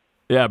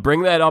 Yeah,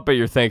 bring that up at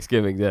your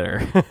Thanksgiving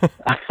dinner.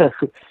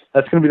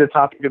 That's going to be the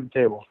topic of the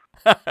table.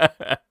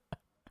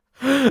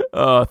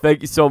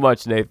 Thank you so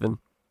much, Nathan.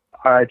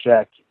 All right,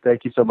 Jack.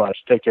 Thank you so much.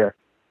 Take care.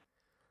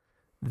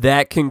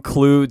 That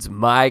concludes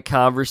my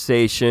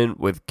conversation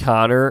with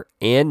Connor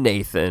and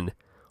Nathan.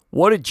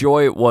 What a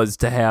joy it was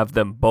to have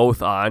them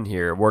both on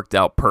here. It worked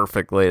out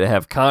perfectly to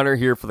have Connor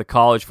here for the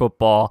college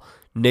football,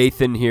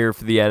 Nathan here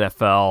for the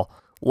NFL.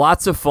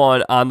 Lots of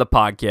fun on the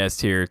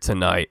podcast here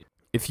tonight.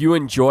 If you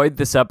enjoyed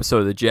this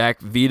episode of the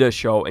Jack Vita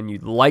Show and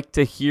you'd like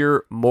to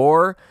hear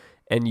more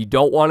and you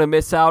don't want to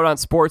miss out on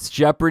Sports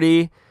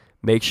Jeopardy,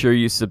 make sure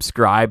you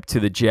subscribe to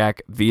the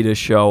Jack Vita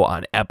Show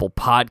on Apple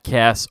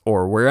Podcasts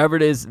or wherever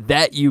it is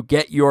that you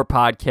get your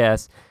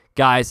podcasts.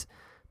 Guys,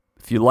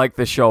 if you like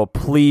the show,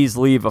 please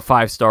leave a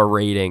 5-star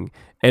rating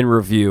and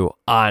review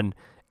on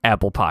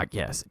Apple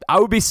Podcasts. I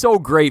would be so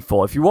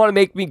grateful. If you want to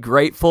make me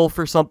grateful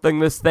for something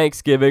this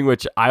Thanksgiving,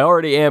 which I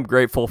already am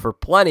grateful for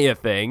plenty of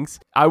things,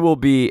 I will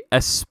be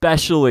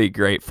especially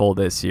grateful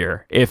this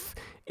year if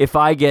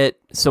I get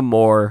some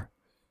more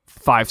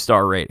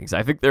 5-star ratings.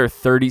 I think there are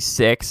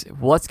 36.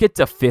 Let's get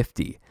to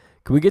 50.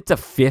 Can we get to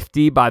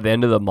 50 by the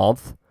end of the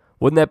month?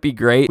 Wouldn't that be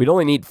great? We'd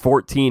only need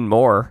 14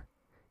 more.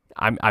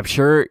 I'm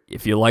sure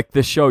if you like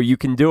this show, you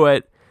can do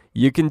it.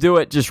 You can do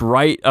it. Just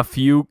write a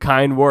few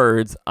kind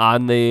words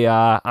on the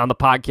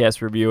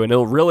podcast review, and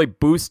it'll really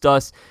boost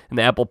us in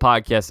the Apple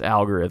Podcast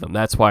algorithm.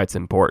 That's why it's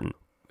important.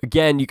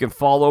 Again, you can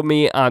follow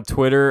me on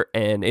Twitter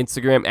and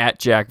Instagram at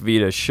Jack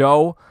Vita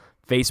Show,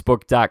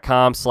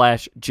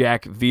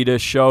 Facebook.com/Jack Vita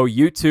Show,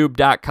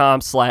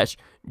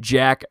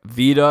 YouTube.com/Jack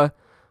Vita.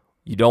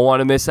 You don't want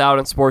to miss out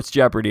on Sports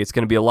Jeopardy. It's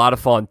going to be a lot of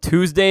fun.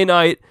 Tuesday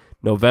night,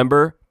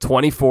 November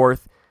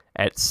 24th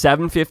at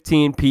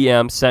 7:15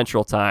 p.m.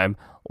 Central Time,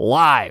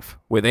 live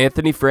with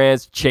Anthony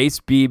Franz,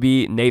 Chase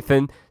Beebe,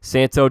 Nathan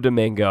Santo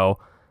Domingo.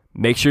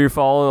 Make sure you're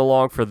following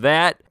along for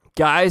that.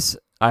 Guys,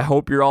 I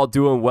hope you're all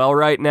doing well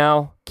right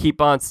now.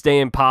 Keep on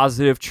staying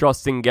positive,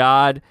 trusting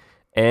God,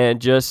 and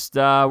just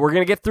we're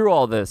going to get through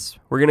all this.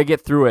 We're going to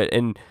get through it.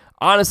 And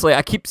honestly,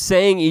 I keep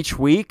saying each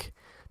week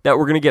that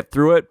we're going to get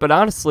through it, but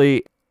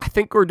honestly, I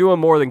think we're doing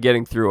more than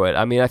getting through it.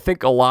 I mean, I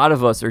think a lot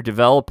of us are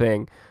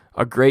developing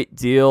a great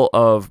deal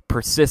of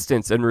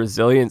persistence and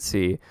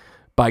resiliency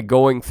by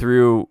going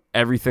through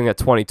everything that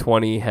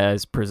 2020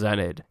 has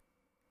presented.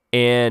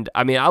 And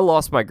I mean, I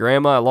lost my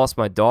grandma, I lost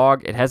my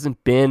dog. It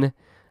hasn't been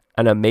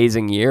an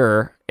amazing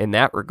year in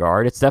that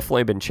regard. It's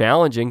definitely been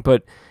challenging,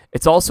 but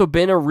it's also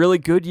been a really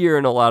good year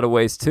in a lot of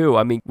ways too.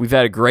 I mean, we've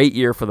had a great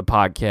year for the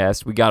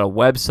podcast. We got a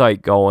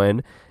website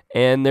going,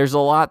 and there's a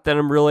lot that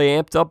I'm really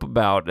amped up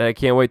about that I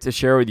can't wait to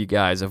share with you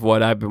guys of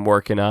what I've been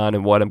working on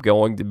and what I'm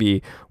going to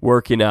be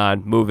working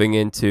on moving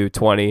into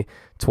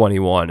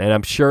 2021. And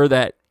I'm sure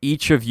that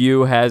each of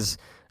you has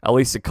at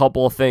least a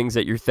couple of things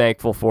that you're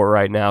thankful for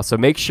right now. So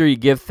make sure you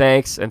give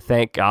thanks and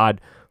thank God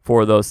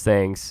for those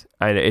things.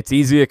 It's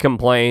easy to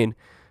complain,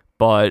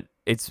 but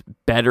it's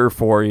better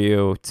for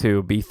you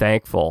to be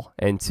thankful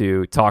and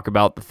to talk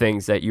about the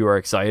things that you are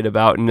excited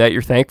about and that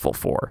you're thankful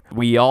for.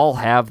 We all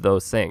have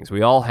those things.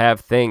 We all have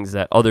things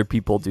that other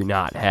people do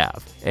not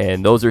have.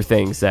 And those are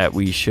things that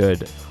we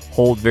should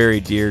hold very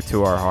dear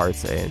to our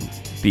hearts and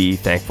be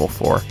thankful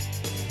for.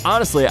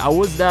 Honestly, I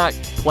was not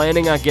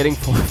planning on getting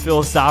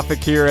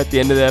philosophic here at the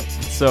end of the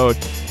episode.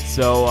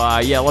 So,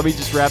 let me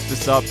just wrap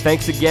this up.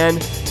 Thanks again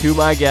to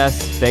my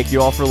guests. Thank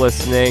you all for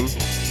listening.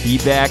 Be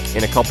back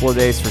in a couple of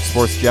days for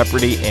Sports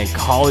Jeopardy and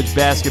college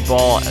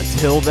basketball.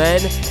 Until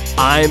then,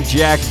 I'm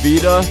Jack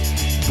Vita.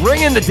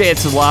 Bring in the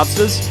dancing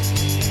lobsters.